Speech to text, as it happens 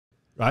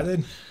Right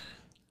then.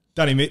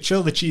 Danny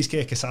Mitchell, the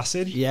Cheesecake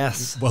Assassin.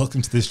 Yes.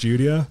 Welcome to the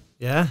studio.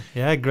 Yeah,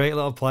 great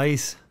little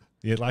place.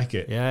 You'd like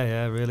it?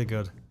 Yeah, really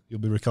good. You'll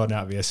be recording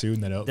out of here soon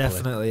then, hopefully.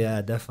 Definitely,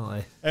 yeah,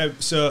 definitely.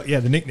 So,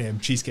 yeah, the nickname,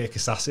 Cheesecake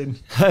Assassin.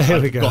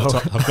 Here we go.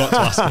 I've got to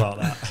ask about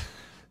that.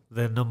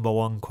 The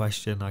 #1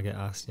 question I get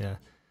asked,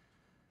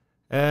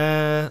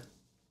 yeah.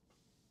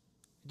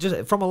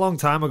 Just from a long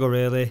time ago,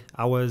 really.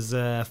 I was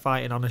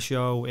fighting on a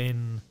show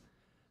in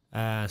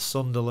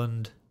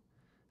Sunderland,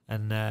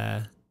 and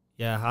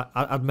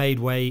I'd made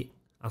weight.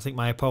 I think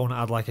my opponent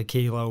had like a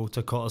kilo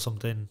to cut or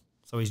something,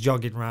 so he's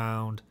jogging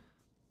round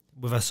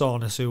with a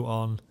sauna suit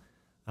on,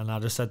 and I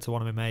just said to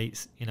one of my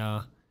mates,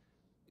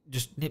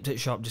 just nip to the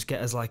shop, just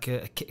get us like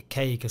a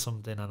cake or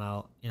something, and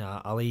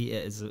I'll eat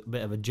it as a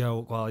bit of a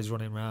joke while he's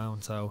running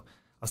around. So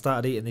I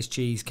started eating this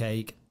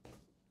cheesecake,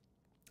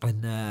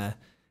 and they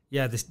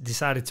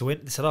decided to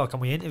they said, "Oh, can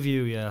we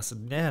interview you?" I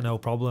said, "Yeah, no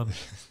problem."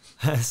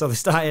 So they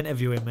started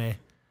interviewing me,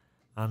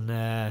 and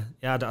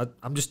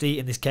I'm just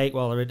eating this cake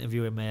while they're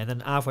interviewing me, and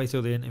then halfway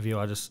through the interview,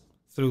 I just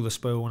threw the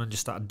spoon and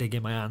just started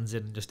digging my hands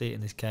in and just eating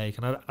this cake,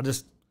 and I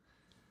just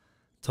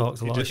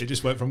talked a lot. It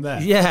just went from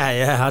there.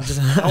 Yeah.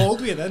 How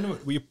old were you then?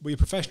 Were you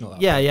professional?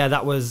 Yeah.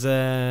 That was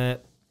early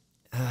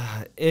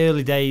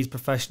days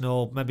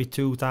professional, maybe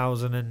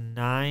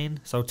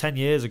 2009. So 10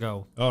 years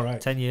ago. All right.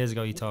 10 years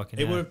ago, you're talking.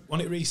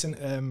 Wasn't it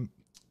recent?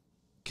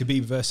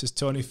 Khabib versus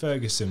Tony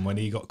Ferguson when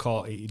he got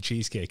caught eating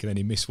cheesecake and then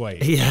he missed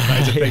weight. Yeah,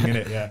 that is a thing, isn't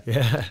it?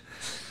 Yeah.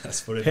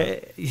 That's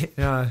funny.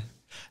 Yeah.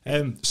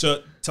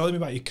 So tell me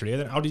about your career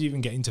then. How did you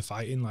even get into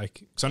fighting? Like,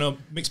 because I know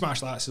mixed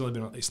martial arts has only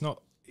been.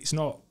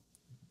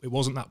 It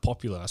wasn't that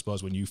popular, I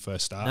suppose, when you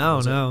first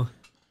started. No.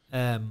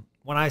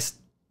 When I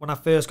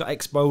first got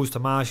exposed to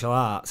martial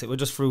arts, it was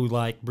just through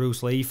like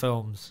Bruce Lee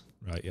films.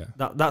 Right. Yeah.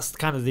 That's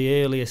kind of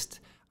the earliest.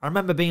 I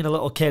remember being a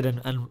little kid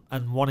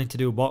and wanting to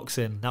do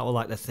boxing. That was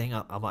like the thing.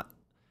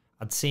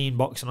 I'd seen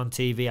boxing on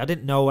TV. I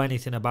didn't know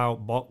anything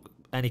about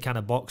any kind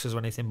of boxers or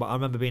anything, but I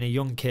remember being a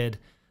young kid.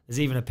 There's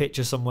even a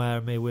picture somewhere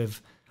of me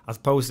with. I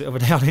posted it the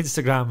other day on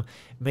Instagram.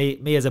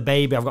 Me as a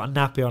baby, I've got a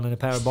nappy on and a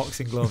pair of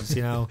boxing gloves.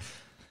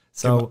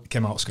 So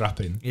came out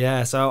scrapping.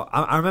 Yeah, so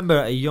I remember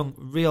at a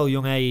real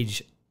young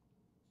age,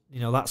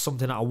 that's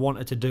something that I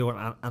wanted to do,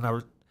 and I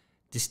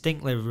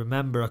distinctly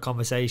remember a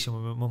conversation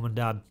with my mum and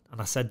dad,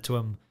 and I said to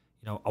them,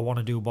 I want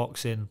to do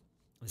boxing.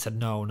 They said,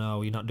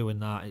 no, you're not doing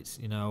that. It's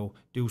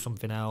do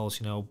something else.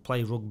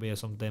 Play rugby or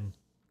something.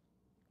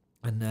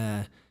 And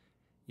I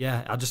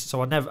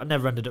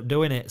never ended up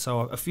doing it.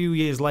 So a few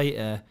years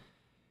later,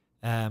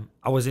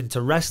 I was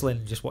into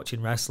wrestling, just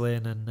watching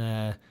wrestling,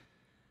 and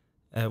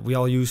we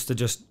all used to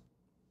just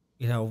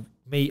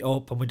meet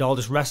up and we'd all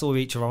just wrestle with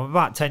each other. I'm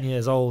about 10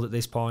 years old at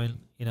this point,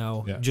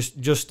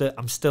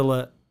 I'm still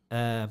at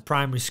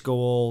primary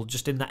school,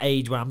 just in that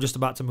age where I'm just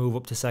about to move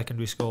up to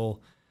secondary school.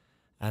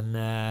 And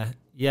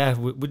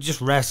we'd just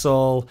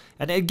wrestle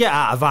and it'd get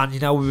out of hand,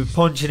 we'd be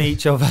punching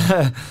each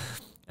other.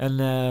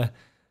 And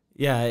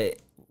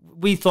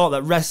we thought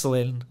that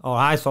wrestling, or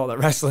I thought that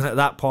wrestling at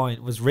that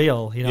point was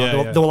real.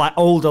 There were like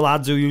older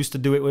lads who used to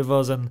do it with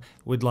us, and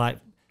we'd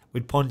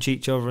punch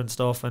each other and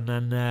stuff. And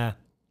then I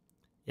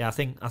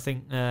think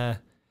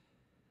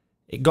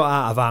it got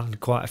out of hand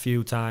quite a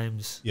few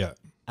times. Yeah.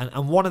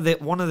 And one of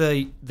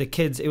the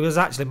kids, it was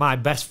actually my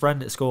best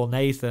friend at school,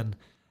 Nathan.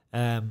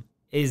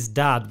 His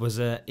dad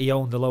he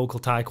owned the local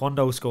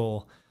taekwondo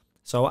school.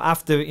 So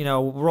after,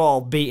 we're all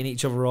beating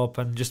each other up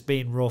and just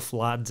being rough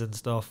lads and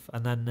stuff.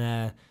 And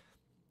then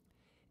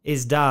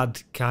his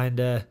dad kind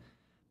of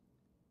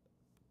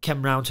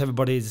came round to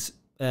everybody's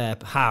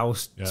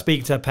house,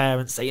 speak to her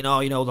parents, say,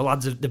 the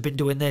lads they've been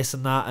doing this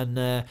and that, and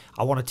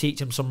I want to teach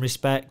them some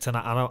respect, and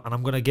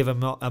I'm going to give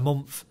them a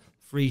month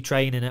free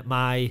training at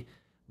my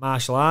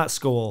martial arts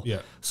school. Yeah.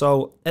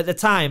 So at the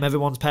time,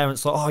 everyone's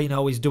parents thought,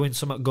 he's doing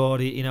something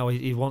good.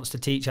 He wants to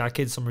teach our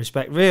kids some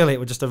respect. Really, it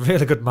was just a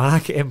really good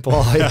marketing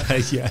ploy.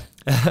 Yeah.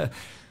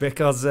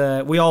 Because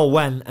we all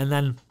went, and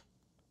then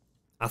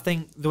I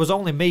think there was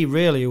only me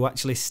really who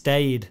actually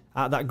stayed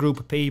at that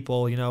group of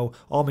people.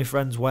 All my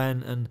friends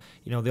went, and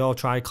they all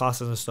tried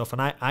classes and stuff,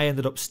 and I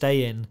ended up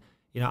staying.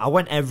 I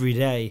went every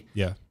day.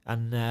 Yeah.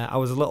 And I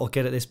was a little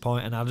kid at this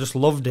point, and I just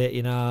loved it.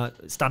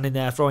 Standing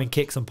there throwing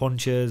kicks and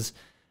punches,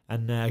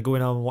 and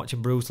going on and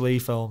watching Bruce Lee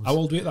films. How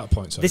old were you at that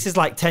point? Sorry? This is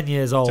like 10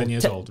 years old. 10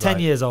 years old. 10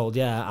 right. years old.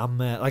 Yeah. I'm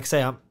like I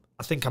say, I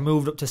think I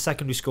moved up to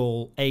secondary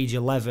school age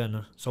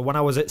 11. So when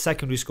I was at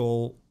secondary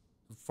school,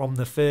 from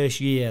the first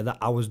year that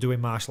I was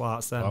doing martial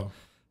arts then. Wow.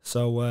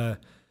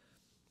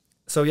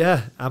 So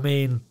yeah, I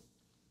mean,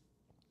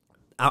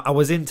 I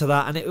was into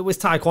that, and it was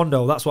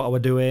taekwondo. That's what I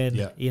was doing.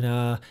 Yeah.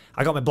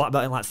 I got my black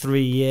belt in like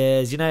 3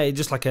 years.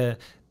 Just like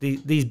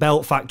these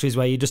belt factories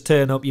where you just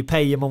turn up, you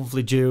pay your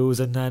monthly dues,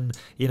 and then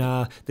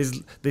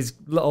these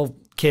little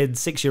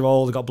kids,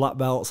 6-year-old, got black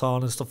belts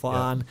on and stuff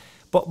like that.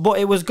 But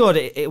it was good.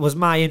 It was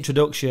my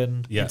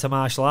introduction into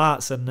martial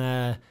arts, and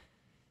there's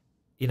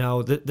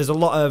a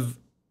lot of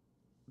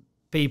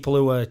people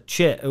who are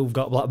shit who've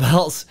got black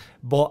belts,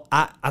 but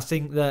I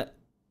think that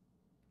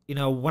you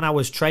know, when I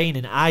was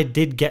training, I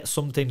did get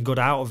something good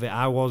out of it.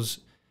 I was,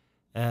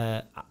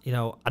 you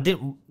know, I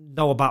didn't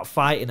know about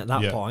fighting at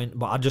that point,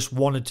 but I just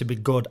wanted to be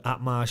good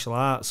at martial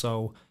arts.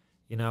 So,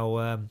 you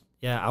know,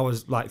 yeah, I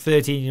was like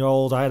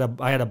 13-year-old.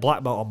 I had a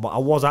black belt on, but I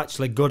was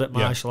actually good at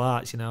martial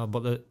arts, you know.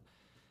 But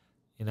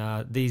you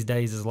know, these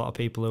days there's a lot of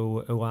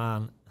people who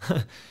aren't.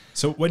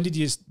 So when did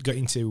you get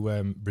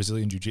into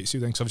Brazilian Jiu-Jitsu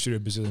then? Because obviously you're a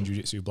Brazilian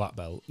Jiu-Jitsu black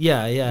belt.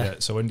 Yeah.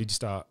 So when did you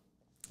start?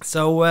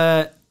 So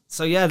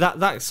yeah,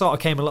 that sort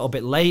of came a little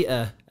bit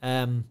later.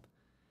 I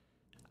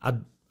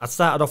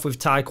started off with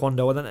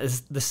Taekwondo, and then it's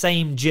the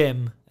same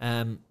gym.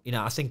 You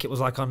know, I think it was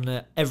like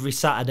on every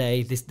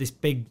Saturday, this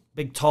big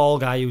tall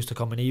guy used to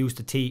come and he used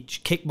to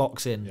teach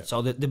kickboxing. Yeah.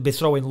 So they'd be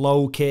throwing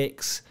low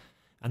kicks,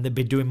 and they'd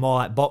be doing more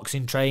like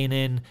boxing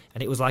training,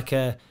 and it was like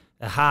a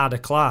harder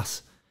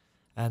class.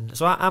 And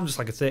so I'm just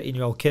like a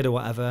 13-year-old kid or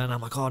whatever, and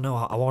I'm like, oh no,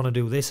 I want to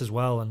do this as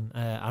well. And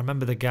I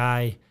remember the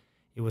guy,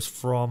 he was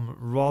from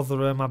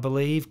Rotherham, I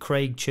believe.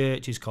 Craig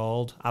Church is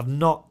called. I've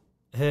not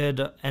heard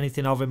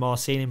anything of him or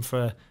seen him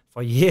for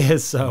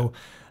years, so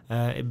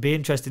it'd be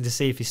interesting to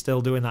see if he's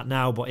still doing that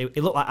now. But it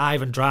looked like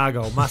Ivan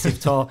Drago,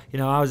 massive tall. You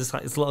know, I was just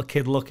like this little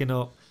kid looking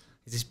up.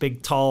 He's this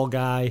big tall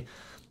guy,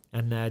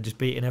 and just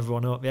beating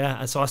everyone up. Yeah,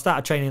 and so I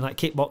started training like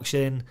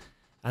kickboxing,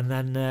 and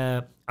then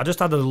I just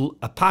had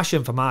a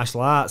passion for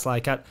martial arts.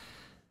 Like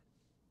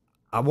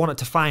I wanted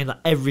to find like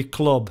every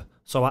club.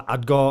 So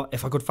I'd go,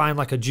 if I could find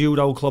like a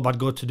judo club, I'd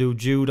go to do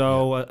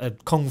judo. A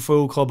kung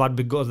fu club, I'd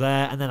be good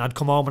there. And then I'd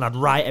come home and I'd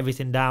write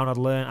everything down. I'd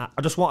learn.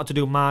 I just wanted to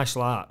do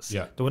martial arts.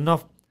 Yeah. There were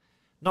not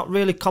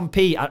really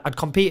compete. I'd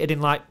competed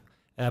in like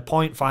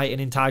point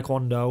fighting in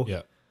Taekwondo.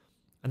 Yeah.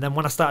 And then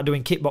when I started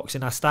doing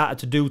kickboxing, I started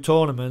to do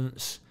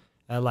tournaments,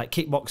 like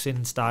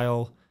kickboxing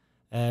style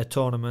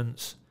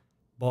tournaments.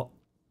 But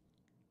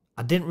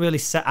I didn't really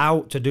set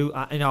out to do,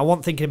 you know, I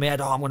wasn't thinking in my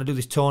head, oh, I'm going to do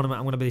this tournament,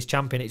 I'm going to be this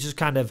champion. It's just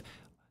kind of,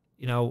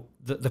 you know,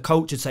 the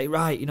coach would say,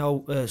 right, you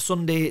know,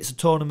 Sunday it's a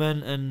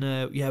tournament, and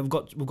yeah, we've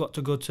got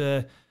to go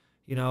to,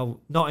 you know,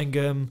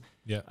 Nottingham,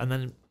 and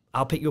then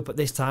I'll pick you up at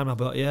this time. I'll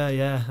be like,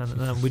 yeah, and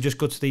then we just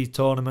go to these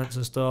tournaments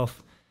and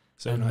stuff.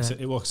 So and, nice.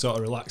 It was sort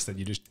of relaxed then.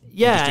 You just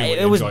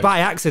it was by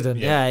accident.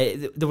 Yeah,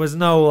 there was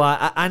no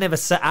like, I never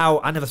set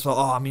out. I never thought,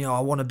 oh, you know, I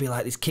want to be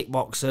like this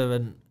kickboxer,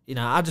 and you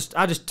know, I just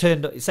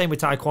turned up. Same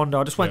with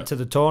Taekwondo. I just went to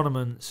the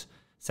tournaments.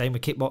 Same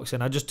with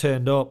kickboxing. I just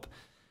turned up.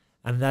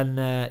 And then,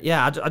 I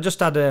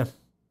just had a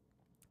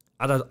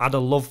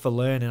love for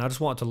learning. I just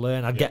wanted to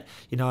learn. I'd get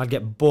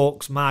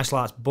books, martial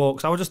arts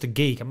books. I was just a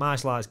geek, a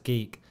martial arts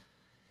geek.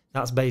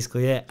 That's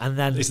basically it. And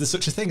then, is there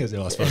such a thing as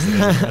I suppose?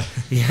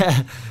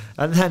 Yeah.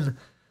 And then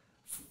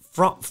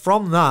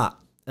from that,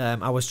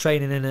 I was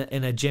training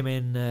in a gym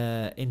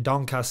in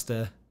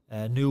Doncaster,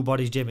 New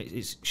Bodies Gym.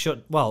 It's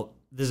shut. Well,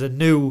 there's a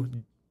new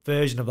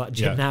version of that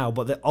gym now,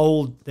 but the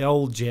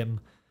old gym.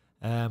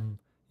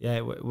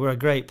 Yeah, we're a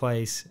great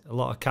place. A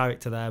lot of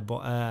character there,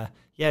 but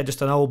yeah,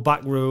 just an old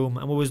back room.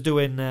 And we was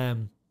doing,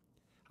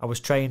 I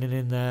was training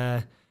in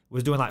there. We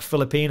was doing like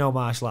Filipino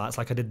martial arts.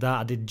 Like I did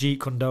that. I did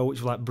Jeet Kune Do, which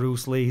was like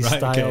Bruce Lee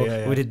style.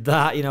 Okay, we did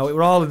that. You know, we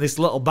were all in this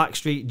little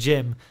backstreet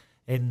gym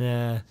in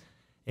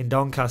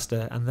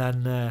Doncaster. And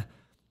then, there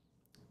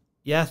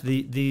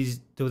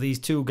were these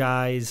two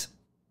guys.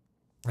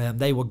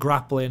 They were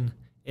grappling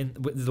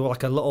there were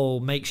like a little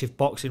makeshift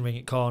boxing ring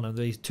at corner.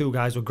 These two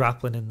guys were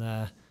grappling in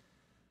there.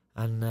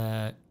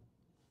 And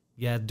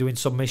doing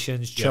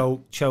submissions,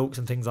 chokes,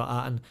 and things like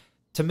that. And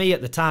to me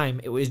at the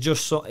time, it was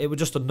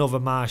just another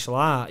martial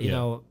art. You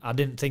know, I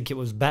didn't think it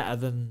was better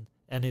than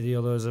any of the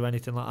others or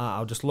anything like that.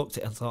 I just looked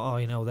at it and thought, oh,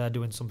 you know, they're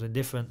doing something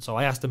different. So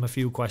I asked them a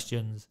few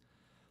questions,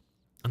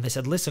 and they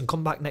said, listen,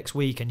 come back next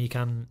week and you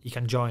can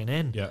join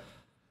in. Yeah.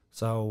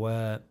 So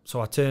I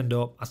turned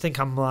up. I think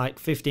I'm like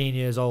 15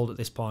 years old at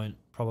this point,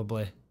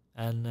 probably.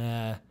 And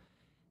the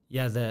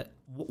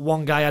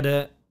one guy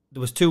had there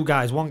was two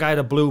guys. One guy had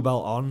a blue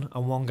belt on,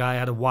 and one guy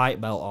had a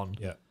white belt on.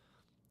 Yeah.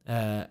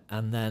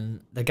 And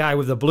then the guy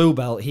with the blue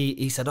belt,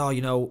 he said, "Oh,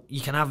 you know, you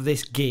can have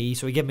this gi."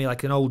 So he gave me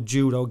like an old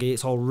judo gi.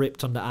 It's all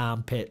ripped under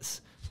armpits.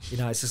 You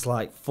know, it's just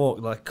like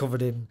like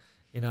covered in,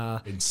 you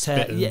know, in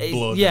spit and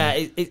blood. Yeah,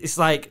 it's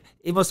like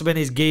it must have been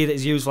his gi that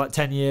he's used for like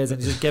 10 years,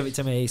 and he just gave it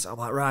to me. So I'm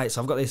like, right.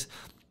 So I've got this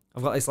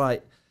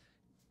like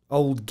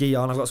old gi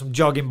on. I've got some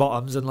jogging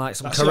bottoms and like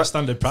some. That's your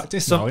standard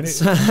practice now,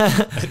 isn't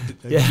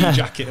it? Gi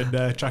jacket and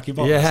tracky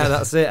bottoms. Yeah,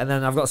 that's it. And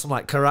then I've got some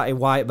like karate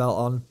white belt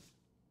on.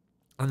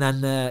 And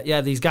then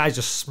these guys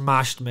just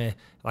smashed me.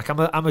 Like I'm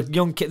a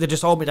young kid. They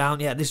just hold me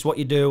down. Yeah, this is what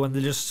you do, and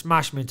they just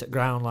smashed me into the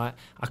ground. Like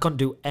I couldn't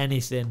do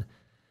anything.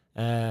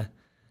 And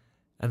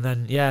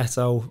then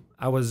so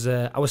I was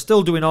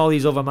still doing all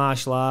these other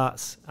martial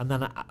arts, and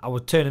then I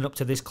was turning up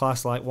to this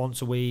class like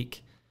once a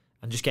week,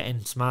 and just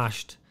getting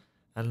smashed.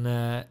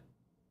 And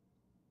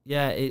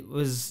it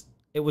was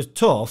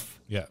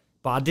tough. Yeah.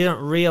 But I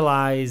didn't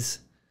realize.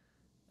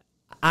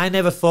 I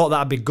never thought that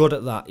I'd be good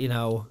at that, you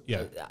know.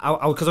 Yeah.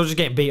 Because I was just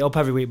getting beat up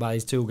every week by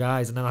these two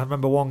guys, and then I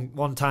remember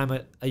one time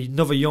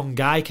another young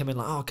guy came in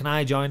like, "Oh, can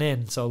I join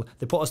in?" So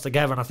they put us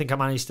together, and I think I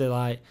managed to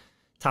like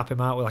tap him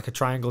out with like a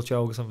triangle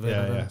choke or something.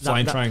 Yeah, and yeah.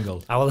 Flying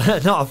triangle. I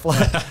was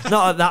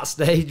not at that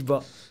stage,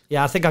 but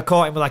yeah, I think I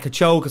caught him with like a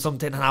choke or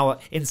something, and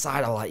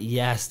inside I was like,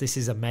 yes, this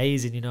is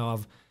amazing. You know,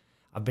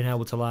 I've been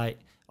able to like.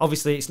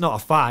 Obviously, it's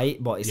not a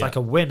fight, but it's like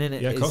a win, isn't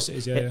it? Yeah, of course it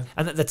is. Yeah.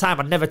 And at the time,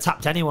 I'd never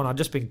tapped anyone. I'd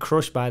just been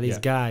crushed by these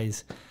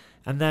guys.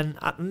 And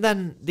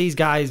then these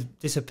guys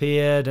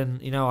disappeared,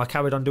 and you know, I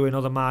carried on doing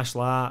other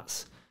martial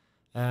arts.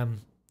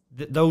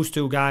 Those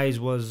two guys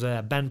was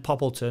Ben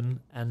Poppleton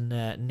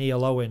and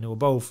Neil Owen, who are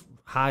both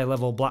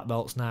high-level black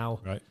belts now.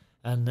 Right.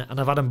 And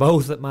I've had them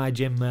both at my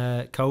gym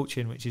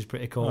coaching, which is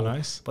pretty cool. Oh,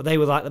 nice. But they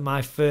were like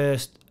my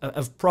first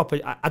of proper.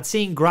 I'd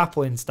seen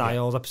grappling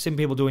styles. I've seen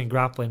people doing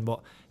grappling,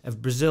 but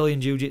of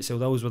Brazilian Jiu-Jitsu,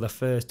 those were the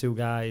first two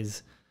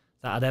guys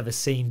that I'd ever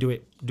seen do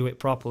it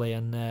properly.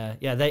 And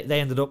they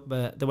ended up.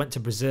 They went to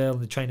Brazil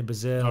and they trained in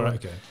Brazil. Oh, right,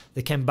 okay.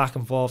 They came back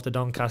and forth to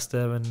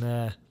Doncaster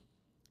and.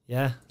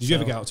 Yeah. Did you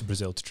ever get out to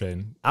Brazil to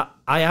train?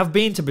 I have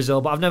been to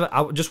Brazil, but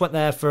I just went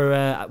there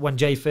for when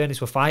Jay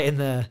Furnace were fighting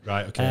there.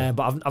 Right, okay.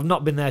 But I've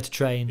not been there to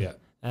train.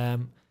 Yeah.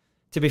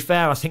 To be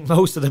fair, I think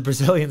most of the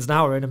Brazilians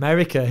now are in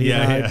America. You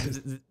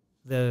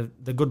know,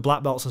 the good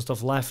black belts and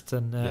stuff left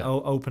and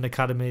open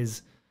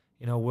academies,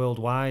 you know,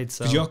 worldwide.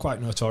 So because you're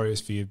quite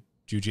notorious for your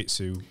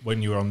jiu-jitsu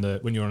when you were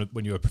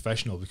a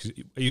professional, because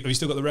have you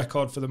still got the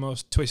record for the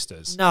most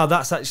twisters? No,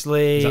 that's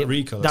actually Is that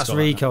Rico. That's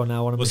Rico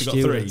now. One of my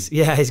students. Got 3?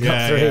 Yeah, he's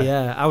got 3.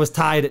 Yeah, I was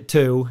tied at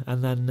 2,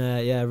 and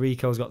then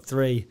Rico's got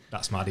 3.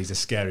 That's mad. He's a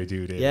scary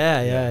dude.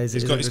 Yeah.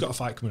 He's got a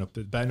fight coming up.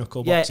 Bare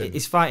knuckle boxing. Yeah,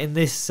 he's fighting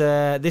this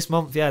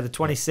month. Yeah, the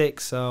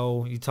 26th.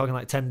 So you're talking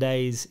like 10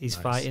 days. He's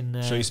fighting.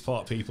 Show your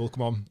support, people.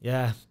 Come on.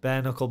 Yeah,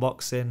 bare knuckle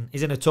boxing.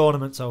 He's in a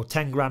tournament, so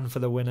 10 grand for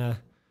the winner.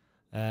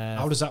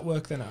 How does that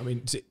work then? I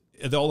mean,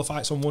 are all the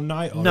fights on one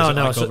night, or no, is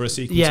it like over a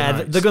sequence?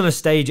 Yeah, they're going to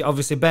stage it.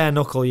 Obviously, bare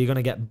knuckle, you're going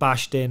to get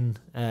bashed in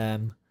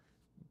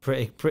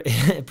pretty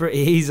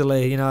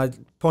easily. You know,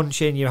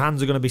 punching, your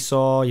hands are going to be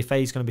sore, your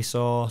face is going to be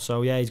sore.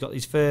 So yeah, he's got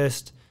his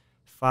first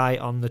fight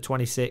on the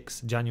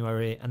 26th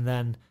January, and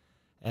then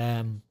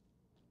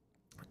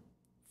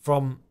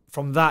from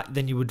that,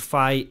 then you would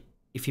fight.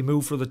 If you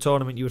move through the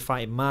tournament, you would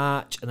fight in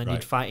March, and then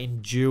you'd fight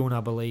in June, I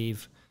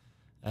believe.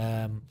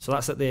 So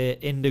that's at the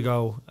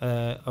Indigo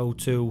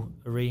O2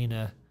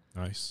 Arena.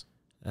 Nice.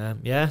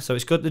 So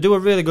it's good. They do a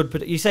really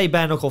good. You say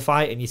bare knuckle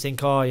fight, and you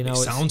think, oh, you know, it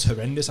sounds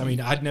horrendous. I mean,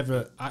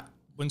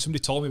 when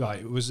somebody told me about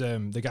it, it was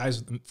the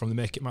guys from the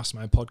Make It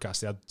Mastermind podcast.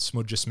 They had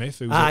Smudger Smith.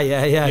 Who was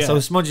yeah. So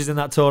Smudge is in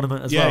that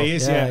tournament as well. Yeah, he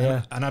is.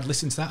 Yeah. And I'd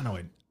listened to that and I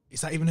went,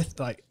 is that even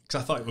because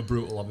I thought it was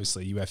brutal,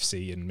 obviously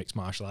UFC and mixed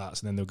martial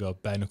arts, and then they'll go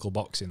bare knuckle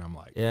boxing. I'm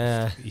like,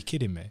 are you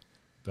kidding me?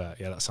 But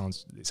yeah, it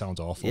sounds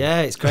awful.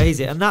 Yeah, it's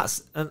crazy. And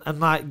that's and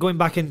like going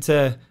back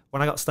into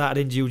when I got started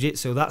in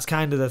jiu-jitsu, that's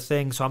kind of the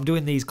thing. So I'm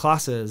doing these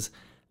classes,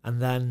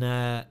 and then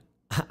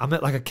I'm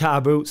at like a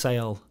car boot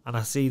sale, and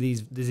I see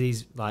these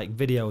like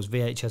videos,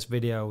 VHS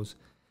videos,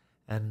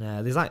 and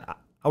there's like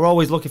we're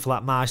always looking for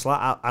like martial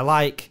art. I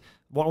like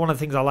one of the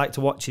things I like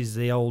to watch is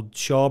the old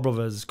Shaw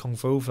Brothers kung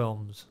fu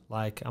films.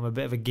 Like I'm a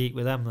bit of a geek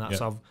with them.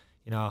 So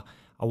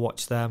I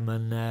watch them,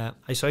 and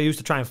so I used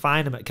to try and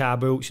find them at car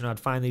boots. You know, I'd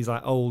find these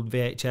like old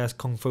VHS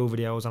kung fu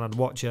videos, and I'd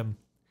watch them.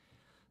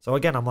 So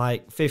again, I'm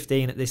like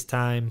 15 at this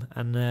time,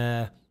 and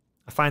I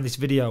find this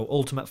video,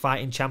 Ultimate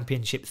Fighting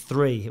Championship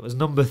 3. It was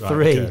number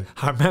 3. Okay.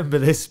 I remember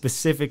this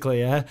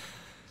specifically, yeah.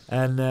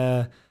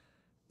 And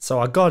so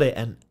I got it,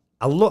 and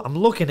I'm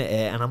looking at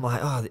it, and I'm like,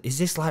 oh, is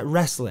this like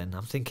wrestling?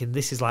 I'm thinking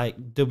this is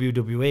like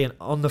WWE, and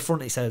on the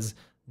front it says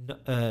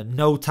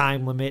no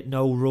time limit,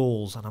 no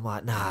rules, and I'm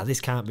like, nah,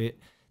 this can't be.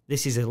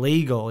 This is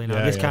illegal, you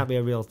know. This can't be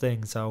a real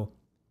thing. So,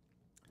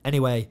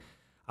 anyway,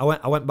 I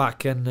went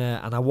back and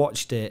I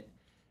watched it,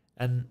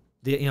 and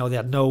they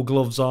had no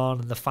gloves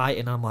on and the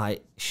fighting. I'm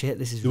like, shit,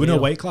 this is. There were no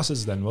weight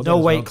classes then. No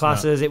weight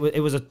classes. No.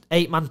 It was a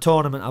 8-man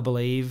tournament, I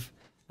believe,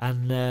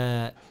 and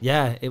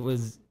it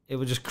was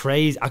just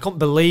crazy. I couldn't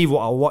believe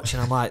what I was watching.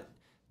 I'm like,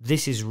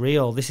 this is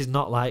real. This is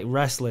not like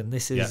wrestling.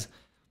 This is,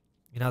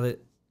 they're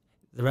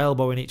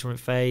elbowing each other in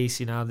the face.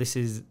 You know, this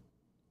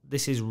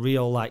is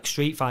real, like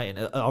street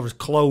fighting, or as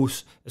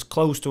close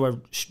to a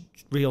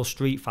real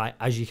street fight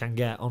as you can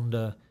get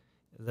under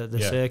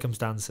the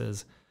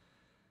circumstances.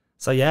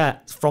 So yeah,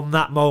 from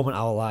that moment,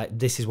 I was like,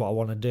 this is what I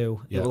want to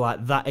do. Yeah. It was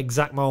like that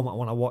exact moment I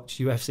want to watch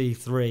UFC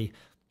 3.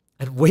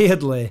 And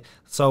weirdly,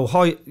 so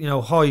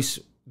Hoyce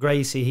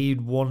Gracie,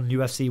 he'd won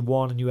UFC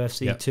 1 and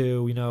UFC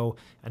 2, you know,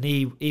 and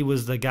he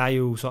was the guy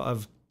who sort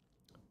of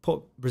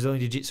put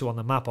Brazilian Jiu-Jitsu on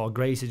the map, or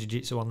Gracie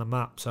Jiu-Jitsu on the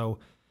map. So,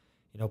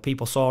 you know,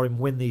 people saw him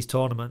win these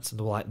tournaments and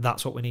they were like,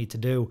 that's what we need to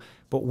do.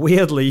 But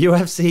weirdly,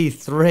 UFC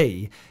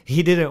 3,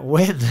 he didn't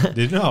win.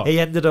 Did not? He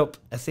ended up,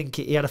 I think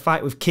he had a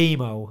fight with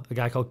Chemo, a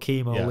guy called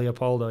Chemo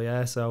Leopoldo,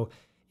 yeah. So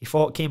he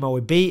fought Chemo,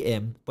 he beat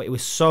him, but he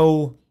was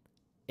so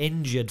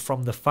injured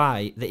from the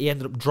fight that he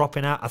ended up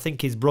dropping out. I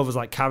think his brothers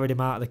like carried him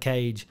out of the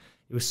cage.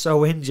 He was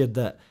so injured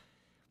that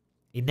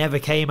he never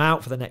came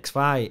out for the next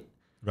fight.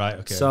 Right,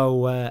 okay.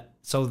 So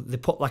so they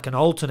put like an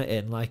alternate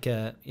in, like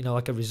a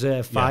like a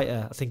reserve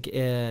fighter. I think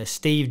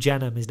Steve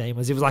Jenham, his name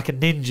was. He was like a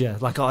ninja,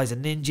 like, oh, he's a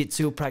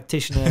ninjutsu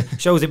practitioner.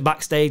 Shows him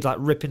backstage like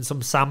ripping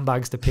some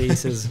sandbags to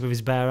pieces with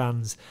his bare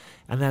hands,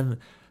 and then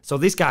so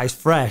this guy's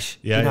fresh.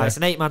 It's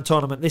an 8-man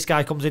tournament. This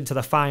guy comes into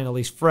the final.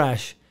 He's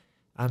fresh,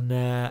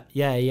 and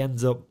he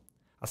ends up.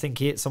 I think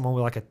he hit someone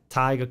with like a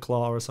tiger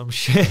claw or some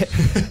shit,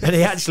 and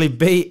he actually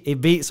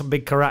beat some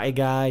big karate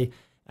guy.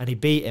 And he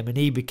beat him, and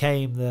he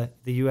became the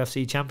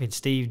UFC champion,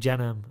 Steve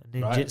Jenham, a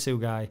ninjutsu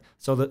guy.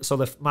 So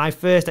my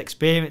first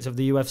experience of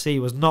the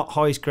UFC was not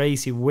Royce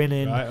Gracie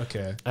winning,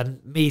 and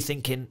me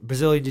thinking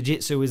Brazilian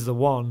Jiu-Jitsu is the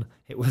one.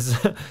 It was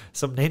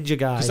some ninja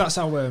guy. Because that's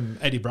how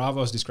Eddie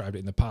Bravo's described it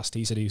in the past.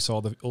 He said he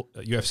saw the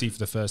UFC for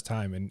the first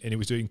time, and he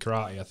was doing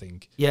karate, I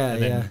think. Yeah,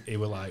 and then he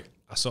was like,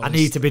 I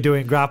need to be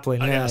doing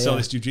grappling. I saw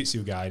this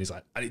jiu-jitsu guy, and he's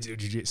like, I need to do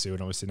jiu-jitsu,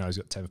 and obviously now he's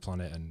got 10th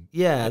Planet. And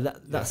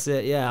that's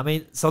it. Yeah, I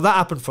mean, so that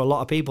happened for a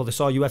lot of people. They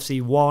saw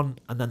UFC 1,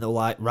 and then they were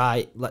like,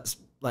 right, let's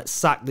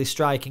sack this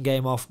striking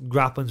game off.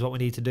 Grappling's what we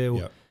need to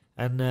do.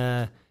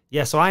 And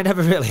so I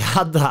never really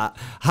had that.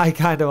 I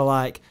kind of were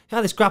like,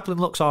 this grappling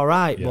looks all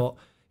right, but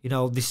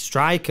this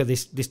striker,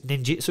 this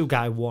ninjutsu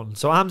guy won.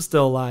 So I'm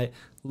still like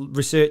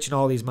researching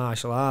all these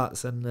martial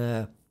arts, and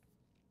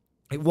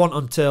it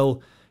wasn't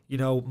until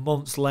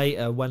months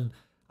later when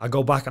I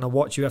go back and I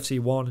watch UFC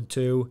 1 and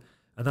 2,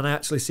 and then I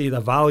actually see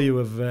the value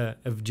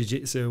of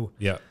jiu-jitsu.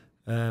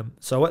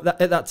 So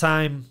at that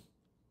time,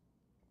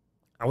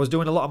 I was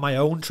doing a lot of my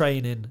own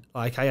training.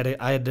 Like I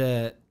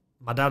had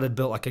my dad had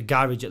built like a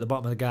garage at the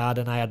bottom of the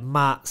garden. I had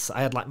mats.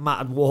 I had like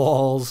matted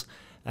walls,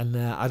 and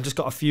I just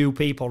got a few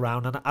people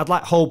around, and I'd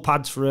like hold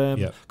pads for them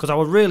because I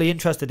was really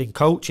interested in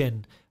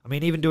coaching. I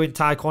mean, even doing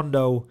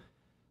taekwondo.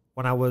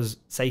 When I was,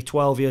 say,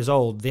 12 years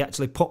old, they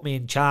actually put me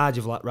in charge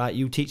of like, right,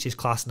 you teach this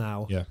class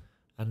now.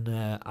 And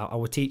I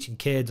was teaching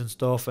kids and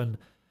stuff, and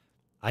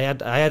I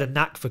had a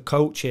knack for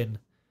coaching.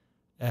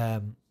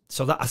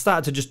 So that I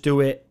started to just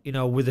do it,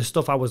 with the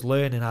stuff I was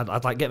learning.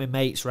 I'd like get my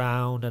mates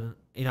round, and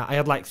I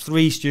had like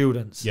 3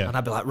 students, and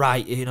I'd be like,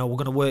 right, we're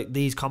gonna work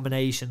these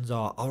combinations,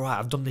 or all right,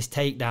 I've done this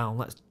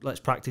takedown, let's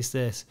practice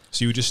this.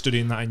 So you were just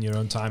studying that in your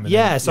own time? And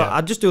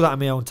I'd just do that in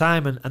my own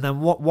time, and then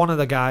one of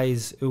the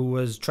guys who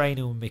was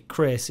training with me,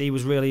 Chris, he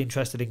was really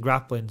interested in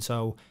grappling,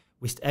 so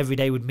every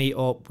day we'd meet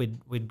up,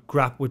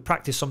 we'd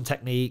practice some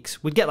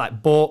techniques, we'd get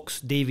like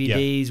books,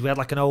 DVDs. We had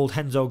like an old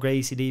Renzo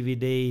Gracie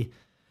DVD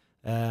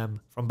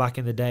from back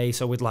in the day,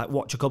 so we'd like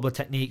watch a couple of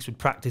techniques, we'd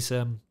practice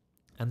them,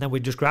 and then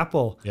we'd just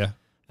grapple.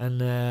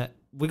 And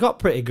we got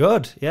pretty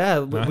good.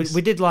 Nice.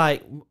 We did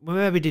we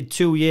maybe did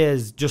 2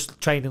 years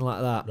just training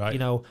like that,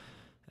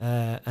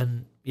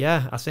 and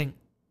I think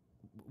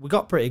we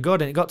got pretty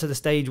good, and it got to the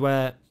stage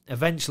where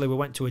eventually we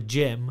went to a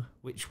gym,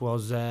 which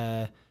was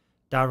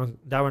Darren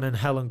and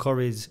Helen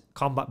Curry's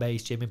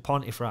combat-based gym in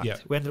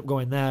Pontefract. We ended up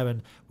going there,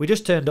 and we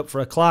just turned up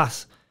for a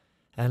class,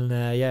 and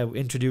we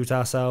introduced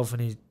ourselves,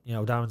 and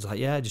Darren's like,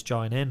 just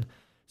join in.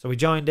 So we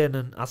joined in,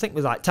 and I think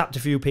we like tapped a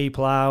few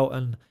people out,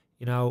 and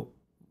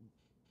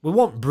we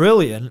weren't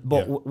brilliant,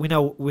 but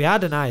we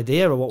had an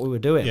idea of what we were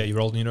doing. You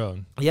rolled on your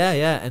own.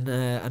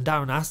 And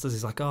Darren asked us,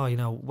 he's like,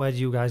 where do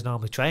you guys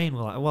normally train?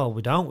 We're like, well,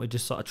 we don't. We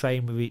just sort of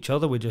train with each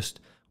other. We've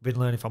been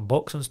learning from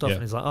books and stuff.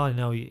 And he's like,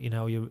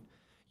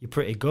 you're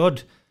pretty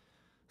good.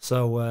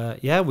 So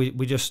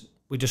we just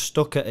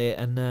stuck at it,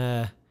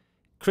 and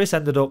Chris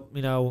ended up,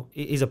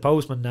 he's a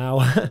postman now.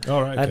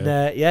 All right.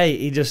 And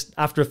he just,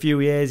 after a few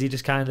years, he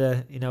just kind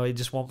of, it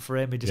just went for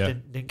him. He just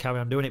didn't carry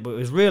on doing it. But he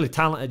was really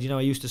talented. He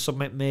used to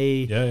submit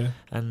me.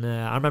 And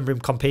I remember him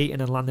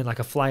competing and landing like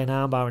a flying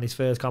armbar in his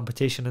first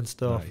competition and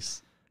stuff.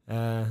 Nice.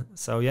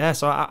 So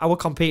I was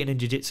competing in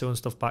jiu-jitsu and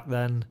stuff back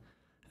then.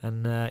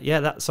 And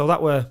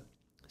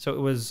it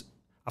was,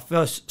 I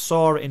first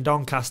saw it in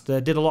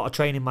Doncaster, did a lot of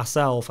training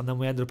myself, and then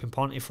we ended up in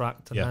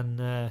Pontefract. And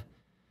then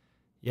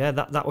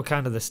that was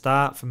kind of the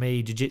start for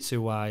me,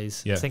 jiu-jitsu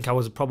wise. I think I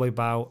was probably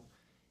about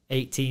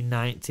 18,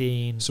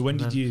 19. So when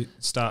did you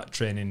start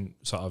training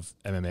sort of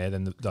MMA,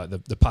 then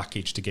the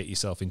package to get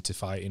yourself into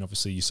fighting?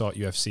 Obviously you sought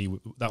UFC,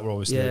 that were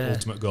obviously the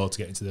ultimate goal to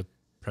get into the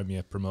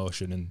Premier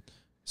promotion, and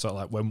sort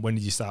of like when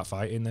did you start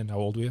fighting then? How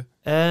old were you?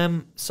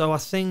 So I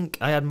think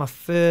I had my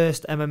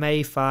first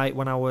MMA fight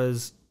when I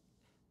was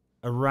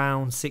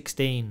around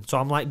 16. So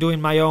I'm like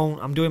doing my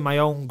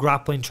own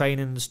grappling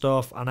training and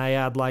stuff, and I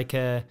had like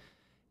a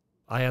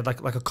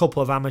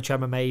couple of amateur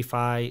MMA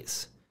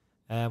fights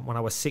when I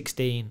was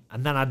 16,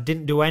 and then I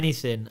didn't do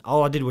anything.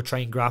 All I did was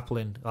train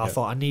grappling. I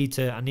thought I need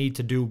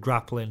to do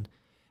grappling.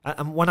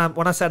 And when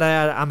I said I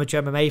had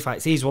amateur MMA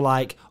fights, these were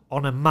like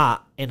on a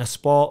mat in a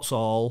sports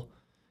hall.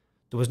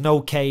 There was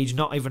no cage,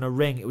 not even a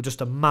ring. It was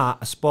just a mat,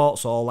 a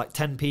sports hall, like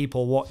 10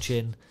 people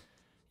watching.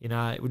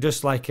 It was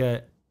just like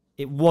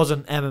it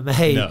wasn't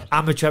MMA,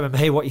 amateur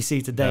MMA, what you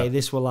see today.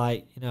 This were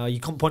like, you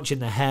couldn't punch in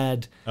the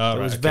head. It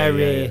was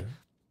very,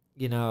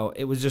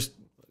 it was just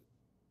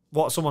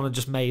what someone had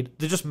just made.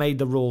 They just made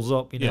the rules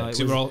up, it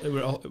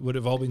would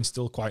have all been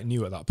still quite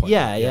new at that point.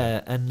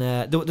 And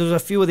there was a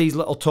few of these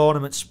little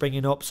tournaments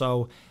springing up.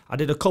 So I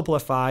did a couple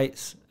of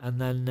fights,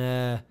 and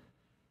then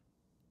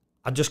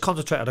I just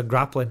concentrated on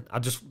grappling. I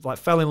just like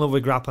fell in love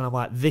with grappling. I'm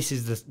like, this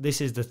is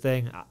the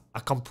thing. I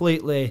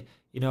completely,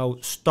 you know,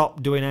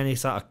 stopped doing any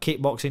sort of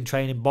kickboxing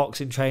training,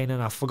 boxing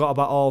training. I forgot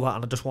about all that,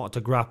 and I just wanted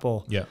to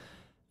grapple. Yeah.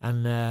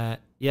 And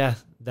yeah,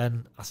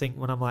 then I think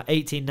when I'm like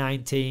 18,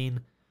 19,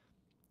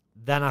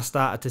 then I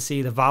started to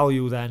see the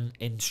value then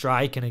in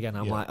striking again.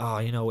 I'm like, oh,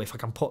 you know, if I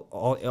can put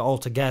it all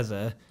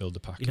together, build the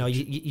package. You know,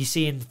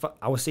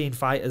 I was seeing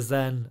fighters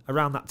then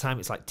around that time.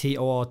 It's like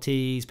Tito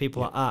Ortiz,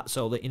 people like that.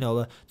 So that, you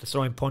know, the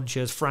throwing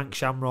punches. Frank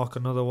Shamrock,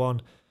 another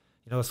one.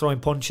 You know,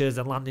 throwing punches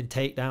and landing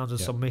takedowns and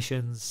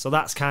submissions. So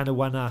that's kind of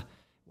when I,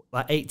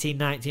 like 18,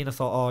 19, I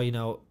thought, oh, you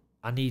know,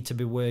 I need to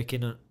be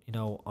working, you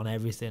know, on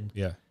everything.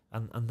 Yeah.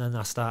 And then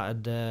I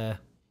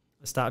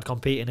started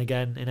competing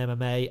again in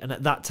MMA. And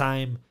at that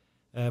time,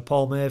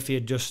 Paul Murphy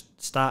had just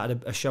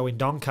started a show in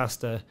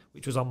Doncaster,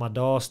 which was on my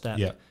doorstep,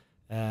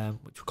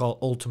 which we called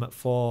Ultimate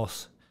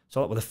Force.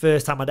 So that was the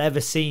first time I'd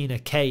ever seen a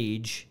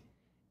cage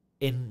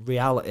in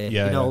reality.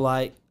 Yeah, you know,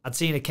 like I'd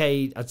seen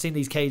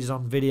these cages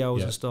on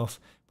videos and stuff.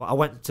 But I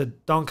went to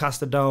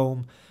Doncaster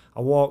Dome.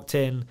 I walked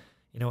in,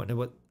 you know,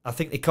 and I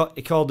think he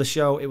called the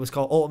show. It was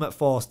called Ultimate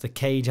Force. The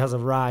Cage Has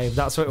Arrived.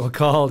 That's what it was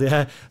called.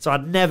 Yeah. So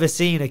I'd never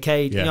seen a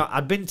cage. You know,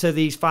 I'd been to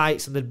these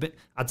fights and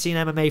I'd seen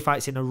MMA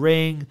fights in a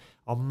ring,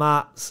 on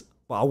mats,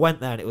 but I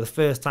went there and it was the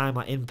first time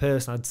like in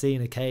person I'd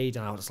seen a cage,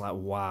 and I was just like,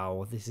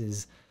 wow, this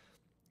is,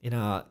 you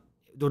know,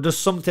 there was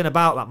just something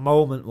about that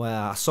moment where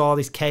I saw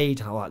this cage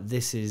and I was like,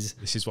 this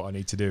is what I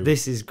need to do.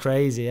 This is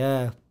crazy,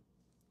 yeah.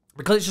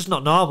 Because it's just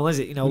not normal, is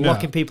it? You know,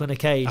 locking people in a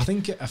cage. I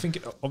think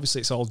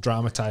obviously it's all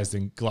dramatized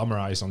and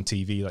glamorized on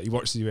TV. Like you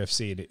watch the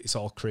UFC and it's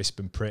all crisp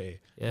and pretty.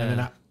 Yeah. And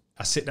then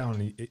I sit down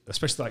and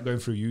especially like going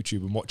through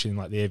YouTube and watching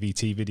like the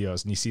AVT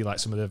videos, and you see like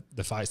some of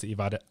the fights that you've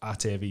had at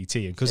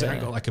AVT, and because it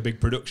ain't got like a big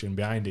production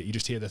behind it, you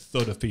just hear the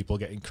thud of people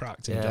getting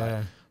cracked and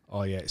like,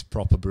 oh yeah, it's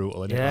proper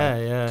brutal, isn't it?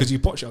 Yeah. Because you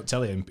watch it on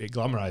telly and it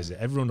glamorizes it.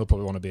 Everyone will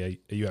probably want to be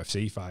a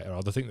UFC fighter,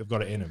 or they think they've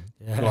got it in them.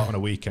 Go out on a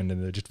weekend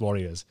and they're just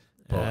warriors.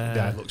 But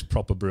yeah, it looks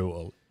proper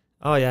brutal.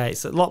 Oh yeah,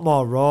 it's a lot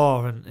more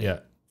raw,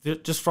 and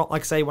just from,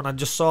 like I say, when I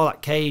just saw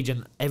that cage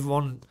and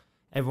everyone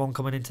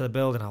coming into the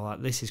building, I'm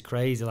like, this is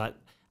crazy. Like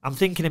I'm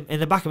thinking in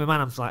the back of my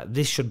mind, I'm like,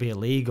 this should be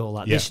illegal.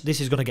 Like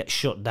this is going to get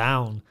shut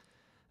down.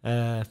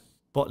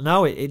 But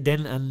no, it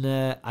didn't,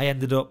 and I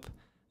ended up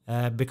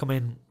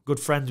becoming good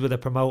friends with a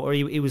promoter.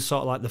 He was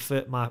sort of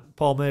like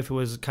Paul Murphy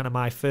was kind of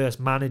my first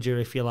manager,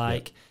 if you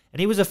like,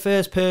 and he was the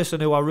first person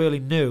who I really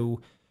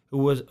knew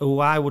who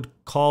I would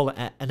call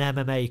an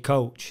MMA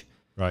coach.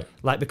 Right.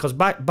 Like, because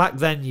back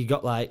then you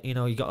got like, you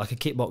know, you got like a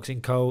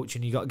kickboxing coach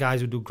and you got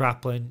guys who do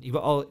grappling. You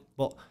got all,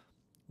 but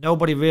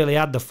nobody really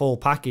had the full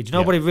package.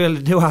 Nobody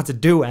really knew how to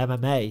do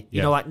MMA.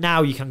 You know, like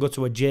now you can go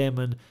to a gym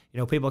and, you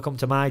know, people come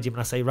to my gym and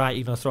I say, right,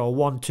 you're going to throw a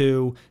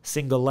 1-2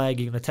 single leg.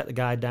 You're going to take the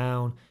guy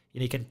down. You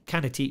know, you can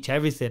kind of teach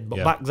everything.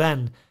 But back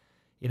then,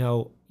 you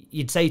know,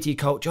 you'd say to your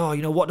coach, oh,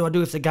 you know, what do I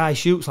do if the guy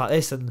shoots like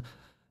this? And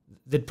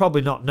they'd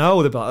probably not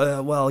know. They'd be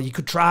like, well, you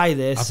could try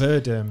this.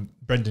 I've heard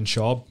Brendan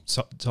Schaub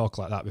talk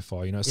like that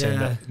before, you know, saying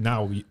that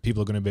now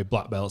people are going to be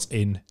black belts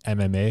in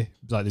MMA.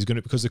 Like there's going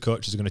to, because the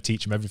coaches are going to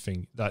teach them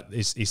everything. That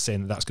he's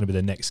saying that's going to be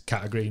the next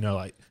category. You know,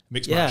 like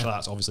mixed martial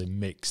arts, obviously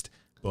mixed,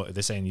 but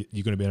they're saying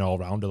you're going to be an all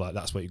rounder. Like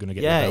that's what you're going to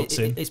get the belts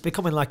in. It's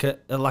becoming like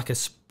a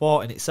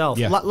sport in itself.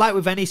 Yeah. Like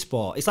with any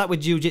sport, it's like with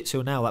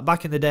jiu-jitsu now. Like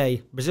back in the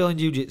day, Brazilian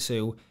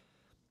Jiu-Jitsu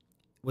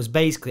was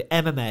basically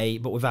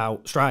MMA but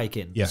without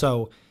striking. Yeah.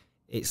 So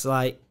it's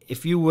like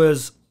if you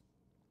was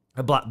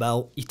a black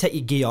belt, you take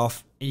your gi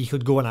off and you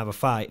could go and have a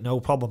fight,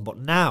 no problem. But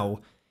now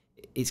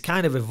it's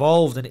kind of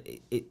evolved, and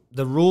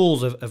the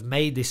rules have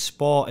made this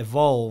sport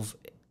evolve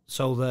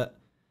so that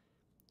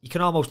you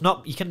can almost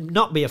not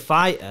be a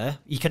fighter.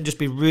 You can just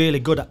be really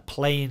good at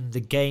playing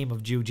the game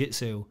of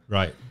jiu-jitsu.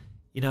 Right.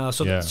 You know,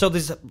 so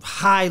there's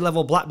high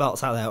level black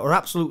belts out there who are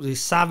absolutely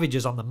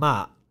savages on the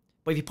mat.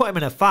 But if you put them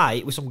in a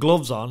fight with some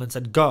gloves on and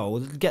said go,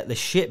 they'll get the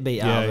shit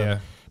beat out of them.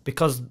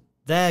 Because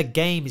their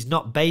game is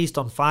not based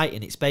on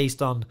fighting, it's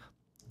based on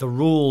the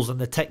rules and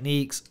the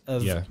techniques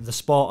of the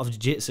sport of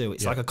jiu-jitsu.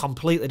 It's like a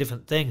completely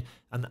different thing.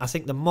 And I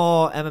think the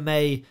more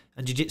MMA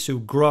and jiu-jitsu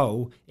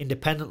grow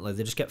independently,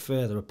 they just get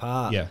further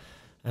apart. Yeah.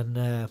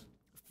 And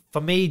for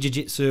me,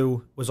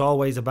 jiu-jitsu was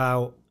always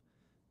about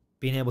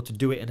being able to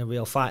do it in a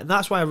real fight. And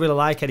that's why I really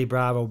like Eddie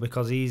Bravo,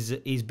 because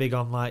he's big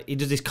on, like, he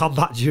does this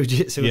combat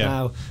jiu-jitsu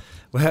now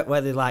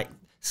where they like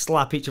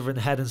slap each other in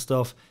the head and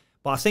stuff.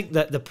 But I think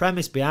that the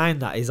premise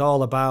behind that is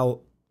all about,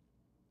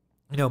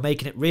 you know,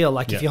 making it real.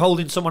 Like if you're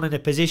holding someone in a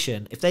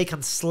position, if they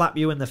can slap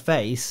you in the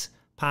face,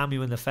 palm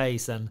you in the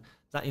face, then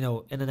that, you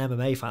know, in an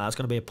MMA fight, that's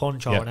going to be a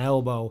punch or an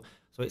elbow.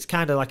 So it's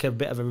kind of like a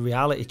bit of a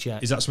reality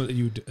check. Is that something that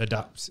you'd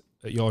adapt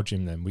at your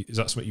gym then? Is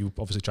that something you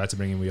obviously try to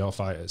bring in with your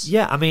fighters?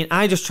 Yeah, I mean,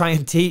 I just try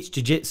and teach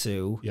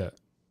jiu-jitsu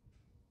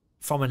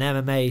from an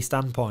MMA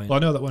standpoint. Well,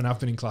 I know that when I've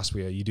been in class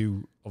with you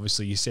do,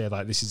 obviously you say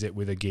like, this is it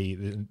with a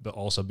gi, but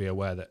also be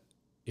aware that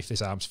if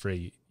this arm's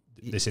free,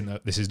 this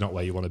is not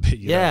where you want to be.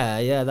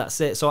 Yeah, that's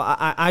it. So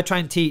I try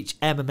and teach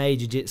MMA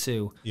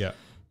jiu-jitsu. Yeah.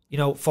 you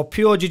know, for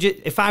pure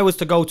jiu-jitsu, if I was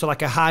to go to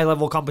like a high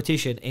level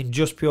competition in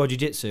just pure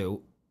jiu-jitsu,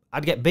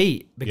 I'd get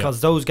beat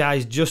because those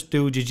guys just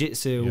do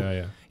jiu-jitsu. Yeah.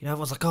 You know,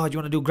 everyone's like, oh, do you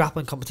want to do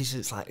grappling competitions?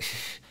 It's like,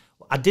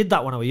 I did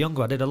that when I was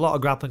younger. I did a lot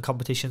of grappling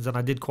competitions and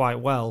I did quite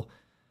well.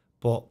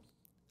 But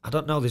I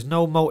don't know, there's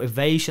no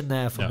motivation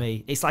there for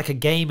me. It's like a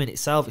game in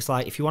itself. It's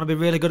like, if you want to be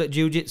really good at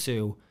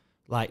jiu-jitsu,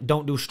 like,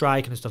 don't do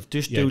striking and stuff.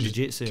 Just do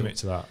jiu-jitsu. Commit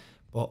to that.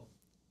 But,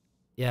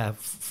 yeah,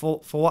 for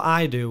what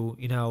I do,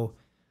 you know,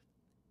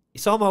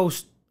 it's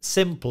almost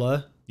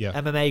simpler. Yeah.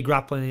 MMA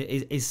grappling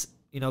is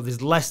you know,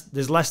 there's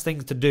less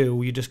things to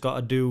do. You just got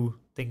to do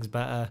things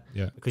better.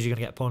 Yeah. Because you're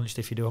going to get punched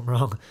if you do them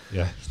wrong.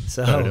 Yeah.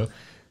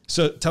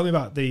 So tell me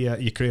about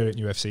your career at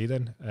UFC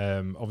then.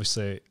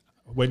 Obviously,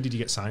 when did you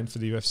get signed for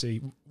the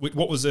UFC?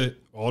 What was the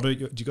order?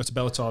 Did you go to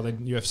Bellator then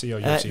UFC or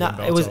UFC then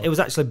Bellator? It was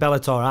actually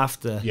Bellator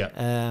after.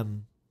 Yeah.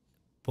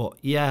 But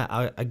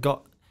yeah, I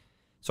got.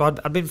 So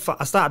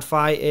I started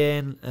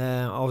fighting.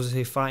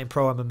 Obviously fighting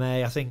pro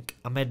MMA. I think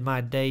I made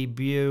my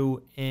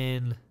debut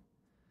in.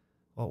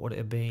 What would it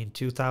have been?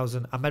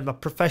 2000. I made my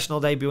professional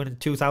debut in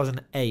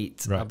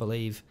 2008, I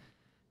believe.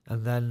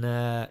 And then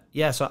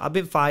so I've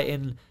been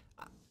fighting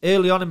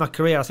early on in my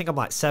career. I think I'm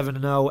like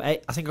 7-0.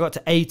 I think I got to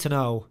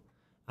 8-0.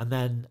 And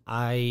then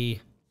I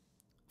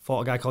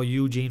fought a guy called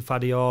Eugene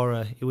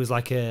Fadiora. He was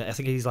like I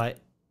think he's like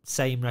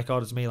same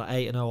record as me, like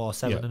 8-0 or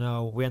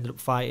 7-0. We ended up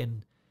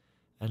fighting,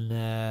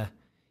 and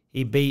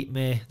he beat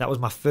me. That was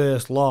my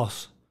first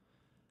loss.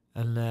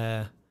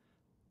 And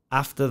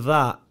after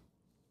that,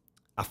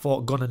 I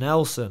fought Gunnar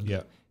Nelson.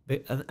 Yeah.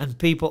 And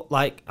people,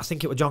 like, I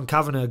think it was John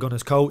Kavanagh,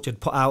 Gunnar's coach, had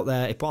put out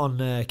there, he put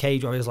on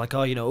Cage where he was like,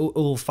 oh, you know,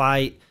 who'll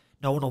fight?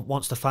 No one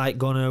wants to fight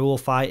Gunnar, who'll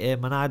fight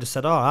him? And I just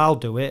said, oh, I'll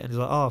do it. And he's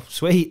like, oh,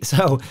 sweet.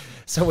 So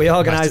we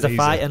organised a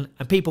fight, and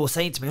people were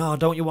saying to me, oh,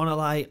 don't you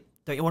want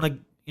to,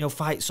 you know,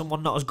 fight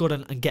someone not as good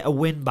and get a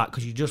win back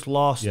because you just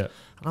lost? Yeah.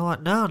 And I'm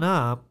like,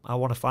 no, I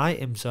want to fight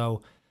him.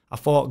 So I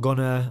fought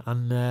Gunnar,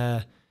 and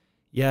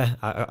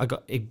I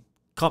got, he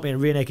caught me in a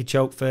rear naked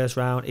choke first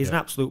round. He's an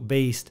absolute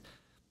beast.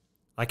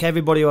 Like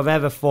everybody who I've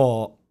ever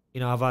fought, you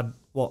know, I've had,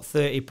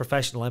 30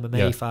 professional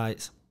MMA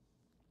fights.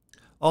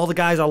 All the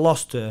guys I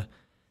lost to,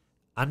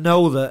 I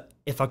know that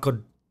if I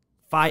could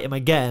fight him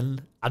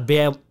again, I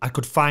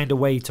could find a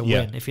way to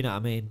win, if you know what I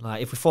mean.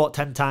 Like, if we fought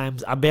 10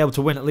 times, I'd be able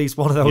to win at least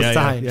one of those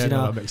times, you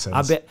know. No, that makes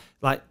sense.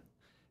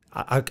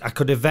 I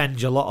could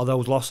avenge a lot of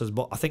those losses,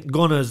 but I think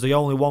Gunnar's the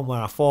only one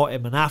where I fought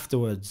him, and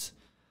afterwards,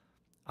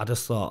 I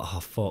just thought, oh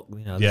fuck, you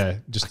know,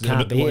 just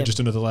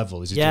another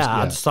level. Is it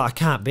I just thought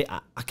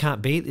I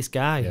can't beat this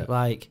guy. Yeah.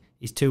 Like,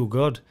 he's too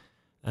good.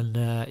 And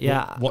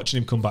watching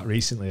him come back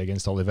recently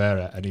against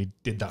Oliveira, and he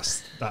did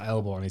that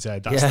elbow on his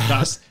head.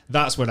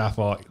 That's when I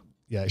thought,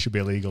 it should be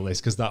illegal, this,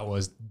 because that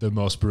was the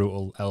most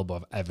brutal elbow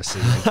I've ever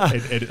seen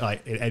in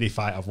any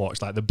fight I've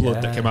watched. Like, the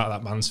blood that came out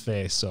of that man's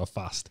face so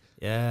fast.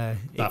 Yeah,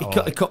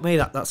 it cut me.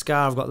 That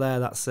scar I've got there.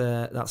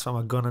 That's from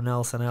a Gunnar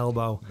Nelson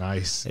elbow.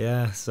 Nice.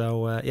 Yeah.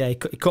 So he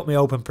cut me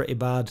open pretty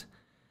bad,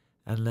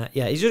 and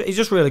he's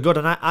just really good.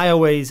 And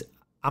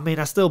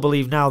I still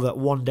believe now that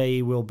one day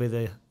he will be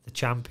the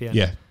champion.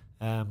 Yeah.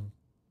 I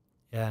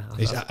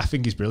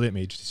think he's brilliant.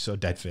 He's just so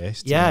dead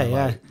faced. Yeah, you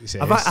know,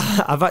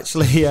 I've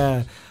actually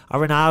I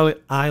was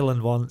in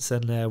Ireland once,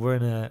 and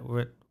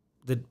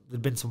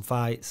there'd been some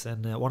fights,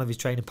 and one of his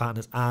training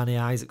partners, Arnie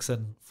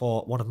Isaacson,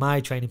 fought one of my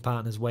training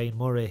partners, Wayne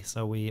Murray.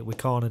 So we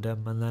cornered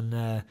him, and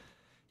then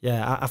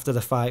after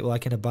the fight, we're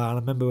like in a bar. And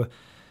I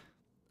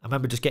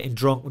remember just getting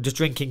drunk, just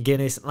drinking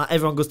Guinness, and like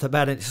everyone goes to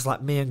bed, and it's just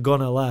like me and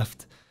Gunnar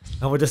left.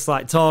 And we're just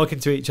like talking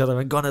to each other,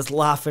 and Gunnar's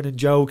laughing and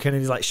joking, and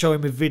he's like showing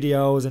me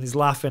videos, and he's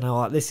laughing. I'm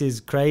like, this is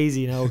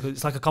crazy, you know.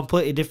 It's like a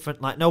completely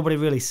different, like, nobody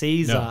really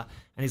sees that.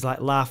 And he's like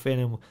laughing,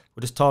 and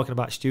we're just talking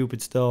about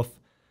stupid stuff.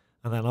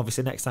 And then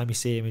obviously next time you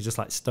see him, he's just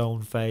like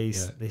stone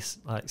faced, this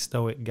like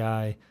stoic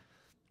guy.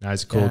 No,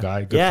 he's a cool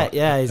guy.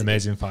 He's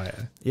amazing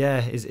fighter.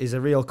 Yeah, he's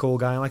a real cool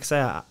guy. And like I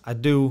say, I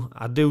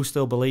do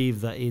still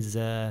believe that he's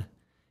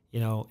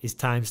his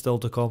time's still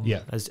to come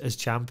as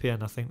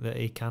champion. I think that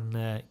he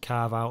can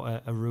carve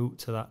out a route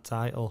to that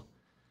title.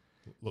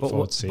 Look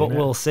forward to seeing it. But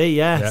we'll see,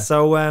 yeah.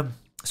 So I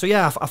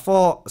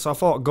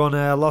fought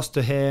Gunnar, lost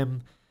to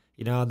him,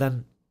 you know.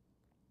 Then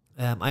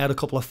I had a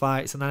couple of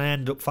fights, and then I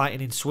ended up fighting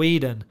in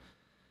Sweden,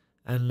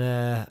 and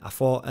I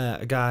fought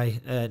a guy,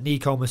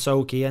 Nico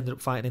Masoki, ended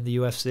up fighting in the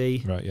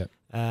UFC. Right,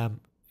 yeah.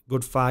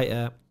 Good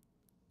fighter.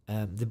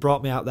 They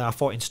brought me out there. I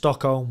fought in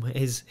Stockholm,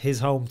 his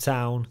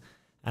hometown.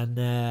 And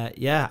I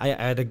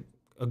had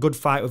a good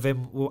fight with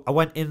him. I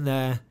went in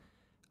there.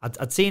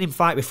 I'd seen him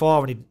fight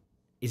before, and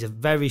he's a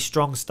very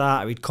strong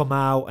starter. He'd come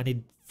out and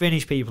he'd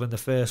finish people in the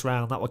first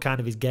round. That was kind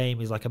of his game.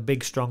 He's like a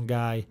big, strong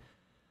guy.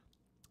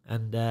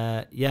 And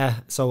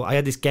so I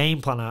had this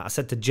game plan. I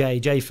said to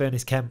Jay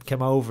Furnace came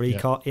over. He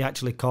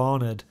actually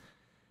cornered,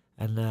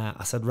 and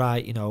I said,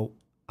 right, you know,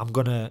 I'm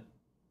gonna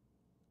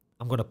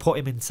put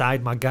him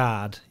inside my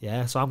guard.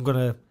 Yeah, so I'm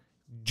gonna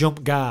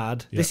jump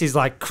guard. Yeah. This is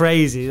like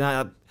crazy.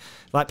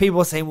 Like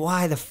people are saying,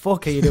 why the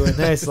fuck are you doing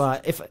this?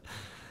 Like,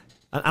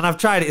 And I've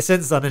tried it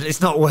since then and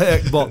it's not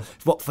worked, but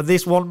for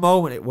this one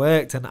moment it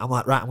worked, and I'm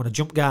like, right, I'm going to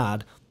jump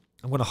guard.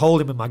 I'm going to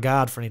hold him in my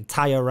guard for an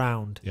entire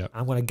round. Yep.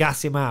 I'm going to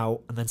gas him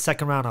out, and then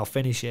second round I'll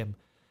finish him.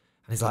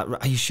 And he's like,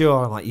 are you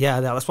sure? I'm like, yeah,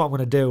 that's what I'm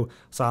going to do.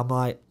 So I'm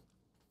like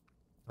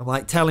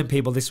telling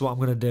people this is what I'm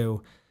going to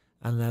do.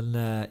 And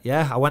then,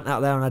 I went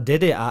out there and I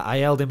did it. I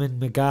held him in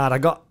my guard. I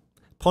got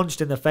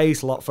punched in the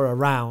face a lot for a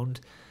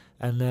round.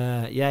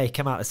 And, he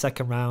came out the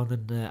second round,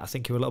 and I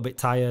think he was a little bit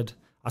tired.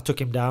 I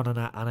took him down and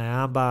I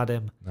armbarred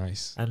him.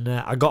 Nice. And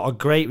I got a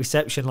great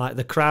reception. Like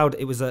the crowd,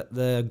 it was at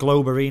the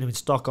Globe Arena in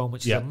Stockholm,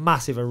 which is a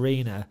massive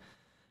arena.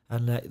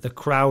 And the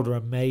crowd were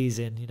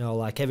amazing. You know,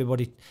 like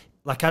everybody,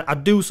 like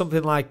I'd do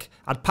something like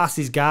I'd pass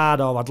his guard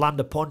or I'd land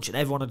a punch and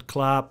everyone would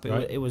clap.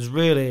 It was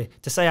really,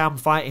 to say I'm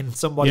fighting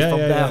somebody from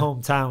their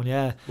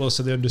hometown, Well,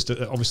 so they understood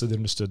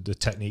the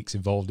techniques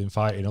involved in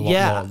fighting a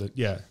lot more.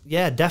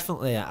 Yeah,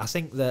 definitely. I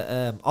think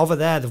that over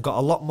there they've got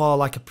a lot more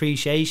like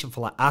appreciation for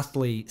like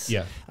athletes.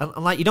 Yeah. And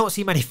like you don't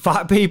see many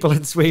fat people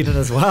in Sweden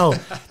as well.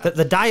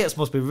 the diets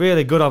must be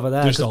really good over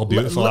there. Just all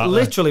beautiful.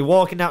 Literally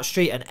walking down the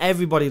street and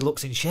everybody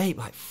looks in shape.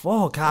 Like,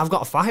 fuck, I've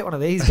got to fight one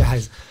of these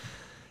guys.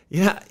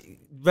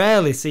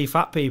 Rarely see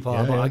fat people,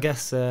 but I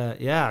guess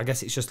I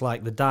guess it's just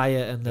like the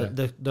diet and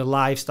the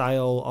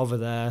lifestyle over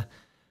there.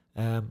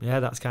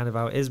 That's kind of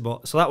how it is.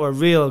 But so that were a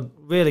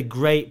really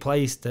great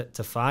place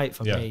to fight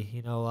for me,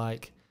 you know,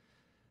 like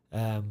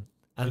and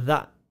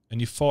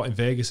you fought in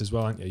Vegas as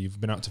well, haven't you?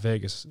 You've been out to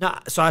Vegas. No,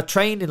 so I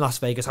trained in Las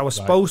Vegas. I was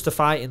supposed to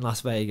fight in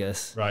Las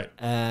Vegas. Right.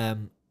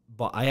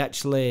 But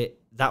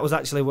that was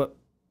actually what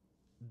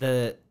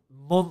the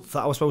month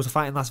that I was supposed to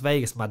fight in Las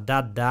Vegas, my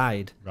dad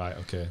died. Right,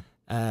 okay.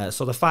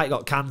 So the fight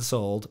got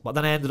cancelled, but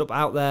then I ended up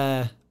out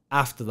there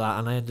after that,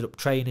 and I ended up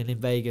training in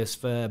Vegas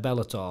for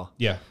Bellator.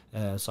 Yeah.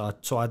 So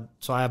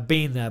I have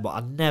been there, but I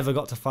never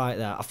got to fight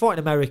there. I fought in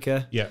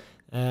America. Yeah.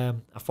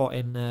 I fought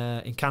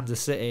in Kansas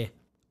City,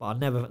 but I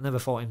never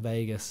fought in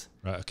Vegas.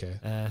 Right. Okay.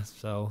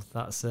 So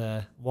that's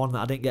one that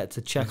I didn't get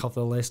to check off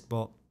the list,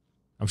 but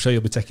I'm sure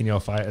you'll be taking your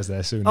fighters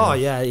there soon. Oh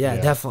yeah,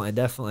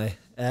 definitely.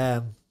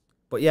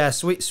 But yeah,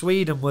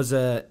 Sweden was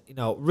a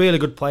really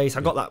good place.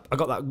 I got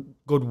that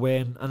good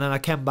win, and then I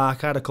came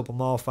back. I had a couple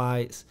more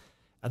fights,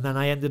 and then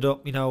I ended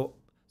up,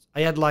 I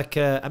had like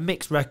a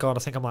mixed record. I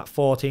think I'm like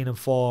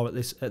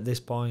 14-4 at this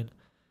point.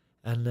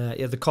 And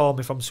they called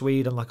me from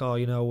Sweden, like, oh,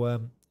 do you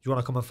want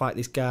to come and fight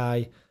this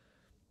guy?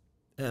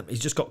 He's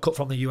just got cut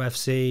from the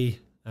UFC.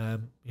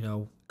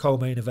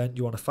 Co-main event. Do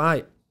you want to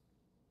fight?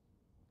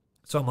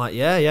 So I'm like,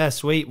 yeah,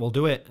 sweet, we'll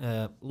do it.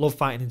 Love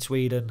fighting in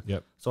Sweden.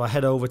 Yep. So I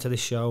head over to this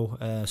show,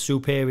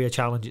 Superior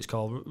Challenge it's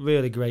called.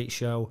 Really great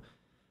show.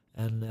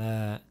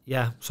 And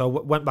so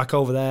went back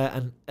over there,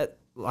 and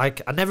I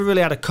never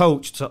really had a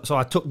coach, so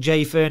I took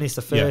Jay Furnace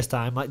the first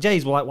time. Like,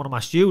 Jay's like one of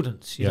my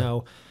students, you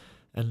know.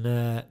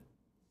 And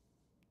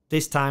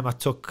this time I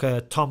took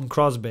Tom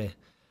Crosby.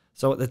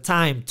 So at the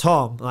time,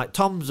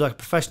 Tom's a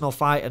professional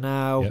fighter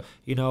now.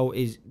 Yep.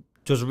 He's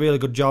does a really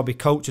good job. He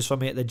coaches for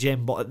me at the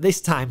gym. But at this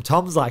time,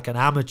 Tom's like an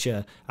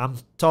amateur. I'm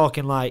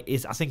talking like,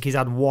 I think he's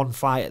had one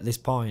fight at this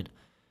point.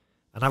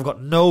 And I've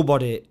got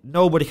nobody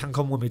can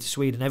come with me to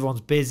Sweden.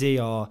 Everyone's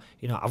busy, or,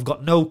 I've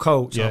got no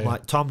coach. So I'm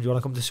like, Tom, do you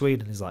want to come to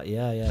Sweden? He's like,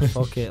 yeah,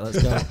 fuck it,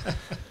 let's go.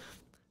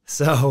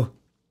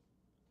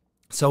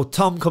 So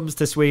Tom comes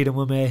to Sweden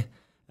with me,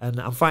 and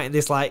I'm fighting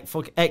this like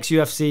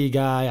ex-UFC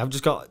guy. I've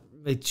just got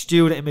a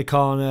student in my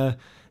corner.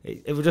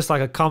 It was just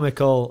like a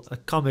comical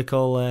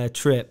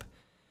trip.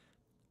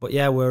 But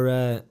yeah,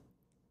 we're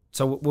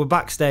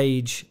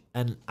backstage,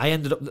 and I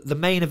ended up. The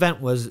main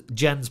event was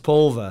Jens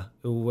Pulver,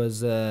 who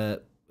was a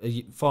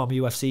former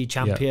UFC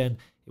champion.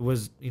 He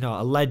was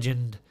a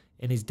legend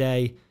in his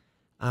day,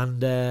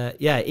 and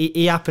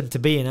he happened to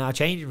be in our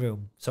changing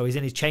room. So he's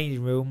in his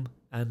changing room,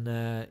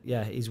 and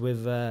he's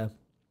with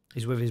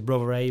his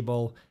brother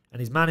Abel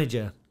and his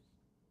manager.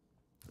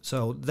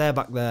 So they're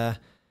back there,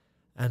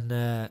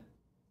 and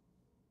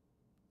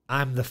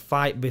I'm the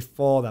fight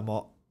before them.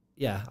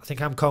 I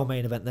think I'm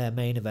co-main event, their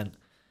main event.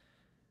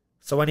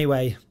 So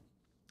anyway,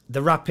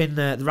 they're wrapping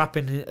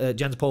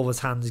Jens Pulver's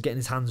hands, getting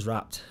his hands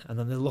wrapped, and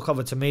then they look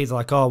over to me. They're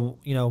like, "Oh,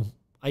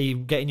 are you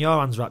getting your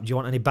hands wrapped? Do you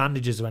want any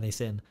bandages or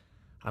anything?"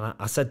 And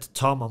I said to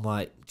Tom, "I'm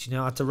like, do you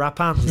know how to wrap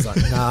hands?" He's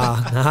like, "Nah."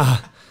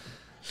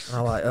 And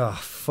I'm like, "Oh,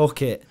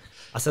 fuck it."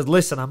 I said,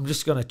 "Listen, I'm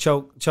just gonna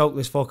choke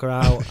this fucker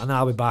out, and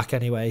I'll be back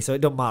anyway. So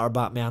it don't matter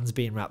about my hands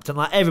being wrapped." And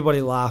like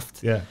everybody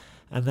laughed. Yeah.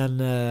 And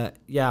then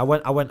I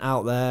went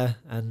out there,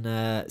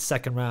 and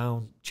second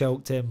round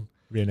choked him.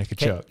 Rear naked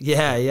choke.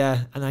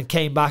 Yeah. And then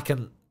came back,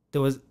 and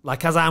there was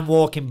like, as I'm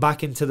walking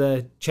back into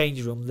the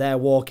changing room, they're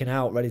walking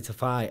out ready to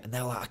fight, and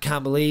they're like, "I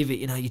can't believe it!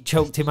 You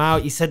choked him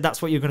out. You said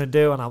that's what you're gonna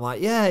do." And I'm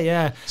like,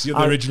 "Yeah." So you're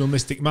the original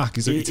Mystic Mac,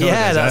 is what you're telling us?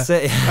 Yeah, that's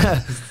it.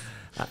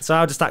 Yeah. So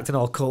I was just acting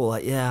all cool,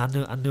 like, yeah,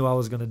 I knew I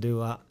was gonna do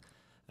that,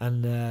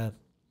 and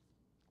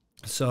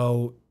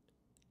so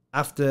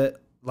after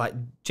like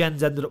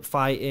Jens ended up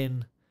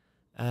fighting.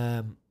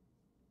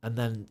 And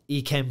then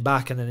he came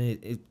back, and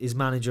then his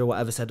manager or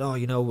whatever said, "Oh,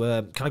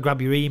 can I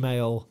grab your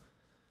email?"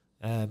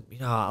 you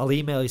know, I'll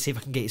email you, see if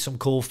I can get you some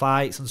cool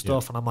fights and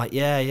stuff. And I'm like,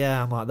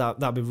 yeah. I'm like,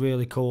 that'd be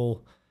really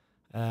cool.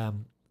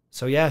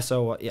 So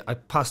I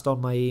passed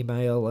on my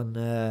email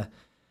and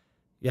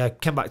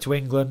came back to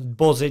England,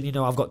 buzzing. You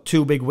know, I've got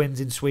 2 big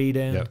wins in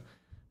Sweden.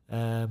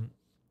 At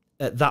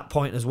that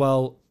point as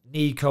well,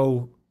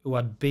 Nico, who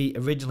I'd beat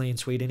originally in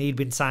Sweden, he'd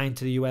been signed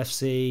to the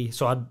UFC.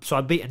 So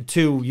I'd beaten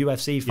 2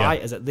 UFC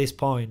fighters at this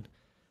point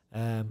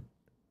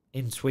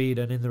in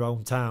Sweden, in their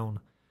own town.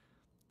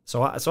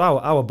 So I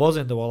was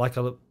buzzing. There were like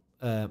a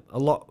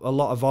lot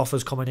of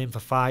offers coming in for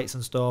fights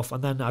and stuff.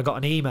 And then I got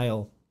an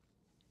email,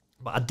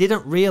 but I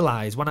didn't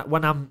realise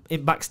when I'm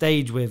in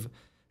backstage with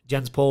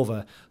Jens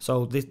Pulver.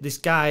 So this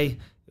guy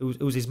who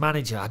was his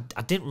manager,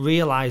 I didn't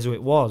realise who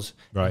it was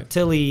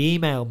until he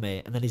emailed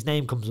me, and then his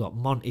name comes up,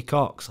 Monty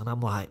Cox, and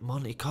I'm like,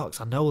 Monty Cox,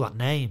 I know that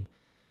name.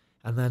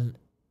 And then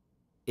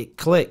it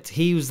clicked.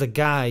 He was the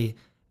guy.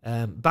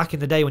 Back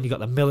in the day when you got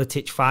the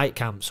Miletic fight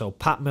camp, so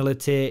Pat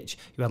Miletic,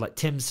 you had like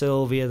Tim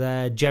Sylvia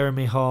there,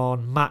 Jeremy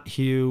Horn, Matt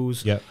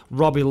Hughes,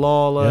 Robbie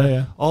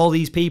Lawler, all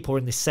these people were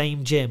in the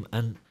same gym,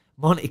 and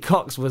Monty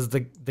Cox was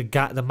the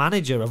guy, the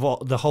manager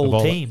of the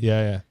whole team.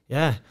 Yeah.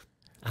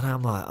 And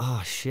I'm like,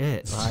 oh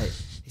shit, like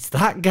it's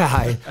that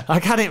guy.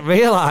 Like I didn't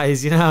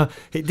realise, you know,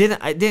 it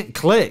didn't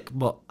click,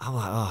 but I'm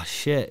like, oh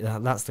shit,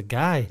 that's the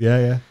guy.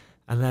 Yeah.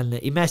 And then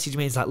he messaged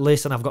me. He's like,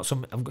 "Listen, I've got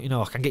some. You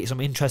know, I can get you some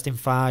interesting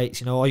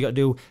fights. You know, all you got to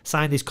do,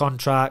 sign this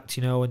contract.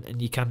 You know,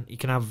 and you can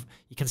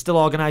still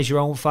organise your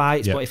own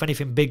fights. But if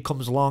anything big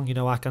comes along, you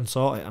know, I can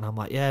sort it." And I'm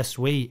like, "Yeah,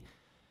 sweet."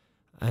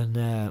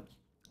 And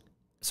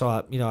so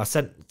I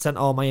sent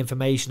all my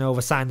information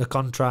over, signed the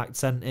contract,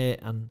 sent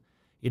it, and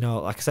you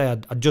know, like I say,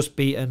 I'd just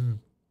beaten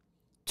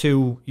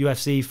 2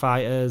 UFC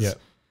fighters,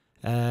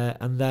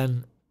 and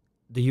then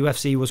the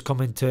UFC was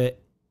coming to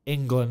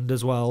England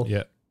as well.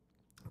 Yeah.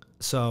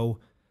 So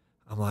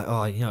I'm like,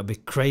 oh, you know, it'd be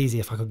crazy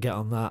if I could get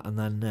on that. And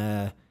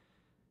then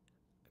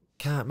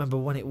can't remember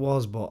when it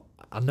was, but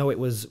I know it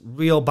was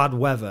real bad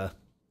weather.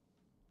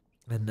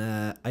 And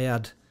I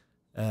had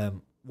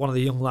one of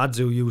the young lads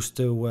who used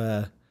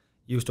to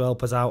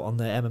help us out on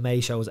the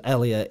MMA shows,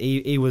 Elliot.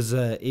 He was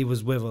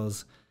with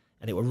us,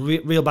 and it was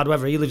real bad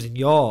weather. He lives in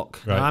York.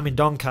 Right. And I'm in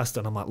Doncaster,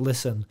 and I'm like,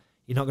 listen,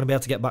 you're not going to be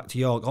able to get back to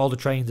York. All the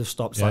trains have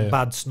stopped. It's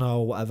bad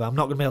snow, whatever. I'm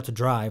not going to be able to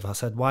drive. I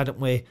said, why don't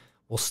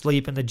we'll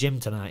sleep in the gym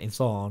tonight in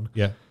Thorn.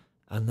 Yeah.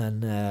 And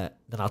then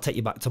I'll take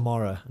you back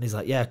tomorrow. And he's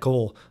like, yeah,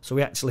 cool. So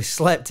we actually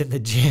slept in the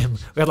gym.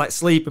 We had like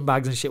sleeping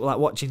bags and shit. We're like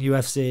watching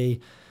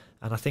UFC.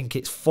 And I think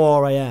it's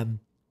 4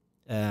 a.m.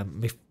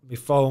 My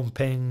phone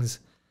pings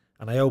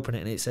and I open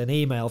it and it's an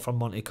email from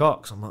Monty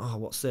Cox. I'm like, oh,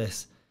 what's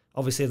this?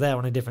 Obviously they're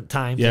on a different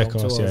time zone. Yeah, of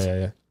course.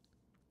 Yeah.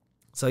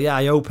 So yeah,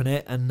 I open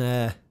it and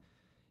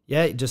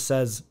it just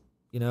says,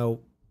 you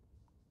know,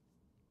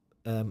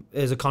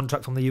 here's a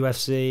contract from the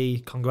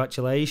UFC,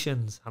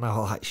 congratulations. And I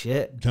was like,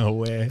 shit, no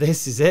way,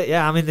 this is it.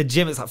 Yeah, I'm in the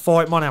gym, it's like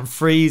 4 in the morning, I'm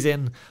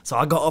freezing. So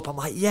I got up, I'm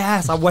like,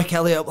 yes. I wake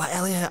Elliot up, like,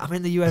 Elliot, I'm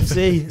in the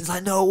UFC. It's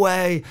like, no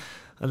way.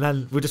 And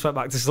then we just went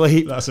back to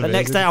sleep. That's the amazing.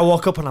 Next day I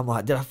woke up and I'm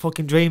like, did I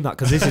fucking dream that?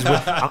 Because this is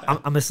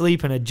I'm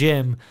asleep in a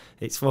gym,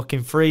 it's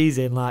fucking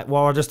freezing, like,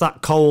 well, I'm just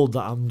that cold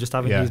that I'm just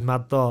having these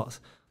mad thoughts.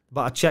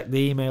 But I checked, the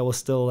email was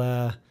still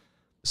there.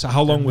 So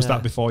how long was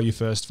that before your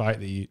first fight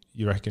that you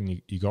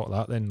reckon you got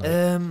that then?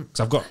 Because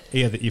I've got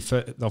here that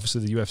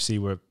obviously the UFC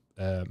were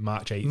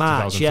March 8th,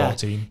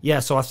 2014. Yeah,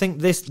 so I think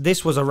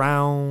this was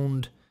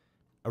around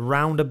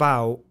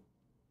about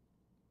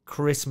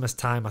Christmas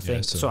time, I think.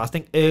 Yeah, so I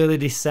think early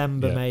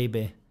December,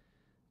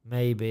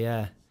 maybe,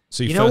 yeah.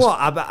 So you know what?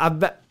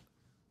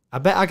 I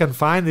bet I can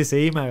find this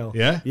email.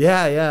 Yeah?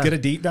 Yeah. Get a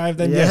deep dive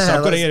then. Yeah, so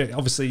I've got to hear it.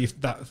 Obviously, for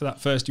that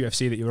first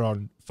UFC that you were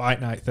on, Fight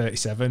Night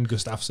 37,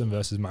 Gustafsson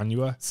versus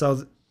Manua.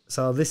 So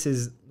this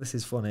is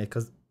funny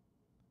because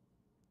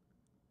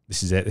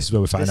this is it. This is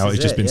where we find out he's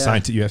just been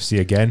signed to UFC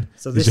again.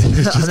 So this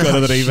is just got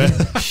another email.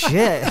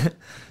 Shit,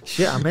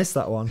 I missed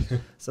that one.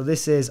 So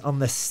this is on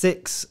the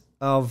 6th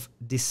of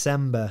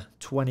December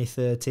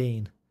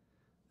 2013,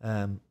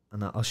 and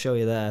I'll show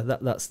you there.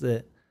 That's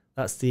the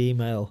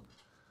email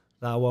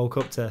that I woke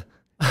up to.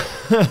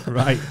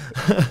 Right,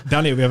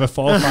 Danny, we have a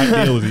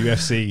 4-fight deal with the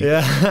UFC.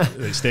 Yeah,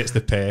 it states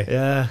the pay.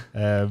 Yeah,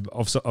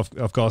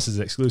 of course, it's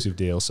an exclusive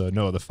deal, so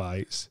no other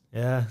fights.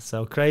 Yeah,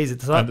 so crazy.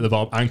 And at the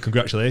bottom, and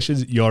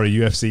congratulations, you're a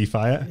UFC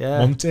fighter,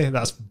 Monty.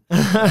 That's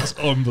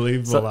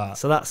unbelievable.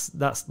 So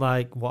that's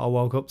like what I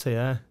woke up to.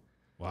 Yeah,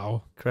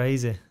 wow,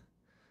 crazy.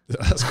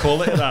 That's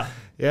quality. That.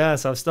 Yeah,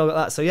 so I've still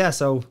got that.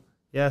 So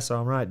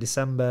I'm right.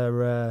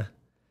 December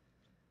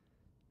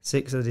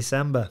 6th of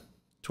December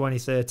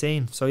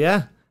 2013. So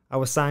yeah, I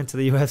was signed to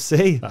the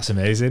UFC. That's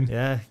amazing.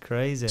 Yeah,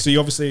 crazy. So you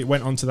obviously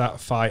went on to that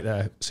fight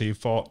there. So you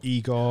fought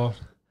Igor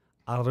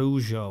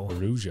Araujo.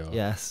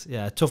 Yes,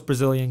 yeah, tough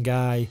Brazilian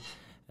guy.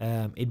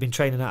 He'd been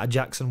training out of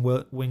Jackson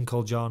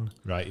Winklejohn.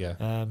 Right,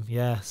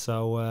 yeah.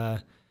 So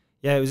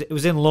it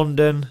was in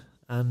London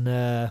and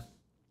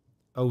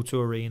O2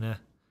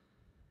 Arena.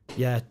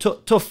 Yeah,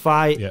 tough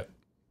fight. Yeah.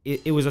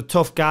 It was a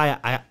tough guy.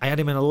 I had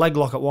him in a leg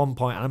lock at one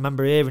point, and I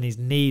remember hearing his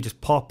knee just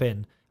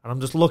popping. And I'm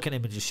just looking at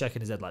him and just shaking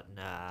his head like,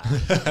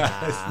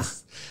 nah.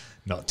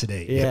 Not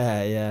today.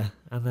 Yeah.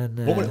 And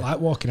then what was it like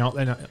walking out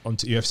then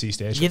onto UFC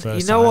stage? You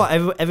know what?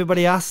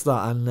 Everybody asked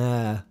that,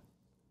 and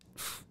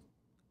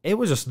it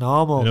was just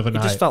normal. It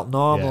just felt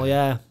normal.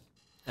 Yeah.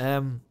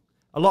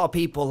 A lot of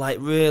people like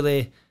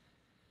really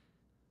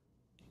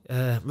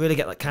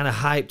get like kind of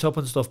hyped up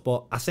and stuff,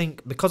 but I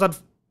think because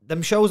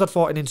them shows I'd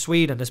fought in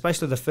Sweden,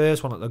 especially the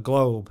first one at the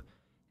Globe,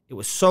 it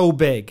was so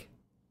big.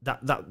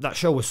 That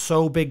show was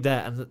so big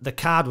there, and the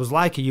card was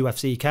like a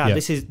UFC card. Yeah.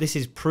 This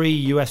is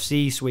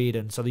pre-UFC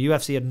Sweden, so the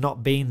UFC had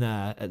not been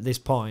there at this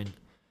point.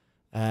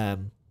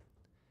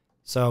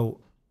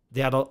 So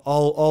they had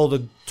all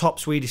the top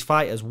Swedish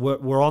fighters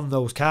were on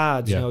those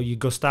cards. Yeah. You know, your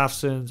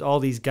Gustafssons, all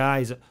these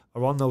guys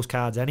are on those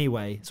cards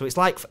anyway. So it's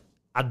like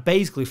I'd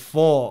basically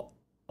fought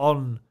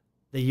on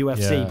the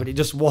UFC, but it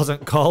just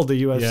wasn't called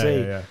the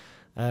UFC.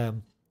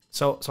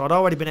 So I'd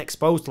already been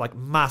exposed to like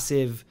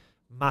massive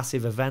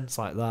events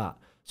like that.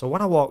 So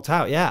when I walked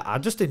out, I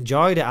just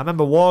enjoyed it. I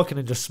remember walking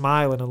and just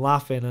smiling and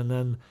laughing, and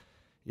then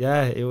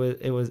it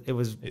was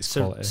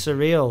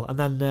surreal. And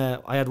then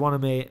I had one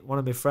of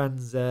my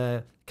friends,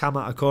 Cam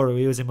Atakuru,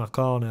 he was in my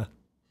corner,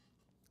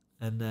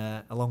 and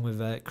along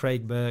with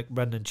Craig Burke,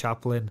 Brendan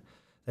Chaplin,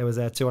 they was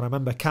there too. And I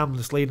remember Cam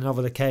just leaning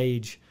over the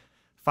cage.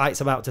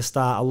 Fight's about to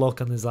start. I look,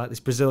 and there's like this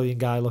Brazilian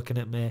guy looking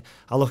at me.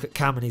 I look at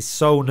Cam, and he's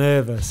so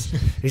nervous.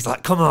 He's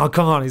like, come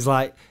on.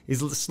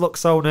 He's looked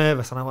so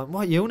nervous. And I went,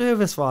 what are you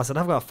nervous for? I said,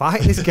 I've got to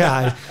fight this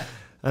guy.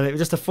 And it was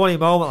just a funny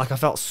moment. Like, I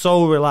felt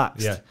so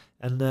relaxed. Yeah.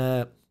 And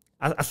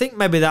I think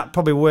maybe that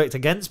probably worked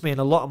against me in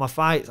a lot of my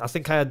fights. I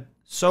think I had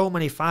so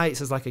many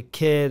fights as like a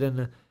kid,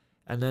 and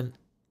then,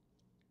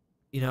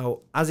 you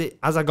know, as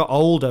I got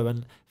older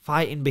and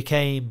fighting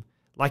became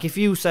like, if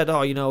you said,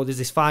 oh, you know, there's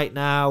this fight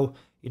now,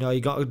 you know,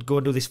 you got to go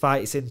and do this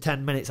fight, it's in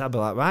 10 minutes, I'd be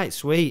like, right,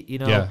 sweet, you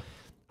know. Yeah,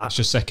 it's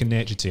just second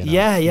nature to you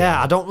now. Yeah,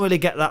 I don't really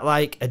get that,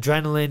 like,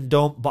 adrenaline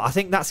dump, but I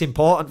think that's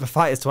important for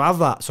fighters to have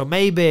that. So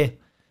maybe...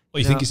 Well,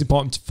 you think it's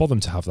important for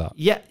them to have that?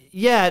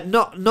 Yeah,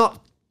 not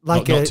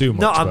like not too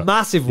much, not a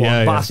massive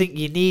one, but I think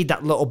you need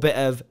that little bit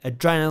of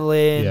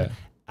adrenaline,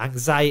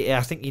 anxiety.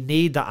 I think you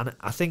need that, and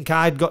I think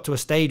I'd got to a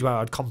stage where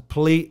I'd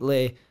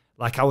completely,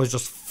 like, I was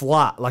just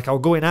flat. Like, I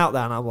was going out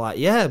there, and I'm like,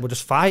 yeah, we're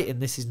just fighting,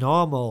 this is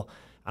normal.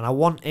 And I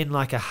want in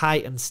like a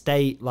heightened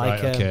state,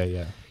 like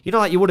you know,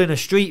 like you would in a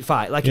street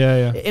fight. Like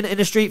in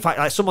a street fight,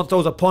 like someone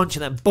throws a punch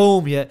and then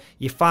boom, you're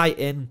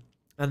fighting,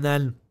 and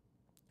then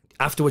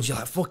afterwards you're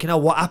like, fucking hell,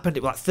 what happened?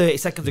 It was like 30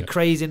 seconds of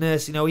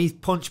craziness. You know, he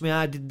punched me,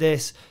 I did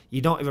this. You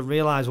don't even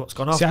realise what's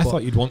gone off. See, I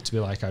thought you'd want to be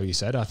like how you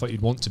said. I thought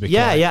you'd want to be.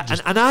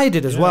 And I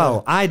did as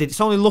well. I did.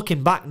 It's only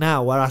looking back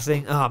now where I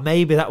think, oh,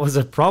 maybe that was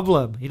a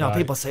problem. You know,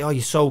 people say, oh,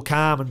 you're so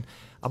calm, and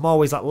I'm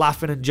always like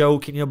laughing and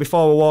joking. You know,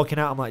 before we're walking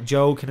out, I'm like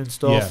joking and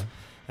stuff. Yeah.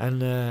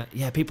 And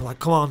people are like,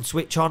 come on,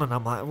 switch on, and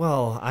I'm like,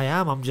 well, I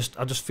am. I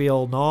just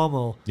feel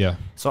normal. Yeah.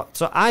 So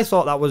I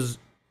thought that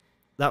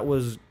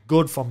was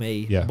good for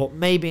me. Yeah. But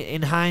maybe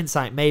in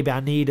hindsight, maybe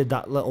I needed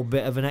that little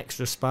bit of an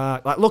extra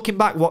spark. Like looking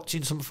back,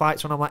 watching some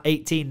fights when I'm like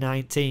 18,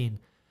 19,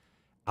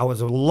 I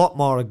was a lot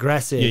more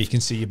aggressive. Yeah, you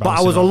can see you. But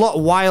I was a lot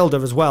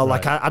wilder as well.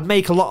 Right. Like I'd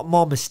make a lot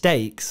more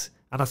mistakes.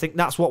 And I think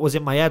that's what was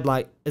in my head.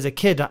 Like, as a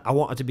kid, I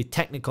wanted to be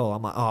technical.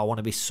 I'm like, oh, I want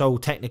to be so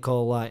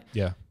technical. Like,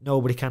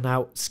 nobody can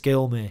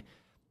out-skill me.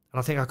 And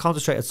I think I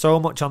concentrated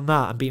so much on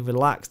that and being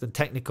relaxed and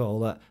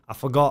technical that I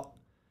forgot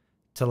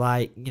to,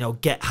 like, you know,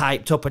 get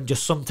hyped up and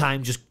just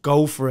sometimes just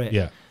go for it.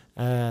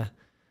 Yeah.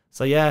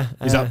 So yeah.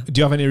 Do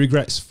you have any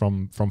regrets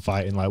from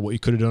fighting, like what you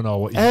could have done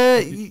or what?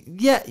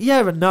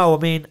 Yeah and no. I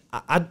mean,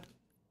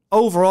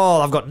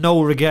 overall I've got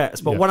no regrets.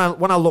 But when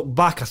I look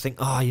back, I think,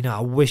 oh, you know,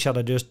 I wish I'd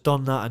have just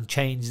done that and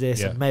changed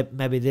this, and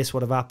maybe this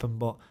would have happened.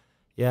 But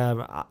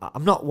yeah,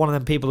 I'm not one of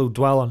them people who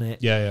dwell on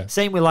it. Yeah.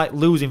 Same with like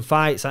losing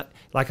fights.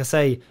 Like I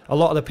say, a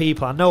lot of the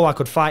people, I know I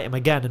could fight him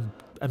again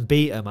and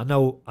beat him. I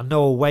know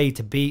a way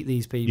to beat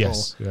these people.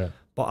 Yes. Yeah.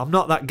 But I'm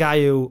not that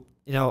guy who,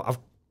 you know, I've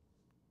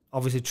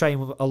obviously trained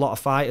with a lot of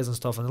fighters and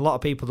stuff, and a lot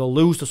of people, they'll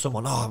lose to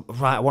someone. Oh,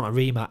 right, I want a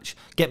rematch.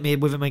 Get me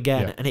with him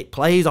again. And it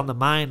plays on the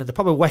mind, and they're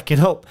probably waking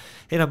up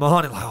in the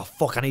morning like, oh,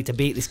 fuck, I need to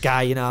beat this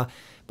guy, you know.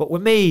 But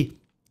with me,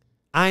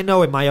 I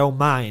know in my own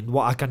mind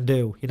what I can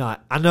do. You know,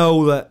 I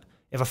know that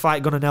if I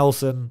fight Gunnar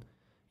Nelson,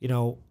 you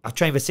know, I've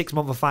trained for 6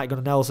 months to fight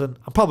Gunnar Nelson,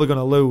 I'm probably going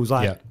to lose.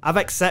 Like, I've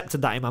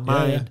accepted that in my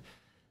mind.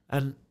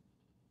 And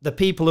the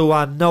people who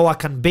I know I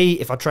can beat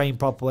if I train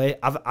properly,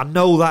 I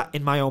know that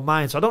in my own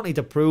mind. So I don't need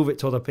to prove it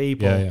to other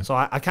people. So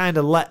I kind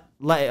of let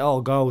it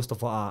all go,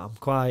 stuff like that.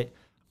 I'm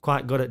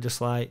quite good at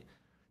just like,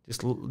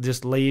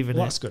 just leaving it.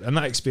 That's good. And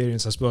that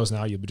experience, I suppose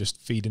now you'll be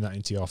just feeding that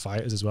into your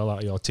fighters as well, out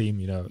of your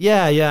team, you know.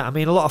 Yeah. I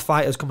mean, a lot of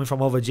fighters coming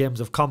from other gyms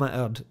have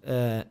commented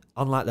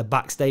on like the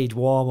backstage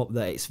warm-up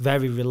that it's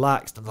very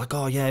relaxed, and like,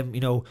 oh yeah,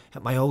 you know,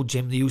 at my old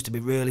gym they used to be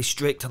really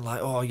strict and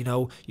like, oh, you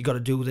know, you got to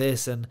do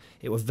this, and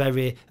it was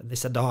very, and they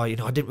said, oh, you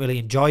know, I didn't really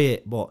enjoy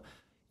it. But,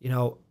 you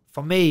know,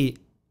 for me,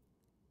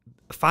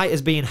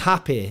 fighters being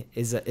happy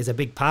is a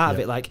big part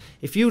of it. Like,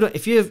 if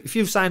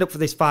you've signed up for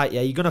this fight,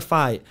 you're gonna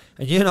fight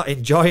and you're not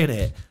enjoying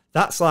it,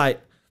 that's like,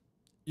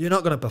 you're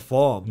not going to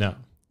perform. No.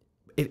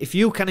 If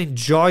you can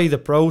enjoy the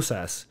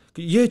process,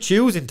 you're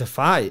choosing to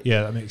fight.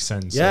 Yeah, that makes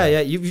sense. Yeah.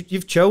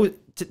 You've chosen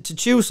to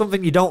choose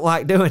something you don't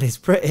like doing is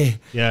pretty.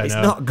 Yeah, it's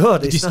not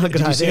good. It's not a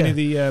good idea. Did you see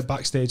any of the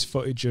backstage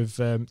footage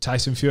of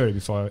Tyson Fury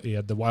before he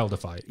had the Wilder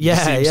fight? Yeah,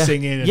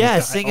 singing.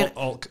 And singing.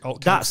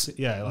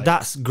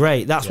 That's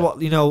great. That's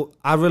what,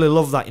 I really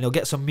love that.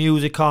 Get some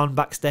music on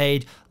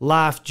backstage,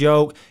 laugh,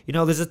 joke.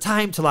 There's a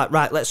time to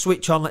right, let's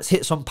switch on, let's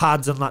hit some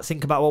pads and let's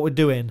think about what we're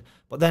doing.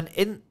 But then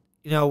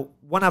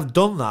when I've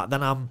done that,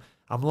 then I'm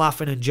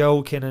laughing and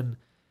joking and.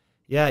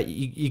 Yeah,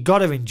 you got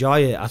to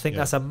enjoy it. I think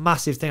that's a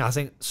massive thing. I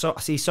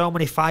see so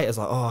many fighters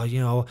like,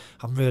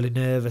 I'm really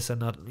nervous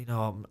and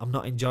I'm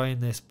not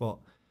enjoying this. But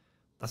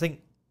I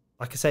think,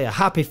 like I say, a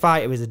happy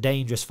fighter is a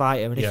dangerous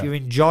fighter. And if you're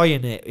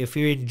enjoying it, if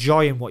you're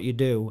enjoying what you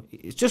do,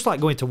 it's just like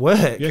going to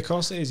work. Yeah, of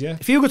course it is. Yeah.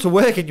 If you go to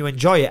work and you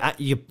enjoy it,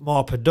 you're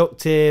more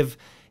productive.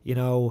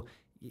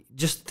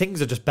 Just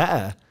things are just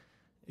better.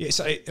 Yeah,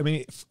 so, I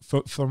mean,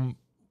 from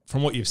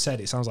what you've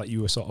said, it sounds like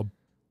you were sort of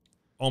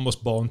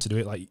almost born to do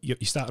it. Like you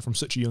started from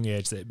such a young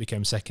age that it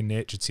became second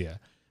nature to you.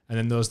 And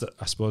then those that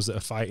I suppose that are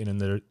fighting and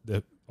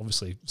they're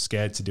obviously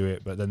scared to do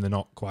it, but then they're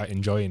not quite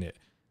enjoying it.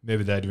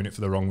 Maybe they're doing it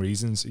for the wrong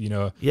reasons.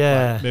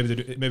 Yeah. Like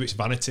maybe it's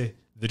vanity.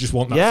 They just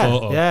want that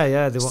photo.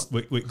 Yeah. They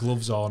want with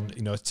gloves on.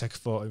 Take a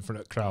photo in front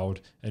of a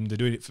crowd, and they're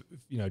doing it for,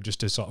 just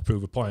to sort of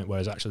prove a point.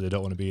 Whereas actually they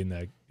don't want to be in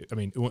there. I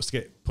mean, who wants to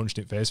get punched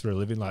in the face for a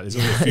living? Like there's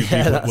only a few people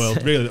in the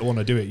world really that want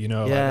to do it.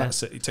 Like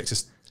that's it.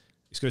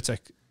 It's going to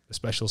take a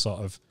special sort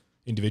of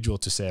individual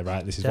to say,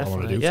 right, this is what I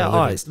want to do.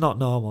 Yeah, it's not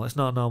normal. It's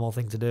not a normal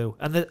thing to do.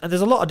 And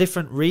there's a lot of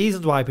different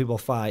reasons why people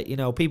fight.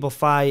 People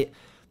fight.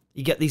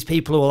 You get these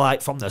people who are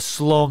like from the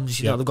slums.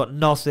 They've got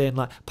nothing.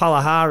 Like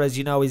Palahara's,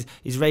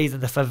 he's raised in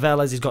the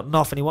favelas. He's got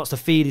nothing. He wants to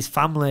feed his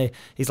family.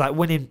 He's like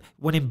winning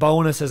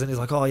bonuses, and he's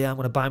like, oh yeah, I'm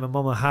going to buy my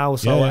mum a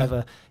house or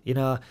whatever.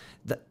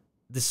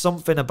 There's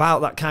something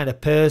about that kind of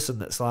person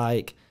that's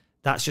like.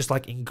 That's just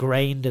like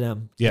ingrained in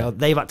them. Yeah.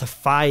 They've had to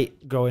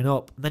fight growing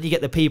up. And then you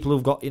get the people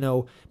who've got,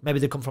 maybe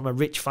they come from a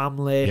rich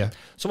family. Yeah.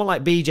 Someone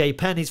like BJ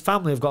Penn, his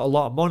family have got a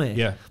lot of money.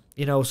 Yeah.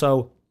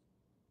 So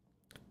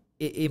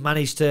he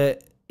managed to,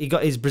 he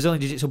got his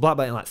Brazilian Jiu-Jitsu black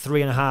belt in like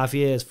 3.5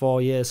 years,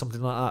 4 years,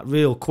 something like that,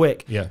 real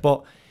quick. Yeah.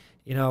 But,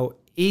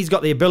 he's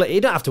got the ability, he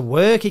don't have to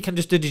work. He can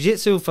just do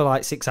Jiu-Jitsu for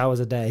like 6 hours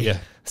a day. Yeah.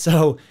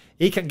 So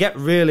he can get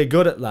really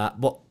good at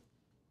that. But,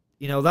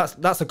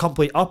 that's the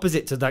complete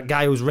opposite to that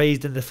guy who's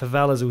raised in the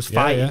favelas who's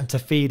fighting to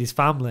feed his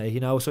family,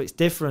 so it's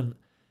different.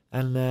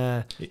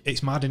 And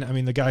it's mad, I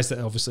mean, the guys that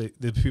obviously,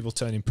 the people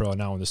turning pro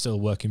now and they're still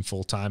working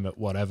full time at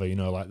whatever,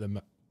 like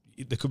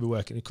they could be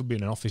working, it could be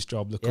in an office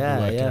job, they could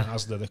be working at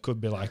Asda, they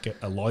could be like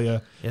a lawyer,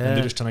 and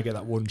they're just trying to get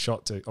that one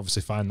shot to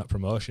obviously find that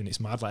promotion. It's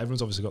mad, like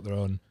everyone's obviously got their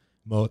own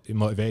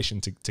motivation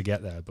to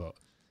get there, but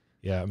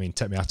yeah, I mean,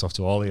 take my hat off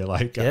to all of you.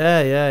 Like,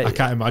 I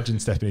can't imagine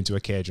stepping into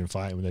a cage and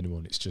fighting with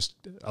anyone. It's just,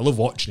 I love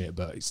watching it,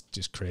 but it's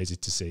just crazy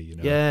to see,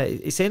 Yeah,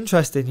 it's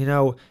interesting,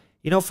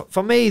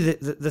 for me,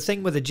 the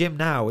thing with the gym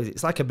now is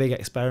it's like a big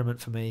experiment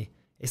for me.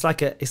 It's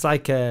like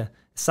a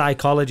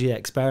psychology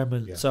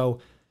experiment. Yeah. So,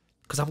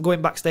 because I'm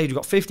going backstage, we've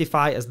got 50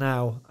 fighters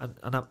now,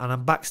 and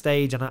I'm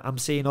backstage and I'm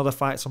seeing other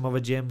fights from other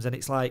gyms, and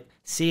it's like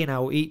seeing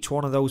how each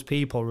one of those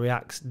people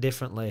reacts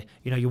differently.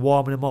 You're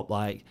warming them up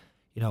like,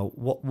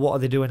 what are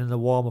they doing in the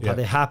warm-up? Yeah. Are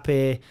they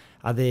happy?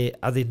 Are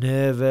they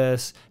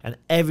nervous? And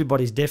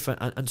everybody's different.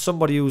 And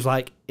somebody who's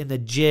like in the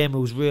gym,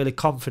 who's really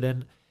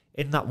confident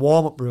in that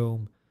warm-up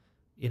room,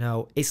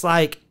 it's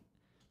like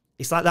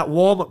that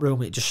warm-up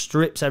room, it just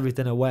strips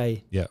everything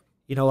away. Yeah.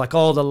 Like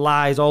all the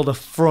lies, all the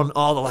front,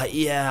 all the like,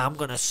 yeah, I'm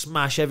going to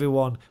smash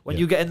everyone. When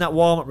you get in that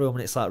warm-up room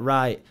and it's like,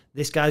 right,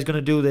 this guy's going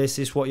to do this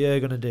is what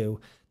you're going to do.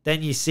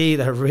 Then you see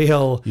the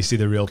real... You see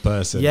the real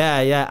person.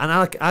 Yeah. And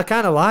I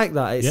kind of like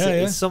that.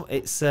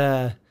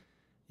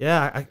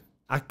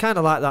 I kind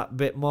of like that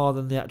bit more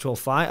than the actual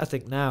fight, I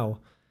think, now.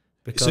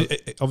 Because so,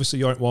 obviously,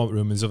 you're in warm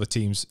room and there's other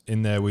teams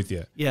in there with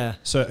you. Yeah.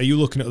 So are you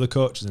looking at other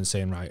coaches and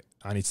saying, right,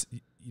 I need to...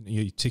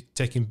 You're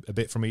taking a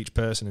bit from each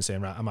person and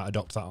saying, right, I might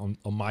adopt that on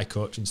my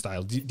coaching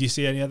style. Do you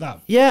see any of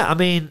that? Yeah, I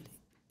mean,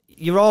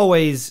 you're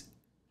always...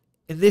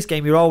 In this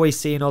game, you're always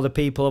seeing other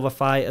people, other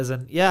fighters,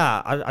 and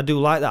yeah, I do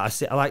like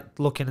that. I like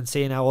looking and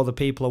seeing how other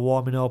people are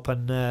warming up,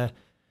 and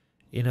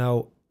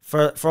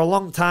for a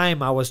long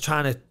time, I was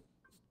trying to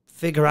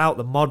figure out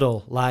the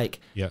model. Like,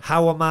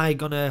 how am I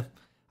gonna?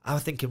 I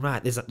was thinking,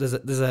 right, there's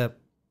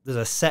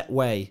a set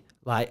way.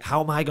 Like,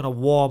 how am I gonna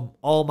warm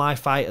all my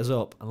fighters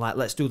up, and like,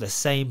 let's do the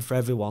same for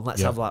everyone.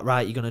 Let's have like,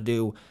 right, you're gonna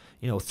do,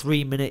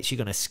 3 minutes, you're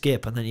gonna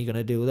skip, and then you're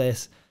gonna do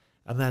this.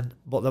 And then,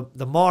 but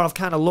the more I've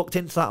kind of looked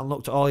into that and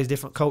looked at all these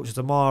different coaches,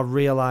 the more I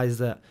realised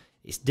that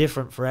it's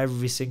different for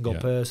every single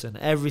person.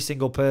 Every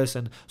single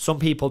person. Some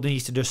people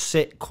need to just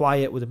sit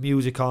quiet with the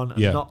music on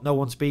and not no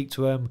one speak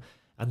to them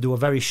and do a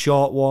very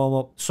short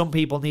warm-up. Some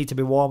people need to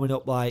be warming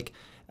up like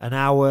an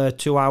hour,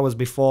 2 hours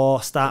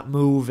before, start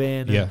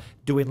moving and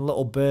doing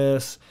little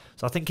bursts.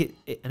 So I think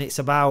it's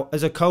about,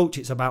 as a coach,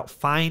 it's about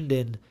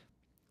finding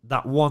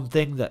that one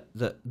thing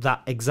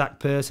that exact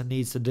person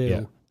needs to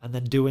do. and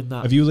then doing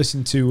that. Have you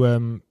listened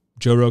to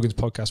Joe Rogan's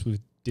podcast with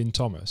Din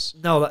Thomas?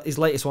 No, his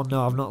latest one.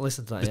 No, I've not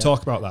listened to that. They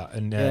talk about that,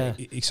 and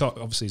he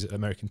obviously he's an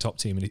American top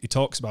team, and he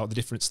talks about the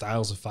different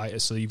styles of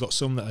fighters. So you've got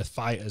some that are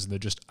fighters and they're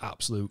just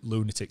absolute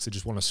lunatics that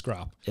just want to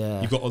scrap.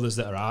 Yeah. You've got others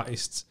that are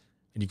artists,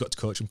 and you've got to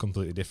coach them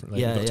completely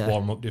differently. You've got to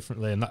warm them up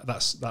differently, and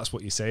that's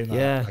what you're saying.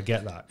 I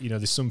get that. You know,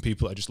 there's some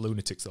people that are just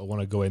lunatics that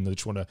want to go in. They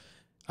just want to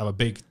have a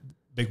big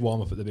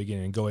warm up at the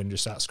beginning and go in and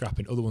just start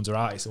scrapping. Other ones are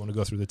artists. They want to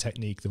go through the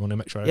technique. They want to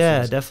make sure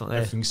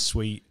everything's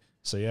sweet.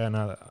 So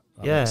that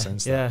makes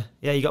sense. Yeah.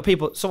 You got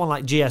people, someone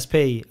like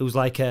GSP, who's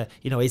like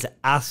he's an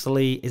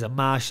athlete, he's a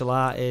martial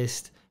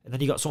artist, and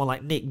then you got someone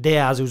like Nick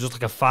Diaz, who's just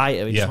like a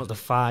fighter. He just wants to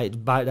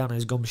fight, bite down on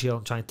his gum shield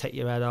and try and take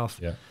your head off.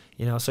 Yeah.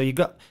 You know, so you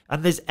got,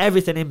 and there's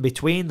everything in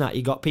between that.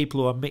 You got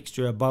people who are a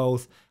mixture of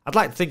both. I'd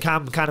like to think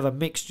I'm kind of a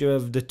mixture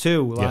of the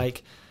two.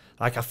 Like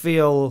I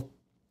feel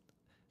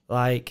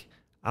like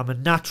I'm a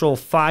natural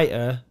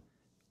fighter,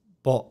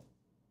 but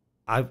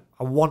I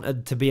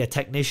wanted to be a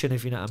technician,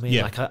 if you know what I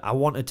mean. Like I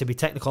wanted to be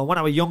technical. And when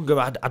I was younger,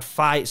 I'd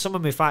fight. Some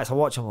of my fights I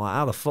watch, I'm like,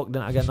 how the fuck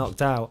didn't I get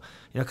knocked out?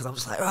 You know, because I'm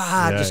just like,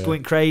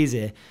 going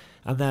crazy.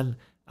 And then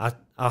I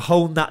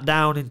honed that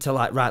down into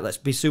like, right, let's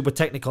be super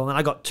technical. And then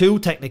I got too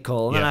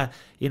technical. And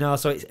then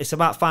so it's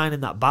about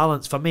finding that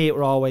balance. For me, it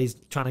were always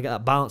trying to get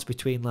that balance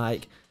between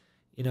like,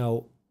 you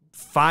know,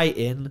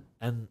 fighting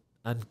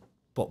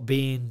but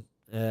being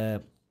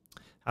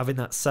having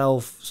that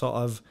self sort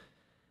of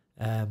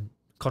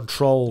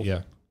control,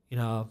 you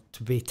know,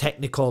 to be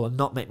technical and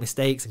not make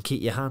mistakes and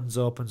keep your hands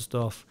up and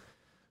stuff.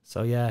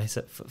 So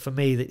for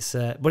me, it's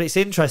but it's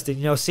interesting,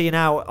 you know, seeing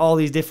how all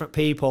these different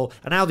people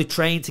and how they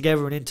train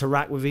together and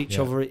interact with each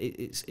other.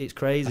 It's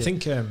crazy. I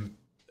think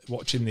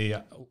watching the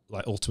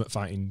like Ultimate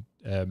Fighting,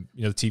 the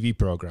TV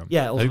program.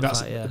 Yeah, I think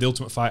that's the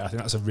Ultimate Fight. I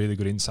think that's a really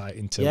good insight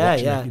into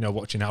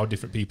watching how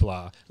different people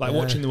are. Like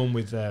watching the one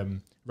with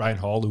Ryan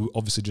Hall, who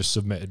obviously just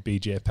submitted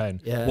BJ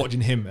Penn. Yeah.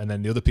 Watching him and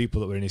then the other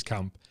people that were in his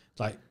camp.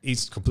 Like,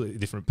 he's a completely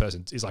different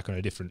person. He's like on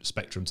a different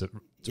spectrum to all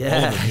of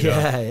them, you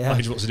know? Like,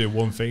 he just wants to do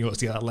one thing. He wants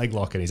to get that leg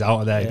lock and he's out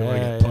of there. He don't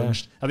want to get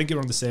punched. I think you're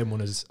on the same one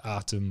as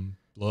Artem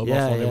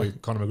Lobov,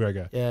 with Conor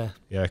McGregor.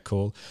 Yeah,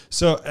 cool.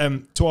 So,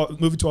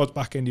 moving towards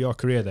back end of your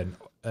career then,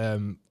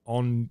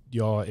 on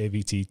your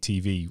AVT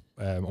TV,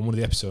 on one of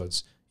the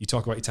episodes, you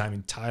talk about your time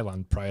in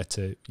Thailand prior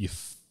to your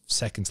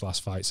second to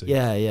last fight. So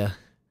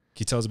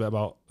can you tell us a bit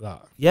about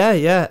that?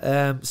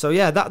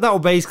 That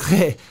was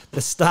basically the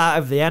start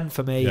of the end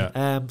for me. So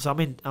I'm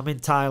in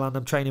Thailand.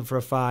 I'm training for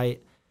a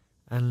fight,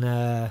 and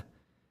we're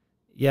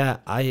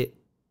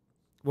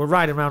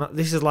riding around.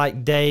 This is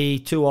like day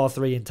 2 or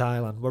 3 in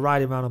Thailand. We're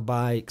riding around on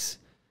bikes.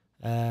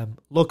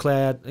 Luckily,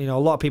 a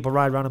lot of people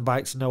ride around on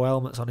bikes with no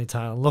helmets on in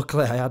Thailand.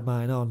 Luckily, I had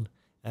mine on.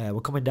 We're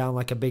coming down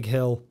like a big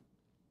hill,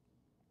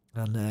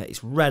 and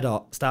it's red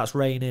hot. Starts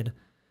raining,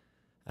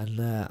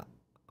 and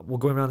we're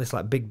going around this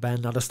like big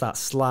bend. I just start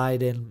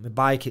sliding. My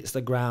bike hits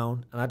the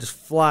ground, and I just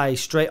fly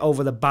straight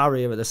over the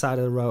barrier at the side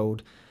of the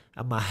road.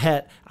 And my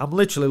head, I'm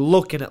literally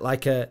looking at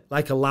like a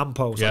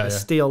lamppost, a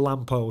steel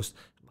lamppost,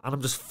 and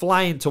I'm just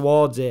flying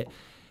towards it.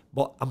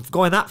 But I'm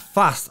going that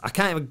fast, I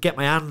can't even get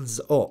my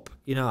hands up.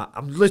 You know,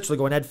 I'm literally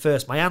going head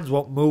first. My hands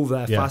won't move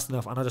there fast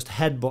enough, and I just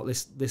headbutt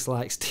this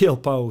like steel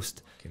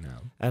post.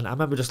 And I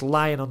remember just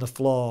lying on the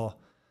floor,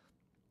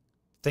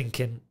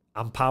 thinking,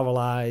 I'm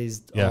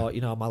paralyzed, or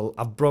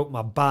I've broke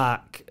my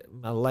back,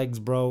 my legs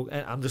broke,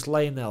 and I'm just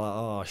laying there like,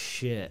 oh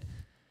shit,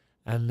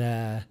 and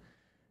I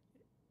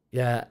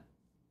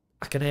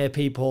can hear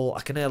people,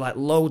 I can hear like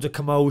loads of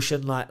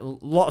commotion, like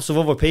lots of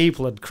other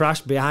people had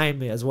crashed behind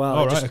me as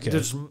well.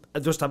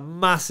 Just a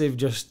massive,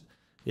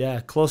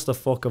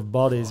 clusterfuck of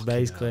bodies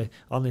basically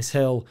on this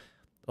hill.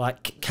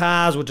 Like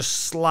cars would just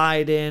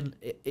slide in.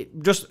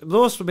 There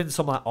must have been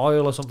some like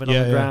oil or something on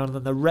the ground,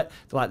 and then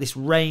like this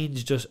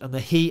rain's just, and the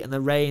heat and the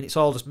rain, it's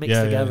all just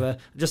mixed together.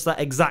 Just that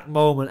exact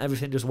moment,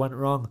 everything just went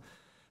wrong.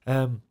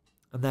 And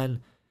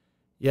then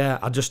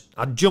I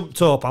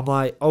jumped up. I'm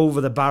like over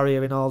the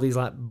barrier in all these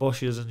like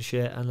bushes and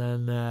shit, and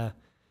then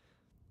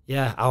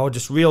I was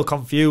just real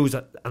confused.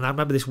 And I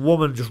remember this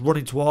woman just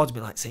running towards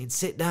me, like saying,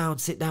 sit down,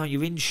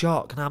 you're in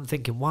shock. And I'm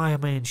thinking, why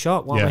am I in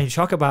shock? What am I in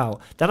shock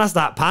about? Then I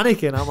start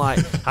panicking. I'm like,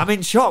 I'm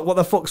in shock. What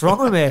the fuck's wrong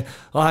with me?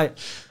 Like,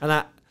 and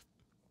I'm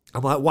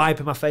like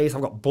wiping my face.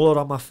 I've got blood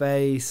on my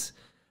face.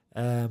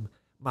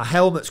 My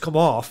helmet's come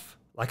off.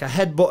 Like I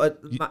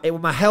headbutted, it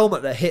was my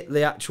helmet that hit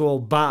the actual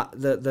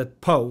the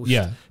post.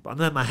 But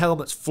then my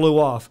helmet's flew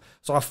off.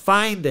 So I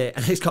find it,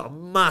 and it's got a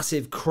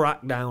massive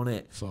crack down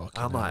it.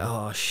 I'm like,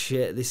 oh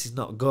shit, this is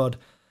not good.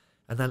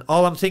 And then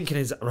all I'm thinking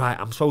is, right,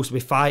 I'm supposed to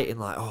be fighting.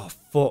 Like, oh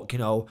fuck,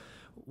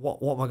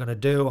 what am I gonna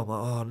do? I'm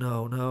like, oh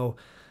no.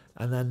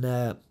 And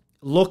then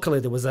luckily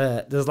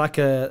there's like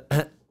an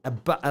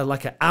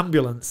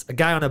ambulance, a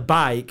guy on a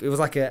bike. It was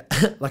like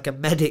a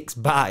medic's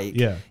bike.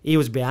 He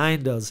was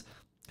behind us.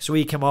 So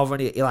he came over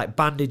and he like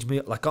bandaged me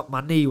up. Like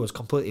my knee was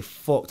completely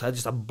fucked. I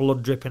just had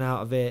blood dripping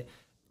out of it.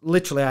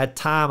 Literally, I had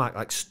tarmac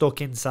like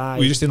stuck inside.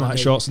 Were you just in like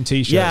shorts and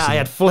t-shirts? Yeah, I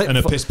had and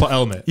a piss pot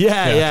helmet.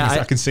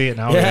 I can see it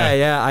now.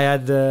 I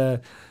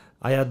had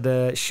I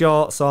had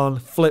shorts on,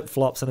 flip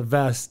flops, and a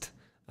vest,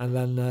 and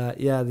then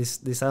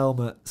this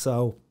helmet.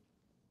 So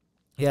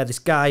yeah, this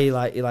guy he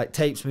like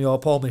tapes me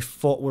up, all my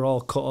foot were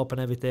all cut up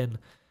and everything,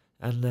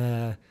 and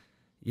I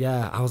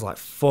was like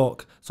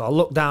fuck. So I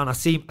look down, I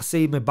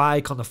see my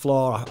bike on the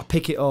floor, I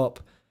pick it up,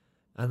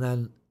 and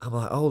then I'm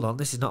like, hold on,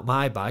 this is not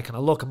my bike. And I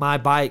look, and my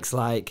bike's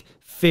like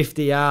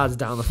 50 yards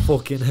down the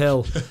fucking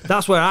hill.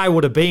 That's where I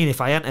would have been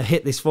if I hadn't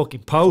hit this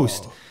fucking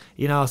post. Oh.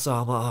 You know, so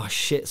I'm like, oh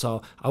shit.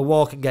 So I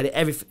walk and get it.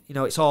 Everything, you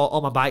know, it's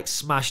all my bike's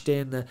smashed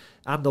in. The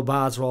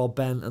handlebars are all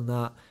bent and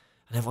that.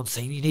 And everyone's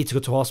saying, you need to go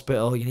to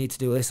hospital. You need to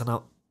do this.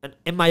 And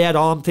in my head,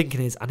 all I'm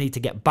thinking is, I need to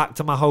get back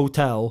to my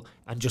hotel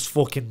and just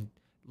fucking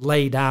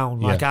lay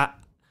down. Like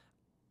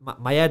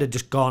my head had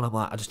just gone. I'm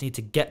like, I just need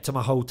to get to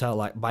my hotel,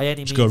 like by any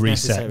means just go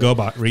reset, necessary. go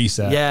back,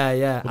 reset.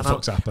 Yeah. What the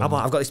fuck's happened? I'm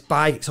like, I've got this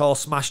bike, it's all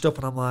smashed up,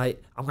 and I'm like,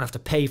 I'm gonna have to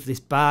pay for this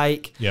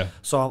bike. Yeah.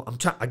 So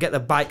I get the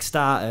bike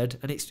started,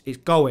 and it's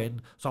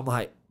going. So I'm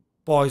like,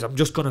 boys, I'm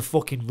just gonna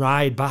fucking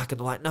ride back. And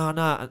they're like, no.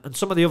 And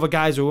some of the other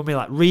guys who were with me,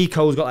 like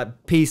Rico's got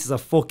like pieces of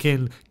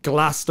fucking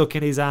glass stuck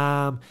in his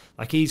arm.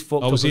 Like he's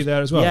fucked up. Oh, was he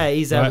there as well? Yeah,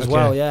 he's there as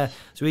well. Yeah.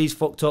 So he's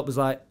fucked up. There's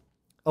like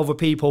other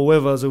people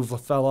with us who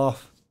fell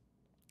off,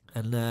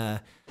 and.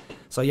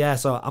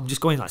 So I'm just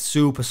going like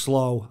super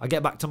slow. I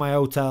get back to my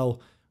hotel.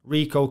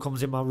 Rico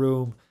comes in my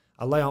room.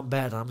 I lay on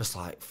bed and I'm just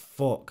like,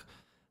 fuck.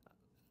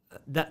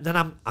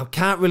 Then I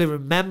can't really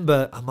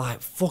remember. I'm like,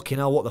 fucking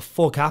hell, what the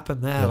fuck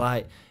happened there? Yeah.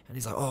 Like, and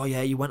he's like, oh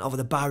yeah, you went over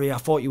the barrier. I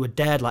thought you were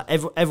dead. Like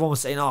everyone was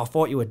saying, oh, I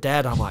thought you were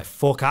dead. I'm like,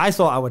 fuck, I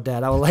thought I was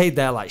dead. I was laid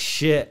there like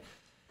shit.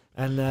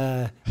 And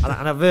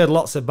I've heard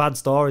lots of bad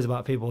stories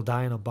about people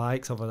dying on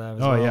bikes over there as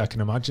well. Oh yeah, I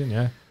can imagine.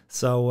 Yeah.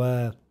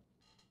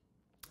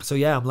 So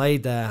yeah, I'm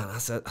laid there, and I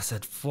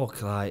said,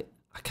 fuck, like,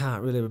 I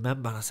can't really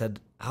remember. And I said,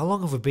 how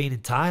long have we been in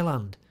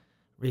Thailand?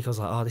 Rico's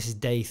like, oh, this is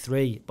day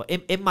 3. But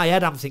in my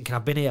head, I'm thinking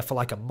I've been here for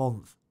like a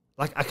month.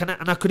 Like I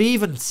could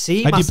even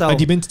see myself.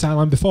 Had you been to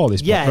Thailand before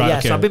this? Yeah, right, yeah.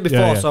 okay. So I've been before.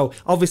 Yeah. So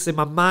obviously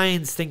my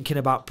mind's thinking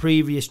about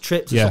previous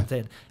trips or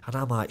something. And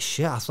I'm like,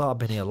 shit, I thought I'd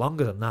been here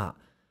longer than that.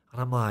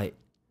 And I'm like,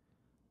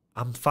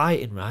 I'm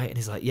fighting, right? And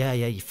he's like, yeah,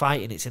 you're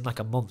fighting. It's in like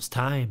a month's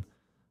time.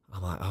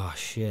 I'm like, oh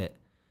shit.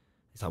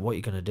 He's like, what are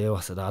you gonna do? I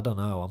said, I don't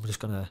know. I'm just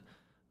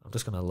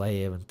gonna lay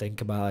here and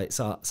think about it.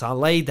 So I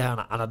laid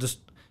down and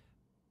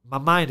my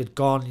mind had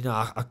gone. You know,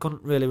 I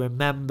couldn't really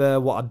remember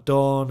what I'd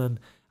done, and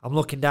I'm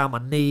looking down,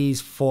 my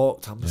knees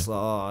fucked. I'm just like,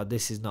 oh,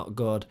 this is not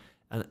good.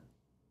 And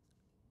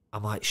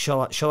I'm like,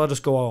 shall I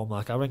just go home?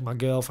 Like, I ring my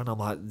girlfriend. I'm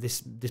like,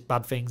 this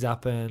bad thing's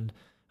happened,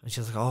 and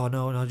she's like, oh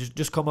no,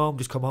 just come home,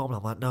 And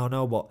I'm like,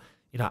 no, but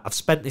you know, I've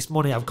spent this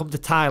money. I've come to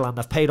Thailand.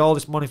 I've paid all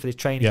this money for this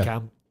training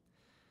camp,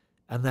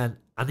 and then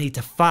I need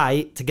to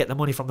fight to get the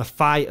money from the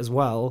fight as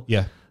well.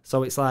 Yeah.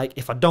 So it's like,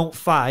 if I don't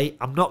fight,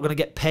 I'm not going to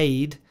get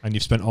paid. And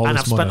you've spent all this money. And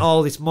I've spent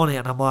all this money,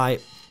 and I'm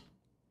like,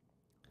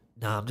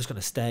 nah, I'm just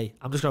going to stay.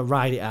 I'm just going to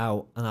ride it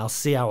out, and I'll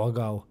see how I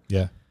go.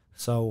 Yeah.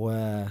 So,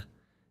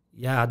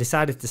 I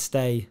decided to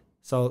stay.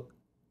 So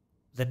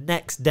the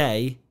next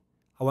day,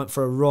 I went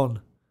for a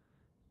run,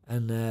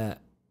 and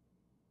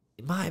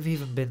it might have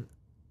even been,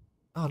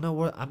 I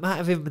might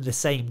have even been the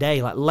same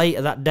day. Like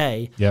later that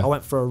day, I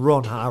went for a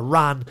run, and I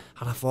ran,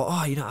 and I thought,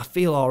 I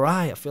feel all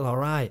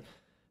right.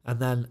 And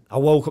then I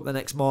woke up the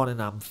next morning,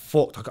 and I'm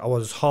fucked. I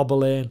was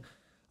hobbling.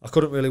 I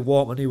couldn't really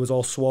walk. My knee was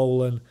all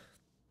swollen.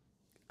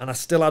 And I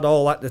still had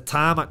all, like, the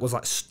tarmac was,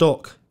 like,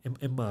 stuck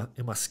in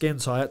my skin.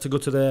 So I had to go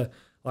to the,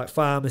 like,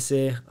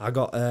 pharmacy. I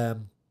got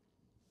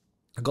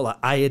like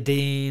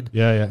iodine,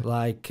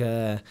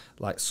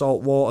 like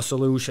salt water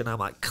solution. I'm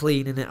like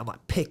cleaning it. I'm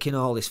like picking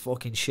all this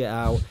fucking shit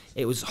out.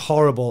 It was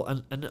horrible.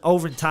 And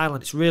over in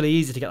Thailand, it's really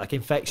easy to get like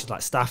infections, like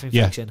staph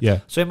infection.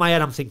 Yeah. So in my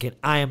head, I'm thinking,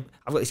 I've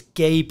got this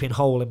gaping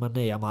hole in my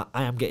knee. I'm like,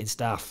 I am getting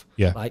staph.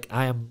 Yeah. Like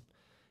I am,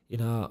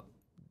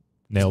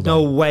 nailed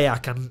no way I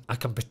can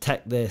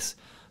protect this.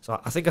 So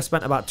I think I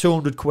spent about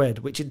 200 quid,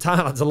 which in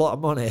Thailand's a lot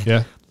of money.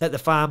 Yeah. At the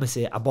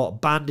pharmacy, I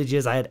bought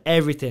bandages. I had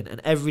everything, and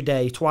every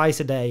day, twice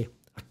a day,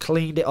 I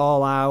cleaned it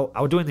all out.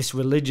 I was doing this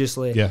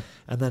religiously,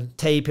 and then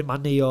taping my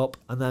knee up.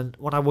 And then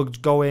when I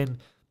would go in,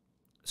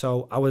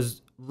 so I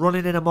was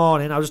running in the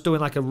morning. I was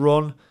doing like a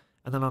run,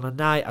 and then on a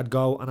night I'd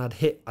go and I'd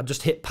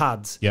just hit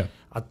pads. Yeah.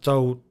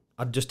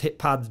 I'd just hit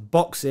pads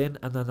boxing,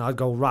 and then I'd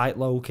go right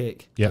low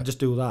kick. Yeah. And just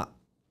do that.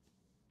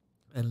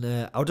 And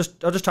I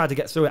just tried to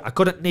get through it. I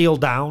couldn't kneel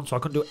down, so I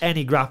couldn't do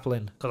any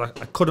grappling because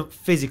I couldn't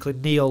physically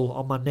kneel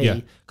on my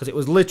knee because it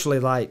was literally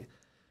like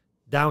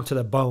down to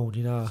the bone,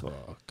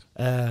 Fuck.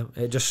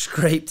 It just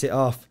scraped it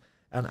off,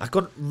 and I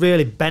couldn't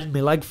really bend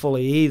my leg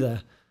fully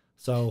either.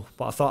 So,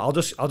 but I thought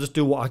I'll just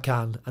do what I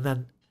can, and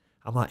then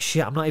I'm like,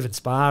 shit, I'm not even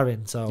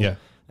sparring. So,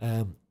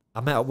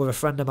 I met up with a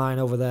friend of mine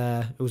over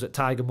there who was at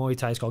Tiger Muay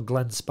Thai. He's called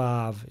Glenn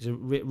Sparv. He's a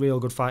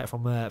real good fighter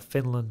from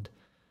Finland.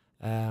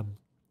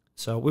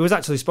 So we was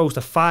actually supposed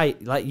to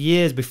fight like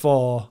years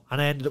before, and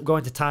I ended up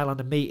going to Thailand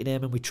and meeting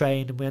him, and we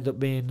trained, and we ended up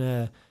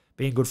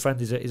being good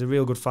friends. He's a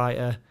real good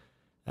fighter.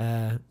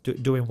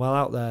 Doing well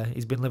out there.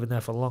 He's been living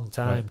there for a long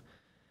time. Right.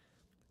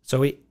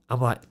 So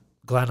I'm like,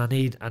 Glenn, I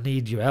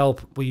need your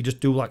help. Will you just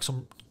do like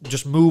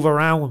just move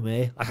around with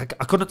me? Like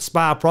I couldn't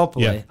spar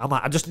properly. Yeah. I'm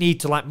like, I just need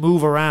to like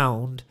move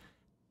around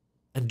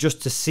and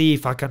just to see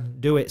if I can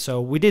do it.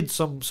 So we did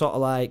some sort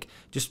of like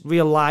just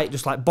real light,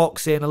 just like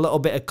boxing, a little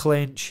bit of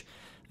clinch,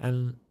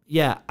 and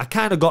yeah, I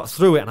kind of got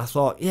through it. And I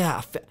thought,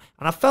 yeah,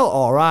 and I felt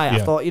all right.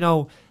 Yeah.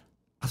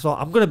 I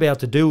thought, I'm going to be able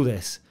to do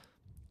this,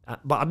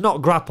 but I'm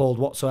not grappled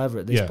whatsoever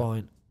at this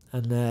point.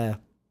 And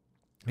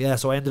yeah,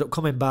 so I ended up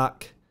coming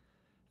back.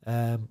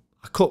 I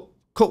cut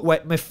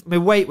weight. My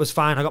weight was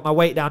fine. I got my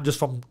weight down just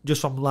from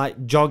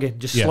like jogging,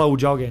 slow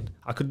jogging.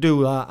 I could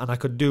do that, and I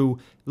could do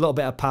a little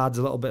bit of pads,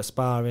 a little bit of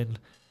sparring,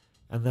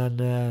 and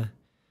then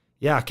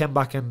I came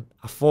back and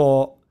I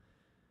fought.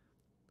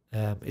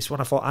 It's when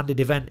I fought Andy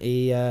Devent.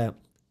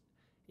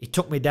 He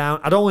took me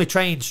down. I'd only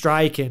trained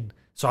striking,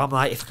 so I'm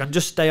like, if I can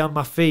just stay on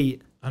my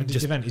feet. Andy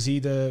Devent, is he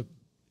the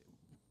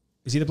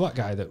black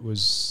guy that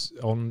was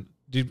on?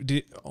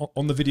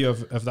 On the video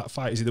of that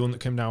fight, is he the one that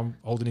came down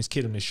holding his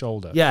kid on his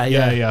shoulder? Yeah,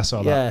 I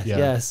saw that.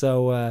 Yeah.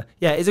 So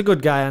he's a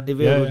good guy, Andy,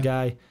 real good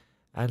guy.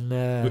 And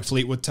with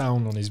Fleetwood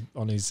Town on his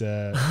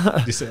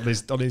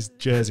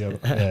jersey.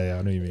 Yeah,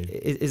 I know what you mean.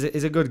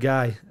 He's a good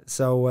guy.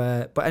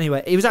 So, but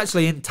anyway, he was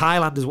actually in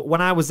Thailand as well.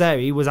 When I was there,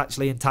 he was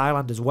actually in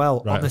Thailand as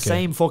well, on the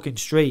same fucking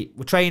street.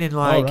 We're training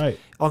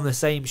on the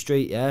same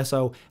street, yeah.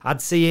 So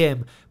I'd see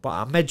him, but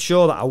I made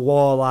sure that I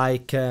wore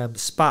like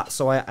spats,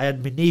 so I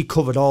had my knee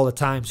covered all the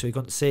time, so he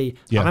couldn't see.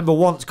 Yeah. I remember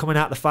once coming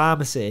out of the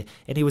pharmacy,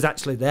 and he was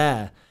actually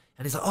there.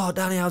 And he's like, "Oh,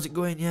 Danny, how's it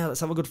going? Yeah,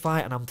 let's have a good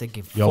fight." And I'm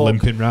thinking, you're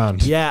limping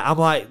round. Yeah, I'm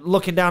like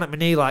looking down at my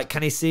knee, like,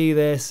 can he see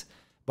this?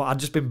 But I'd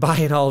just been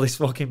buying all these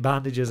fucking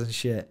bandages and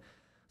shit.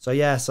 So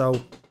yeah, so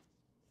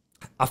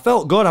I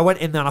felt good. I went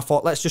in there and I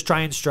thought, let's just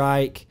try and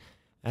strike.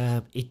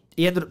 He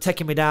ended up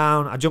taking me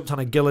down. I jumped on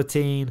a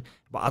guillotine,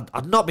 but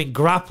I'd not been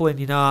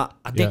grappling, I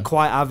didn't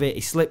quite have it.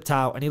 He slipped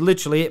out and he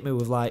literally hit me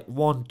with like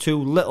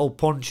 1-2 little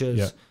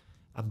punches,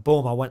 and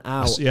boom, I went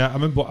out. I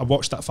remember I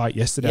watched that fight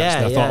yesterday.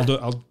 Actually. I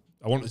thought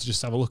I wanted to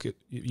just have a look at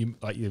you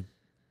like your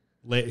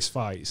latest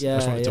fights. I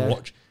just wanted to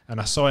watch, and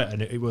I saw it, and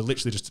it was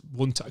literally just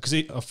one time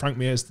because Frank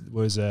Mears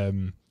was he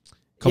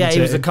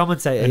was a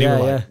commentator.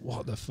 And like,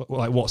 what the fuck?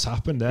 Like, what's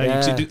happened there?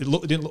 Yeah. It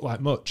didn't look like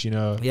much,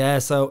 Yeah,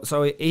 so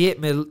he hit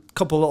me a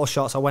couple of little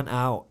shots. I went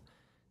out,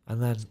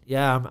 and then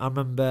I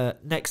remember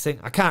next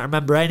thing. I can't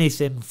remember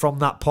anything from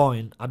that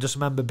point. I just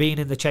remember being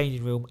in the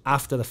changing room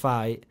after the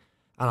fight,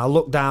 and I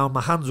looked down.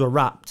 My hands were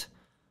wrapped,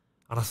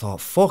 and I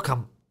thought, "Fuck,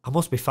 I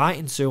must be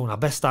fighting soon. I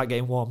best start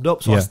getting warmed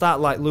up." So I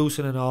start like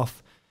loosening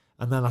off,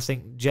 and then I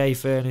think Jay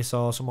Furnace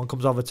or someone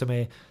comes over to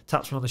me,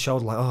 taps me on the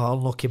shoulder like, "Oh,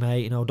 unlucky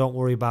mate, don't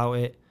worry about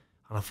it."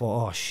 And I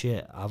thought, "Oh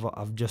shit,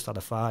 I've just had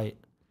a fight."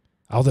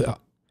 How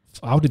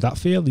did that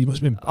feel? You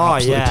must have been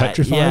absolutely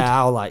petrified.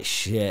 Yeah, I was like,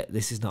 "Shit,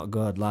 this is not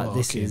good." Like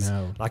this is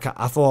hell. Like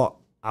I thought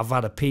I've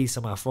had a piece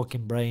of my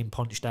fucking brain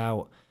punched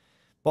out.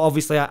 But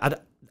obviously,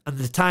 and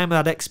the time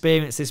I'd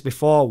experienced this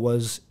before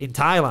was in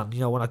Thailand.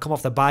 When I come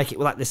off the bike, it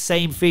was like the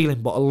same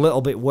feeling, but a little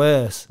bit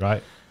worse.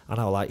 Right. And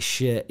I was like,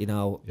 shit,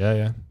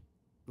 Yeah.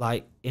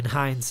 Like, in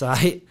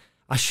hindsight,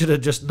 I should have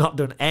just not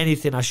done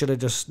anything. I should have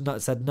just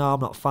not said, no, I'm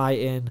not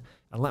fighting,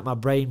 and let my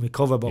brain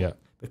recover. But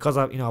because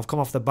I've come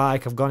off the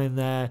bike, I've gone in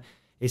there,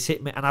 it's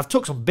hit me. And I've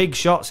took some big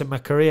shots in my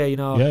career,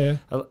 And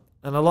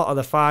a lot of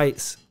the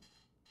fights,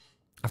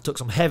 I've took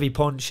some heavy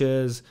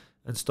punches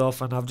and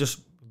stuff, and I've just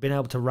been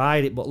able to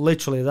ride it. But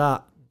literally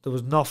there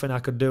was nothing I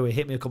could do. It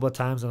hit me a couple of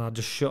times and I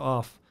just shut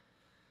off.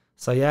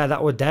 So yeah,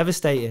 that was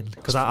devastating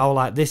because I was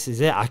like, this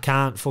is it. I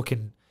can't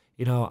fucking,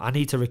 I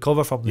need to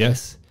recover from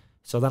this.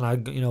 So then I,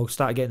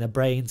 started getting the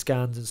brain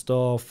scans and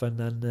stuff, and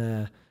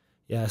then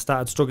I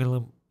started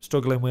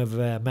struggling with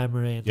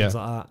memory and things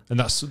like that. And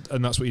that's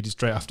what you did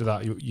straight after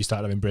that. You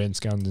started having brain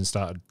scans and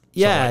started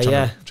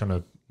trying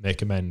to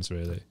make amends,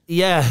 really.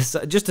 Yeah,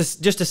 so just to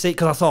see,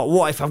 because I thought,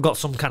 what if I've got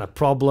some kind of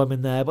problem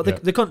in there?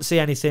 But they couldn't see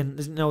anything.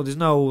 There's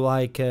no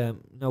like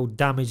no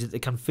damage that they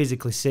can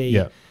physically see.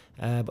 Yeah.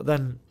 But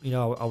then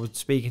I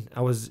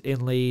was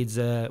in Leeds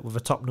with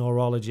a top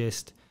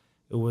neurologist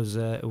who was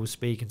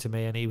speaking to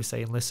me, and he was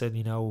saying, listen,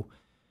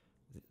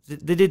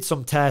 they did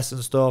some tests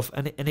and stuff,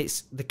 and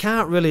they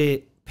can't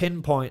really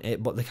pinpoint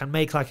it, but they can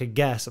make like a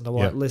guess, and they're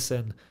like,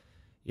 listen,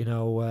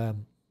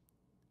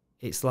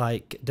 it's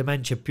like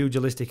dementia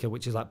pugilistica,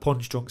 which is like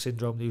punch drunk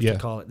syndrome, they used to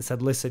call it. They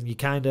said, listen,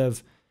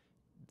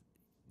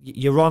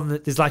 you're on,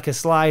 there's like a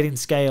sliding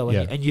scale,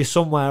 and you're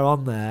somewhere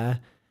on there,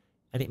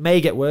 and it may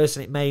get worse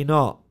and it may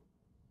not,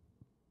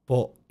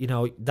 but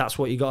that's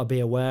what you got to be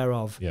aware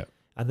of.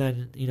 And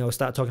then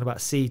start talking about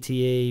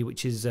CTE,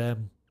 which is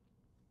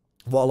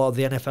what a lot of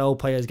the NFL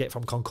players get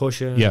from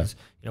concussions.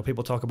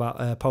 People talk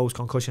about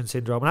post-concussion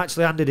syndrome, and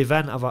actually Andy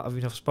Devent,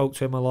 I've spoke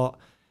to him a lot.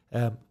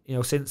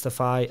 Since the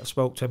fight, I've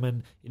spoke to him,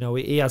 and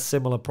he has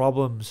similar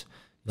problems.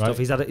 Stuff.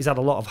 He's had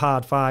a lot of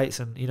hard fights,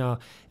 and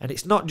and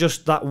it's not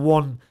just that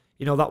one,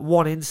 that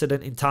one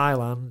incident in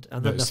Thailand,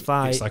 and then the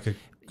fight. It's like a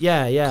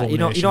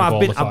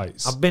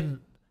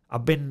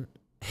I've been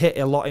hit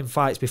a lot in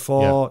fights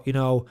before.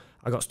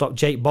 I got stopped.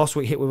 Jake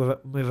Boswick hit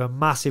with a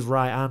massive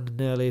right hand,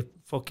 nearly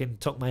fucking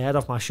took my head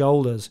off my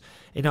shoulders.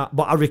 You know,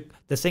 but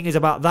the thing is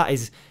about that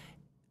is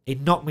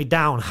it knocked me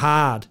down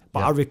hard,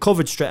 but I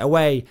recovered straight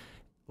away.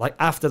 Like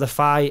after the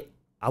fight,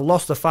 I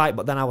lost the fight,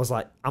 but then I was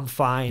like, I'm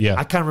fine.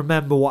 I can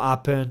remember what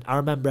happened. I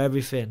remember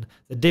everything.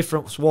 The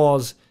difference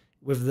was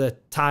with the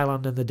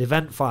Thailand and the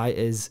Devent fight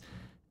is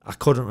I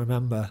couldn't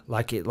remember.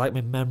 Like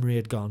my memory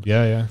had gone.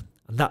 Yeah.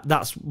 And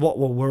that's what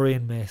were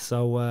worrying me.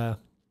 So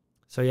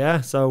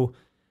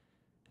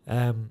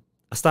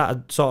I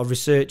started sort of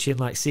researching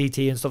like CT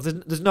and stuff.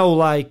 There's no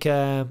like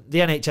the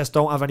NHS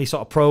don't have any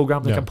sort of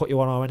program that can put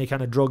you on or any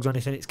kind of drugs or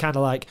anything. It's kind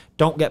of like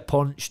don't get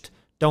punched,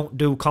 don't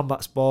do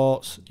combat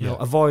sports, you know,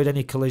 avoid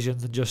any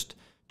collisions and just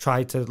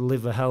try to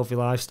live a healthy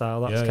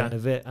lifestyle. That's kind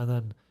of it, and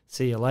then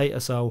see you later.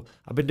 So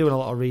I've been doing a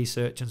lot of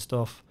research and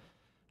stuff,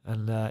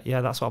 and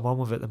that's what I'm on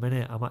with at the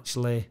minute. I'm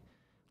actually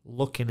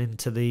looking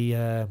into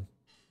the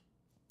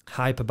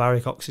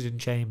hyperbaric oxygen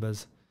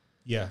chambers.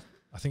 Yeah.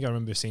 I think I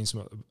remember seeing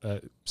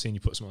you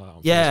put something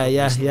like that on.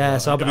 Yeah.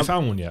 So have you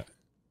found one yet?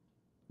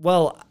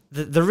 Well,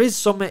 there is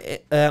some.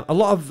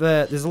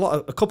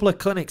 A couple of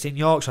clinics in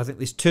Yorkshire. I think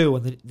there's 2,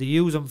 and they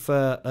use them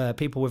for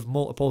people with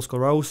multiple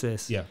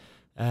sclerosis. Yeah.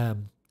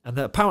 And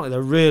apparently they're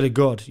really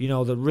good. You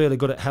know, they're really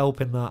good at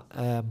helping that.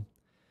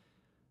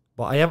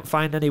 But I haven't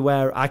found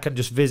anywhere I can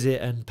just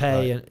visit and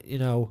pay. And you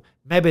know,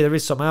 maybe there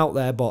is some out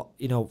there, but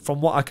you know, from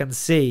what I can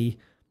see,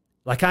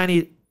 like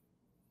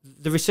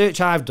the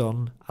research I've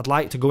done, I'd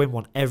like to go in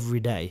one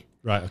every day.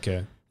 Right,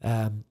 okay.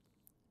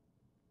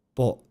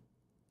 But,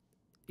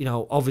 you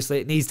know, obviously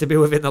it needs to be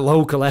within the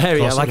local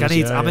area. Like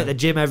I'm at the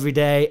gym every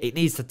day. It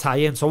needs to tie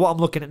in. So what I'm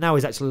looking at now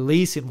is actually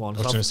leasing one. I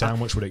was going to say, how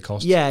much would it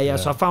cost? Yeah.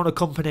 So I found a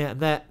company and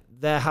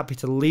they're happy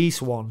to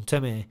lease one to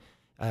me.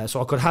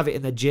 So I could have it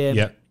in the gym.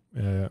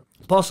 Yeah.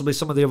 Possibly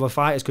some of the other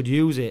fighters could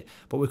use it.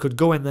 But we could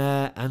go in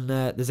there and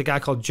there's a guy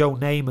called Joe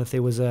Namath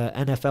who was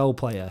an NFL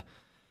player.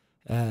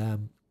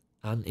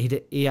 And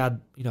he had,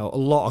 you know, a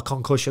lot of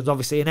concussions.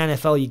 Obviously, in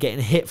NFL, you're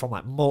getting hit from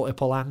like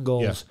multiple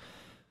angles. Yeah.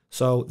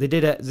 So they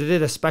did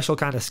a special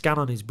kind of scan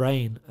on his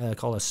brain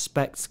called a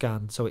SPECT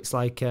scan. So it's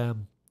like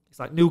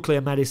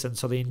nuclear medicine.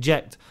 So they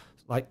inject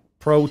like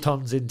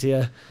protons into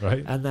you,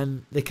 right? And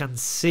then they can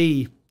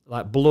see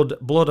like blood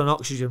and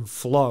oxygen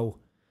flow.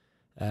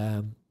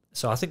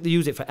 So I think they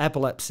use it for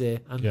epilepsy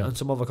and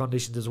some other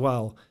conditions as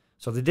well.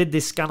 So they did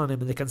this scan on him,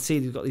 and they can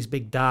see he's got these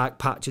big dark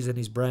patches in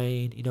his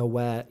brain, you know,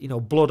 where, you know,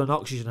 blood and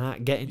oxygen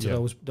aren't getting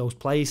to those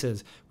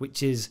places,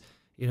 which is,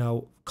 you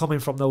know, coming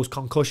from those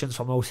concussions,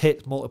 from those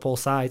hits, multiple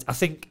sides.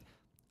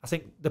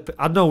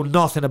 I know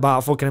nothing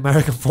about fucking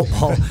American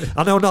football.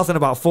 I know nothing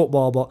about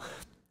football, but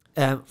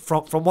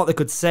from what they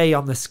could say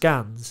on the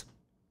scans,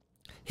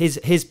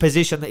 his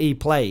position that he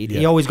played,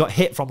 he always got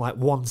hit from like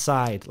one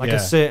side, like a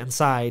certain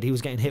side he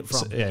was getting hit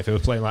from. If he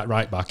was playing like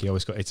right back, he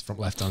always got hit from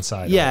left-hand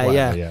side.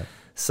 Yeah.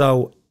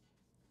 So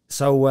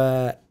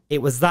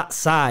it was that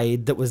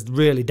side that was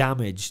really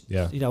damaged.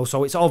 Yeah. You know,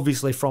 so it's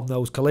obviously from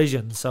those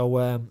collisions.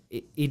 So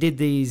he did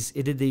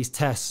these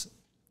tests.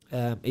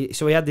 So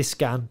he had this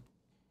scan,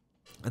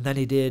 and then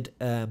he did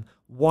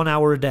 1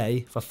 hour a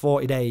day for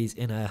 40 days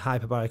in a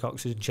hyperbaric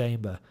oxygen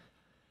chamber.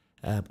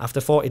 After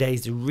 40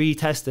 days, they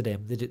retested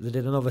him. They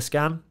did another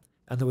scan,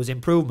 and there was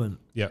improvement.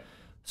 Yeah.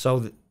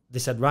 So they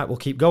said, right, we'll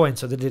keep going.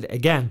 So they did it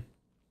again,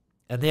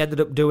 and they ended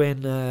up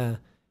doing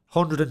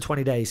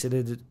 120 days. So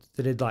they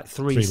did like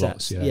three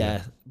sets.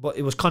 Lots, but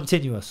it was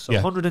continuous. So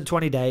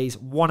 120 days,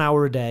 1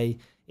 hour a day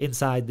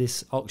inside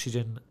this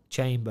oxygen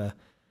chamber.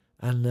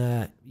 And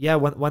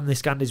when they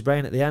scanned his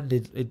brain at the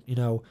end, you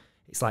know,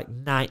 it's like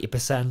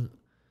 90%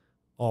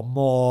 or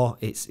more.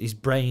 It's his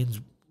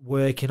brain's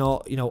working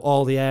all, you know,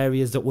 all the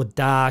areas that were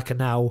dark are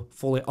now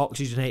fully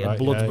oxygenated,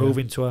 blood's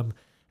moving to him.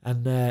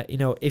 And you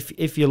know,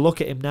 if you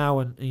look at him now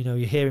and, you know,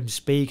 you hear him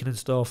speaking and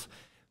stuff,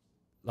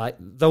 like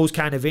those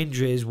kind of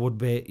injuries would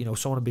be, you know,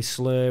 someone would be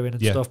slurring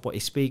and stuff, but he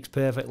speaks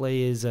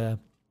perfectly. He's a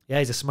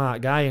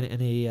smart guy,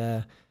 and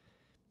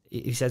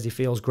he says he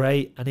feels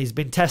great, and he's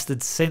been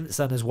tested since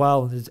then as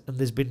well, and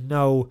there's been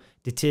no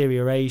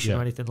deteration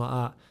or anything like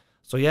that.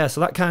 So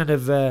so that kind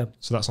of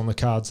so that's on the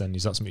cards then.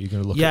 Is that something you're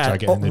going to look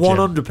at? Yeah,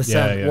 100%,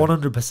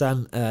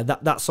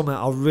 100%. That's something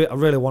I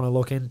really want to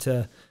look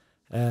into.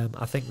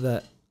 I think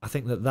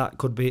that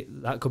could be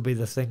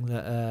the thing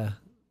that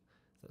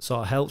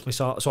sort of helps me.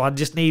 So I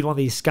just need one of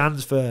these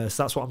scans first.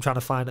 That's what I'm trying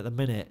to find at the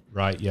minute.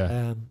 Right.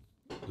 Yeah.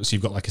 So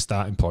you've got like a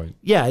starting point.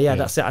 Yeah.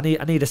 That's it. I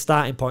need a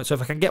starting point. So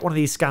if I can get one of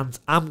these scans,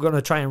 I'm going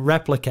to try and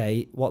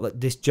replicate what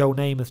this Joe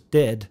Namath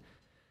did.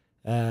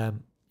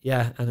 And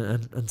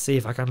see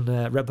if I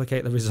can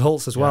replicate the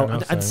results as well,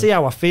 and see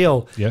how I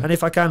feel. Yeah. And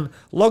if I can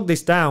log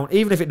this down,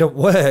 even if it don't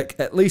work,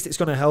 at least it's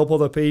going to help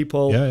other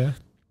people. Yeah.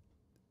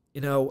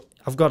 You know,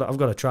 I've got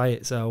to try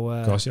it. So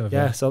of course,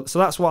 So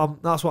that's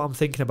what I'm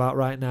thinking about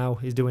right now,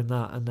 is doing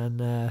that. And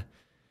then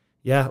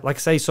like I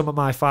say, some of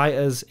my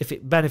fighters, if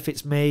it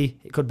benefits me,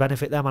 it could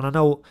benefit them. And I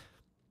know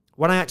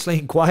when I actually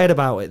inquired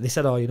about it, they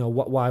said, "Oh, you know,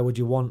 why would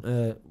you want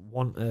a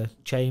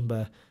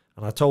chamber?"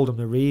 And I told them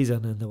the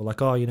reason, and they were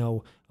like, "Oh, you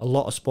know, a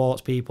lot of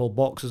sports people,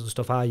 boxers and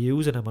stuff, are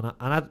using them."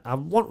 And I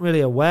wasn't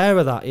really aware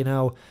of that, you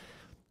know.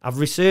 I've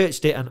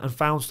researched it and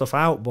found stuff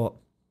out, but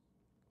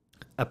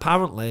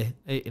apparently,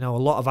 a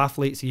lot of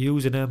athletes are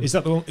using them. Is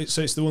that the one?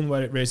 So it's the one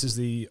where it raises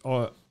the.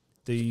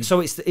 So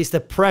it's the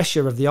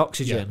pressure of the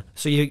oxygen. Yeah.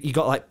 So you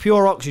got like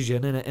pure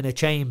oxygen in a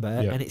chamber,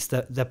 and it's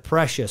the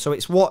pressure. So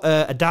it's what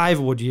a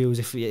diver would use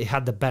if he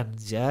had the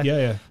bends. Yeah. Yeah,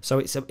 yeah. So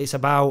it's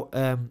about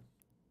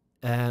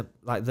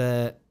like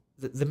the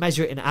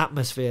measure it in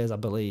atmospheres, I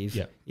believe.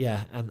 Yeah.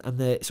 Yeah.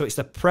 So it's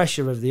the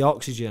pressure of the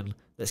oxygen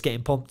that's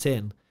getting pumped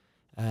in.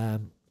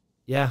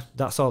 Yeah,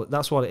 that's all.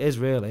 That's what it is,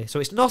 really. So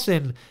it's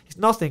nothing. It's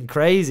nothing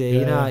crazy.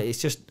 Yeah.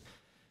 It's just.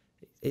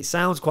 It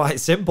sounds quite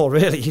simple,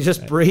 really. You're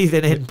just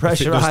breathing in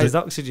pressurized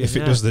oxygen. If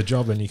it does the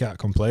job, then you can't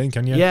complain,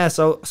 can you? Yeah.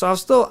 So I'm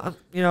still,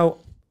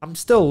 I'm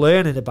still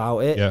learning about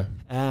it.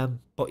 Yeah.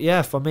 But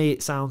yeah, for me,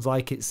 it sounds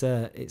like it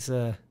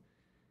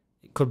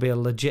could be a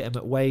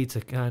legitimate way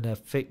to kind of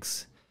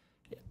fix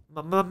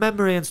my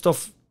memory and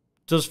stuff.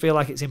 Does feel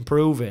like it's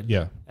improving.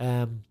 Yeah.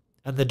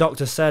 And the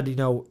doctor said,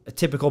 a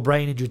typical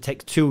brain injury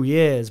takes 2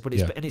 years, but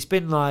it's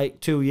been like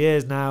 2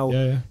 years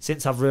now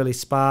since I've really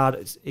sparred.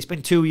 It's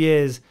been 2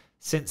 years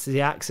since the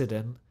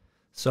accident,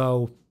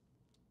 so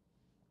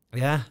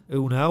yeah,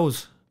 who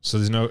knows? So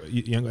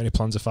you ain't got any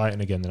plans of fighting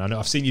again? Then I know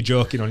I've seen you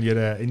joking on your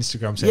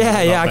Instagram. Saying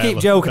I keep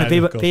joking,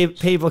 and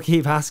people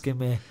keep asking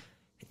me.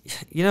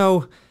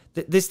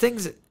 There's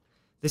things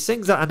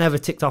that I never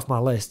ticked off my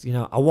list.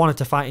 I wanted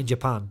to fight in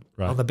Japan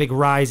on the big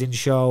Rising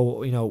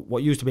show.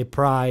 What used to be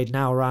Pride,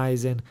 now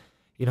Rising.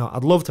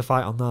 I'd love to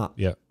fight on that.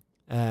 Yeah.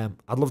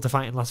 I'd love to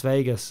fight in Las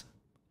Vegas.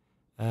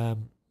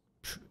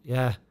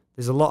 Yeah.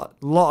 There's a lot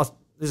of.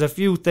 There's a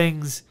few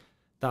things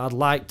that I'd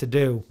like to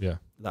do that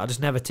I just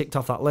never ticked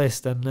off that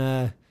list.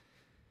 And,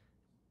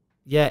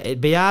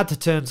 it'd be hard to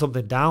turn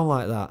something down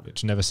like that.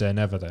 But never say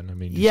never then. I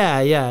mean,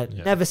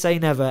 never say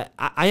never.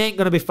 I ain't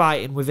going to be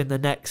fighting within the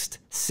next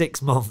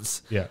 6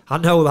 months. Yeah. I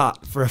know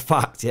that for a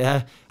fact,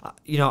 I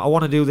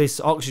want to do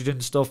this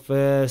oxygen stuff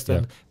first.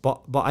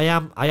 But I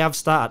have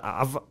started.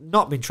 I've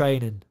not been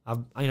training.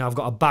 I've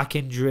got a back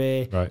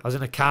injury. Right. I was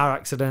in a car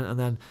accident, and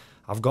then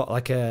I've got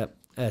like a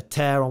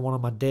tear on one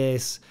of my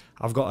discs.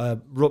 I've got a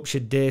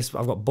ruptured disc.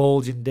 I've got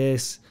bulging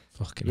discs.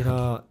 Fucking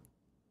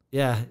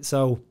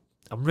So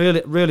I'm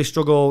really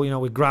struggle,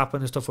 with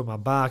grappling and stuff with my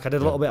back. I did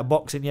a little bit of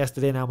boxing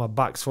yesterday. Now my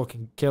back's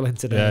fucking killing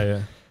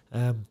today.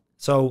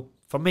 So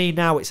for me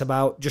now, it's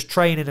about just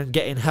training and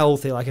getting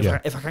healthy. Like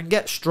if I can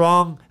get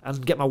strong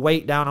and get my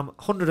weight down, I'm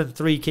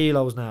 103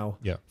 kilos now.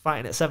 Yeah.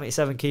 Fighting at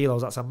 77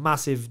 kilos, that's a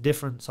massive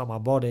difference on my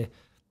body.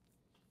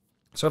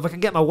 So if I can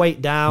get my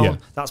weight down,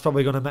 that's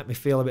probably going to make me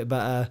feel a bit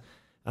better.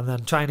 And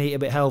then try and eat a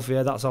bit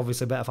healthier. That's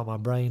obviously better for my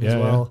brain as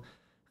well.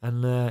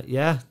 And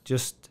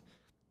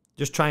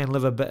just try and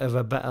live a bit of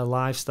a better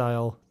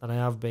lifestyle than I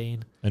have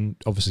been. And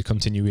obviously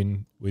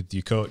continuing with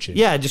your coaching.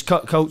 Yeah, just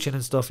coaching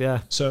and stuff. Yeah.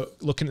 So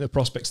looking at the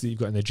prospects that you've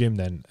got in the gym,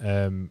 then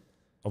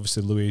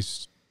obviously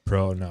Louis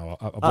pro now.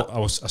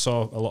 I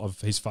saw a lot of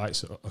his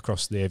fights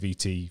across the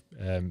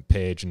AVT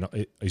page, and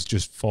he's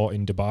just fought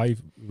in Dubai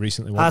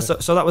recently.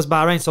 So that was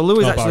Bahrain. So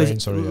Louis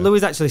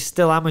Louis actually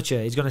still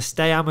amateur. He's going to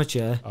stay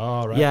amateur.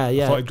 Oh right. Yeah.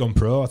 I thought he'd gone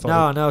pro.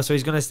 No. So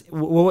he's going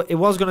to. It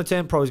was going to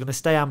turn pro. He's going to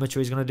stay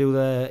amateur. He's going to do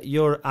the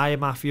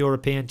IMF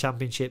European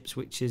Championships,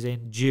 which is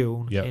in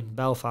June in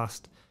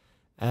Belfast,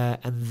 and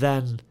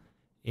then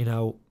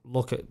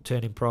look at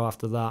turning pro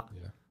after that.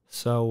 Yeah.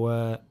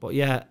 So, but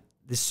yeah,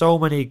 there's so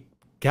many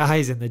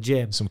guys in the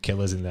gym, some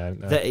killers in there,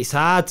 that it's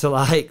hard to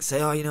like say,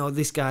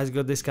 this guy's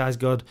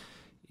good.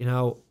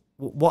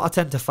 What I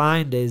tend to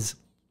find is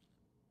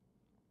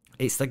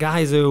it's the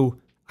guys who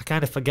I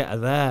kind of forget are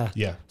there.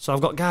 Yeah. So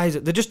I've got guys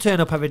that they just turn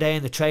up every day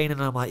in the training,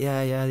 and I'm like,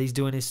 yeah, he's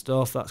doing his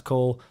stuff, that's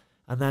cool.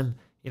 And then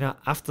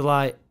after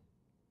like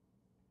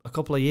a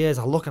couple of years,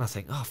 I look and I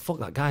think, oh fuck,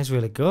 that guy's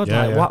really good.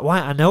 Why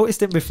I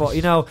noticed him before?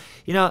 Not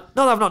that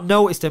I've not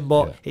noticed him,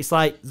 but it's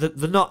like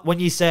the not when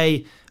you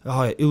say,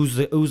 oh,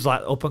 who's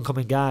like up and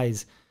coming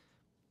guys,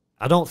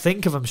 I don't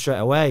think of them straight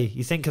away.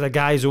 You think of the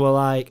guys who are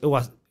like who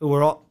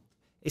are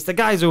it's the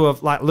guys who are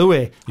like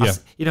Louis. Yeah.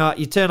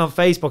 You turn on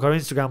Facebook or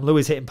Instagram,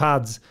 Louis hitting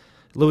pads.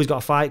 Louis got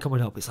a fight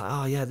coming up. It's like,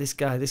 oh yeah, this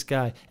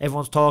guy.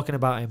 Everyone's talking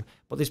about him.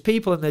 But there's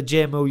people in the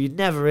gym who you'd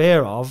never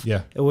hear of.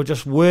 Yeah. Who are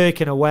just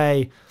working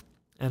away.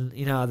 And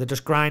they're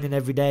just grinding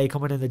every day,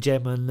 coming in the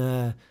gym,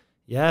 and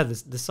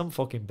there's some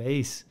fucking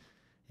beast.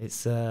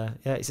 It's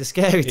it's a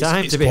scary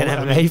time to be an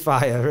MMA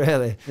fighter,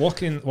 really.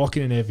 Walking in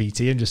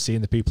AVT and just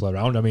seeing the people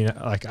around. I mean,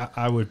 like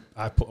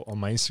I put on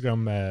my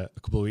Instagram a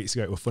couple of weeks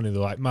ago. It was funny. They're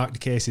like Mark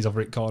DeCasey's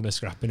over at corner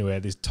scrapping away.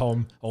 There's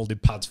Tom holding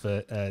pads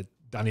for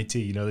Danny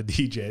T, the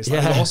DJ. It's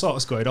like there's all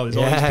sorts going on. There's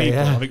all these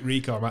people. I think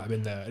Rico might have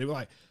been there. And it was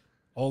like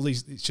all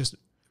these. It's just.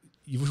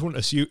 You just wouldn't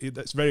assume.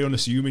 That's very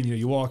unassuming.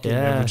 You walk in and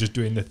everyone's just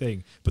doing the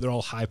thing, but they're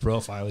all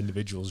high-profile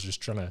individuals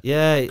just trying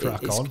to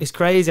crack on. It's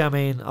crazy. I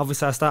mean,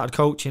 obviously, I started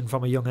coaching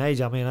from a young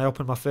age. I mean, I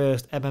opened my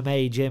first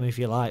MMA gym, if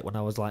you like, when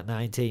I was like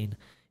 19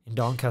 in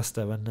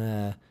Doncaster,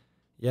 and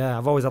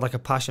I've always had like a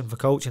passion for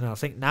coaching, and I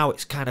think now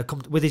it's kind of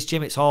come with this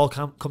gym. It's all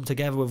come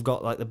together. We've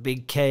got like the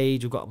big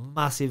cage, we've got a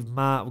massive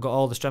mat, we've got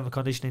all the strength and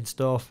conditioning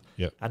stuff,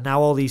 and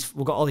now we've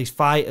got all these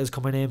fighters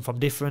coming in from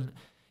different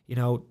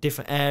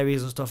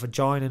areas and stuff are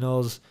joining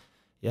us.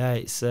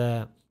 This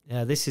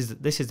is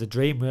the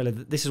dream, really.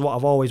 This is what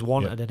I've always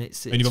wanted, and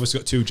it's and you've obviously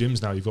got 2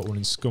 gyms now. You've got one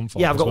in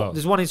Scunthorpe. Yeah,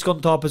 there's one in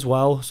Scunthorpe as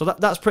well. So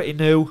that's pretty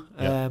new.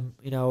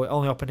 It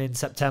only opened in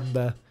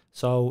September.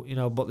 So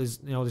but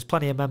there's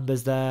plenty of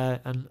members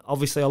there, and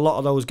obviously a lot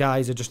of those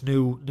guys are just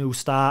new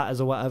starters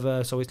or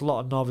whatever. So it's a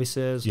lot of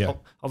novices. Yeah.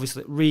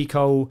 Obviously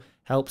Rico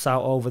helps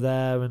out over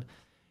there, and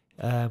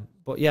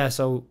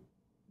so.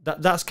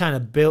 That's kind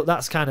of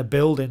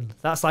building.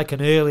 That's like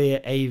an earlier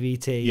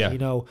AVT,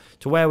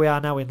 to where we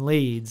are now in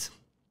Leeds.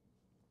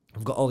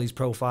 We've got all these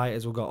pro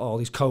fighters. We've got all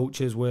these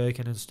coaches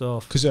working and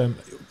stuff. Because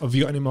have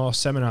you got any more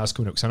seminars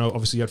coming up? Because I know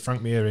obviously you had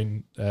Frank Mir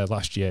in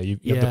last year. You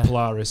had the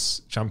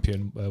Polaris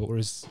champion.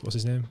 What's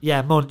his name?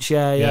 Yeah, Munch.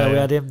 Yeah. We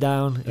had him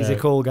down. He's a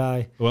cool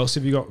guy. Who else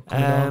have you got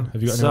coming on?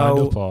 Have you got any lined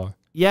up or?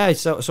 Yeah,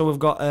 so we've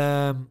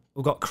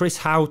got Chris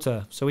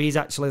Houter. So he's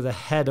actually the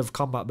head of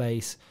Combat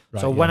Base. Right,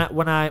 so when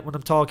I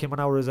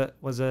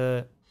was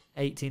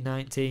 18,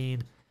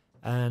 19,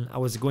 and I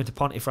was going to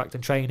Pontefract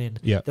and training,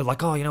 they're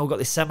like, we've got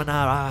this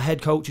seminar. Our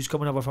head coach is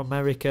coming over from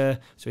America,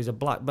 so he's a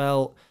black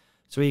belt.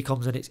 So he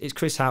comes and it's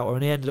Chris Houter,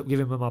 and he ended up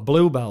giving me my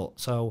blue belt.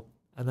 So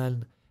and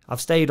then I've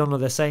stayed under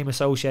the same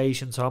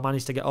association, so I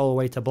managed to get all the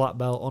way to black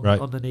belt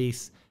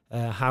underneath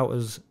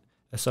Houter's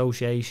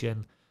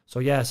association. So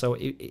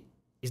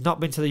he's not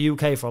been to the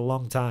UK for a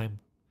long time.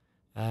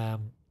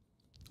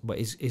 But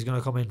he's going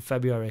to come in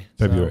February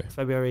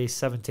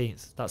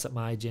 17th. That's at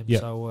my gym.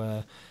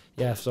 So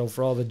so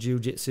for all the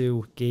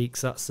jiu-jitsu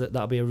geeks,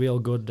 that'll be a real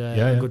good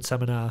good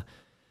seminar.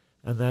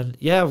 And then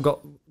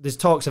there's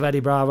talks of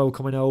Eddie Bravo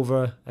coming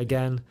over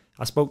again.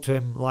 I spoke to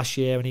him last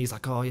year, and he's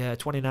like,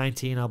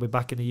 2019 I'll be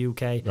back in the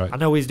UK. Right. I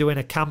know he's doing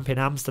a camp in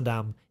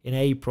Amsterdam in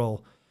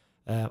April.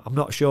 I'm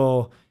not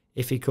sure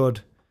if he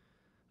could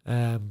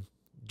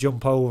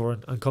jump over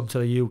and come to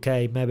the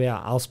UK. Maybe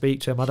I'll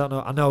speak to him. I don't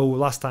know. I know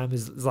last time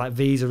there's like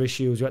visa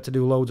issues. We had to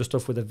do loads of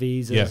stuff with the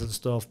visas and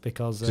stuff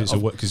because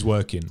it's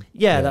working.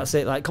 Yeah, that's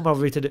it. Like come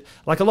over here to do.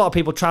 Like a lot of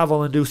people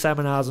travel and do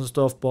seminars and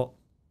stuff, but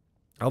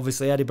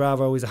obviously Eddie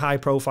Bravo is a high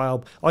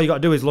profile. All you got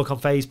to do is look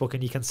on Facebook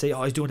and you can see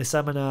he's doing a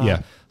seminar.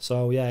 Yeah.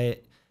 So I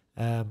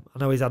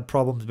know he's had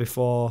problems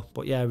before,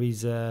 but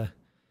he's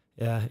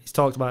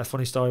talked about a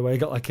funny story where he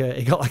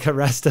got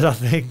arrested, I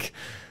think.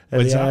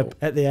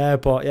 At the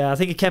airport, I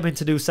think he came in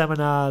to do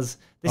seminars.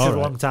 This is a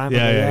long time ago,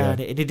 and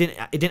he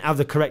didn't have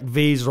the correct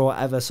visa or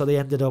whatever, so they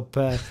ended up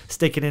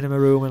sticking him in a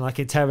room and like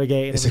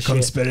interrogating him. It's a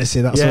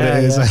conspiracy. That's what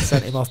it is.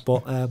 Sent him off,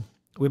 but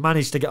we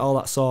managed to get all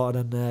that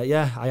sorted, and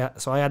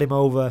I had him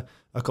over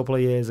a couple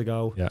of years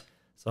ago. Yeah.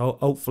 So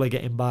hopefully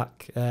get him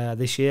back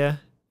this year,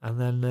 and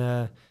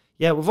then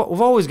we've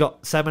always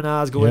got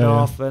seminars going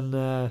off,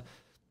 and.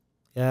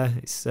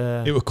 It's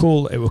it was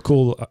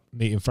cool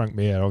meeting Frank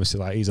Mir. Obviously,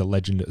 like he's a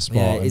legend at the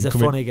sport. Yeah, he's a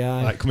funny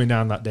guy. Like coming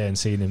down that day and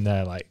seeing him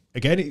there, like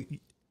again,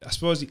 I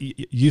suppose you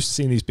used to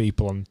seeing these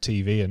people on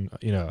TV, and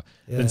then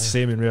to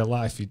see him in real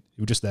life, you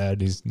were just there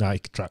in his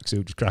Nike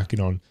tracksuit, just cracking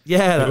on.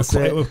 Yeah, it was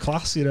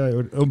class. It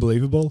was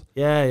unbelievable.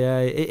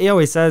 Yeah. He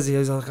always says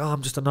he's like,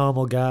 I'm just a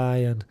normal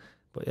guy,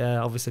 but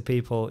obviously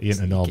people. He ain't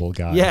a normal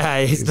guy.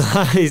 Yeah, he's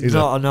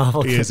not a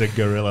normal. He is a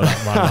gorilla.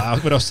 That man.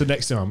 When I stood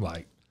next to him, I'm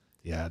like.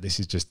 Yeah, this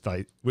is just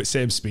like we're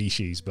same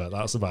species, but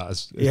that's about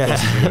as close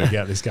as you're gonna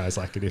get. This guy's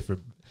like a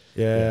different.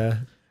 Yeah.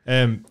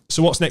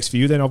 So what's next for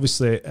you then?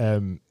 Obviously,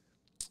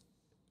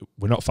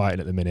 we're not fighting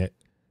at the minute.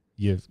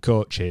 You're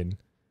coaching,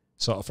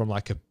 sort of from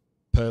like a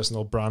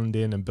personal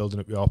branding and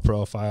building up your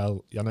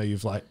profile. I know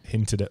you've like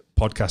hinted at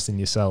podcasting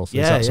yourself.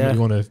 Is that something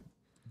you want to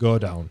go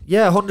down?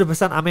 Yeah,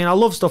 100%. I mean, I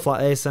love stuff like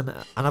this, and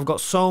I've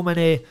got so much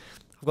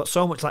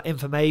like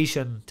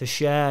information to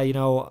share.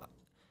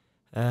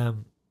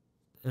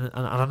 And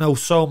I know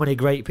so many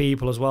great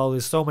people as well.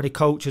 There's so many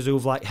coaches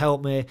who've like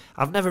helped me.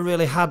 I've never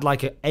really had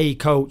like a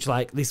coach,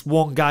 like this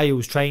one guy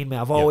who's trained me.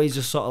 I've always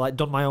just sort of like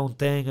done my own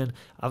thing, and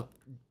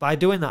by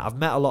doing that, I've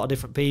met a lot of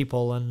different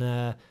people. And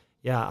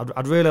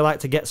I'd really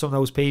like to get some of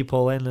those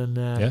people in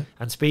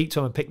and speak to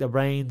them and pick their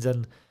brains.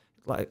 And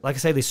like I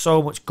say, there's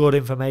so much good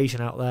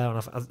information out there,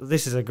 and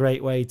this is a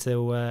great way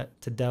to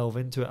delve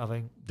into it, I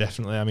think.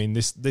 Definitely. I mean,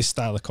 this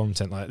style of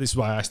content, like this is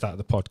why I started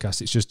the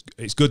podcast.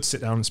 It's good to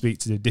sit down and speak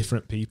to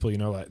different people.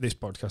 Like this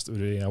podcast that we're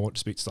doing, I want to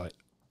speak to like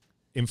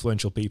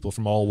influential people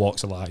from all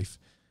walks of life.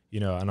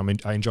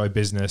 And I enjoy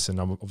business, and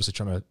I'm obviously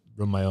trying to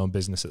run my own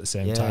business at the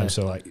same time.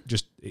 So like,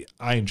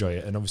 I enjoy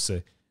it, and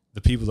obviously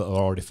the people that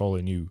are already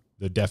following you,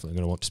 they're definitely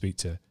going to want to speak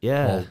to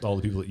all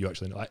the people that you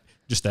actually know. Like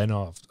just then,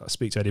 I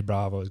speak to Eddie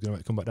Bravo. He's going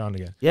to come back down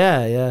again.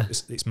 Yeah.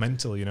 It's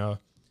mental,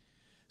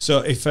 So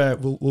if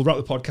we'll wrap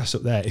the podcast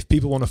up there. If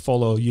people want to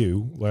follow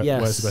you, where's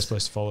the best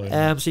place to follow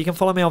you? So you can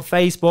follow me on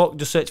Facebook.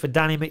 Just search for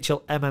Danny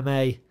Mitchell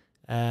MMA.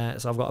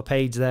 So I've got a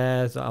page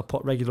there that I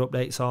put regular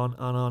updates on.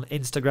 And on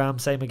Instagram,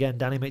 same again,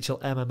 Danny Mitchell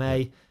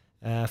MMA.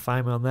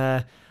 Find me on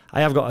there.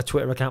 I have got a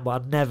Twitter account, but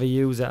I'd never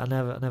use it. I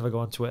never go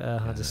on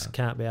Twitter. I just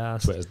can't be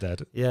arsed. Twitter's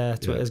dead. Yeah,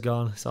 Twitter's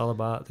gone. It's all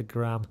about the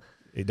gram.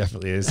 It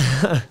definitely is.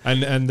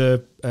 and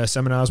the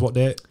seminars, what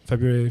date?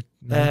 February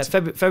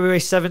 9th? February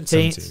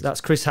 17th.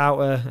 That's Chris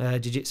Houter,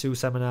 Jiu-Jitsu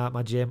seminar at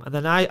my gym. And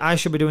then I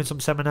should be doing some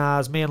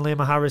seminars. Me and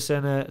Liam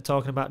Harrison are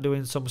talking about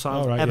doing some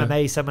sort of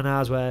MMA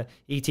seminars where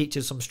he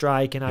teaches some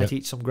striking, I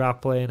teach some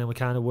grappling, and we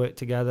kind of work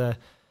together.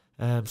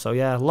 So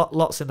yeah,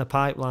 lots in the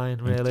pipeline,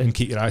 really. And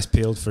keep your eyes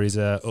peeled for his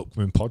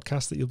upcoming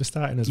podcast that you'll be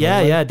starting as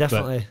well. Yeah,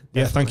 definitely.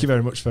 Yeah, thank you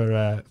very much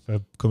for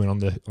coming on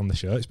the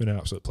show. It's been an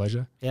absolute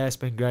pleasure. Yeah, it's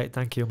been great.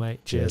 Thank you,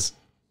 mate. Cheers.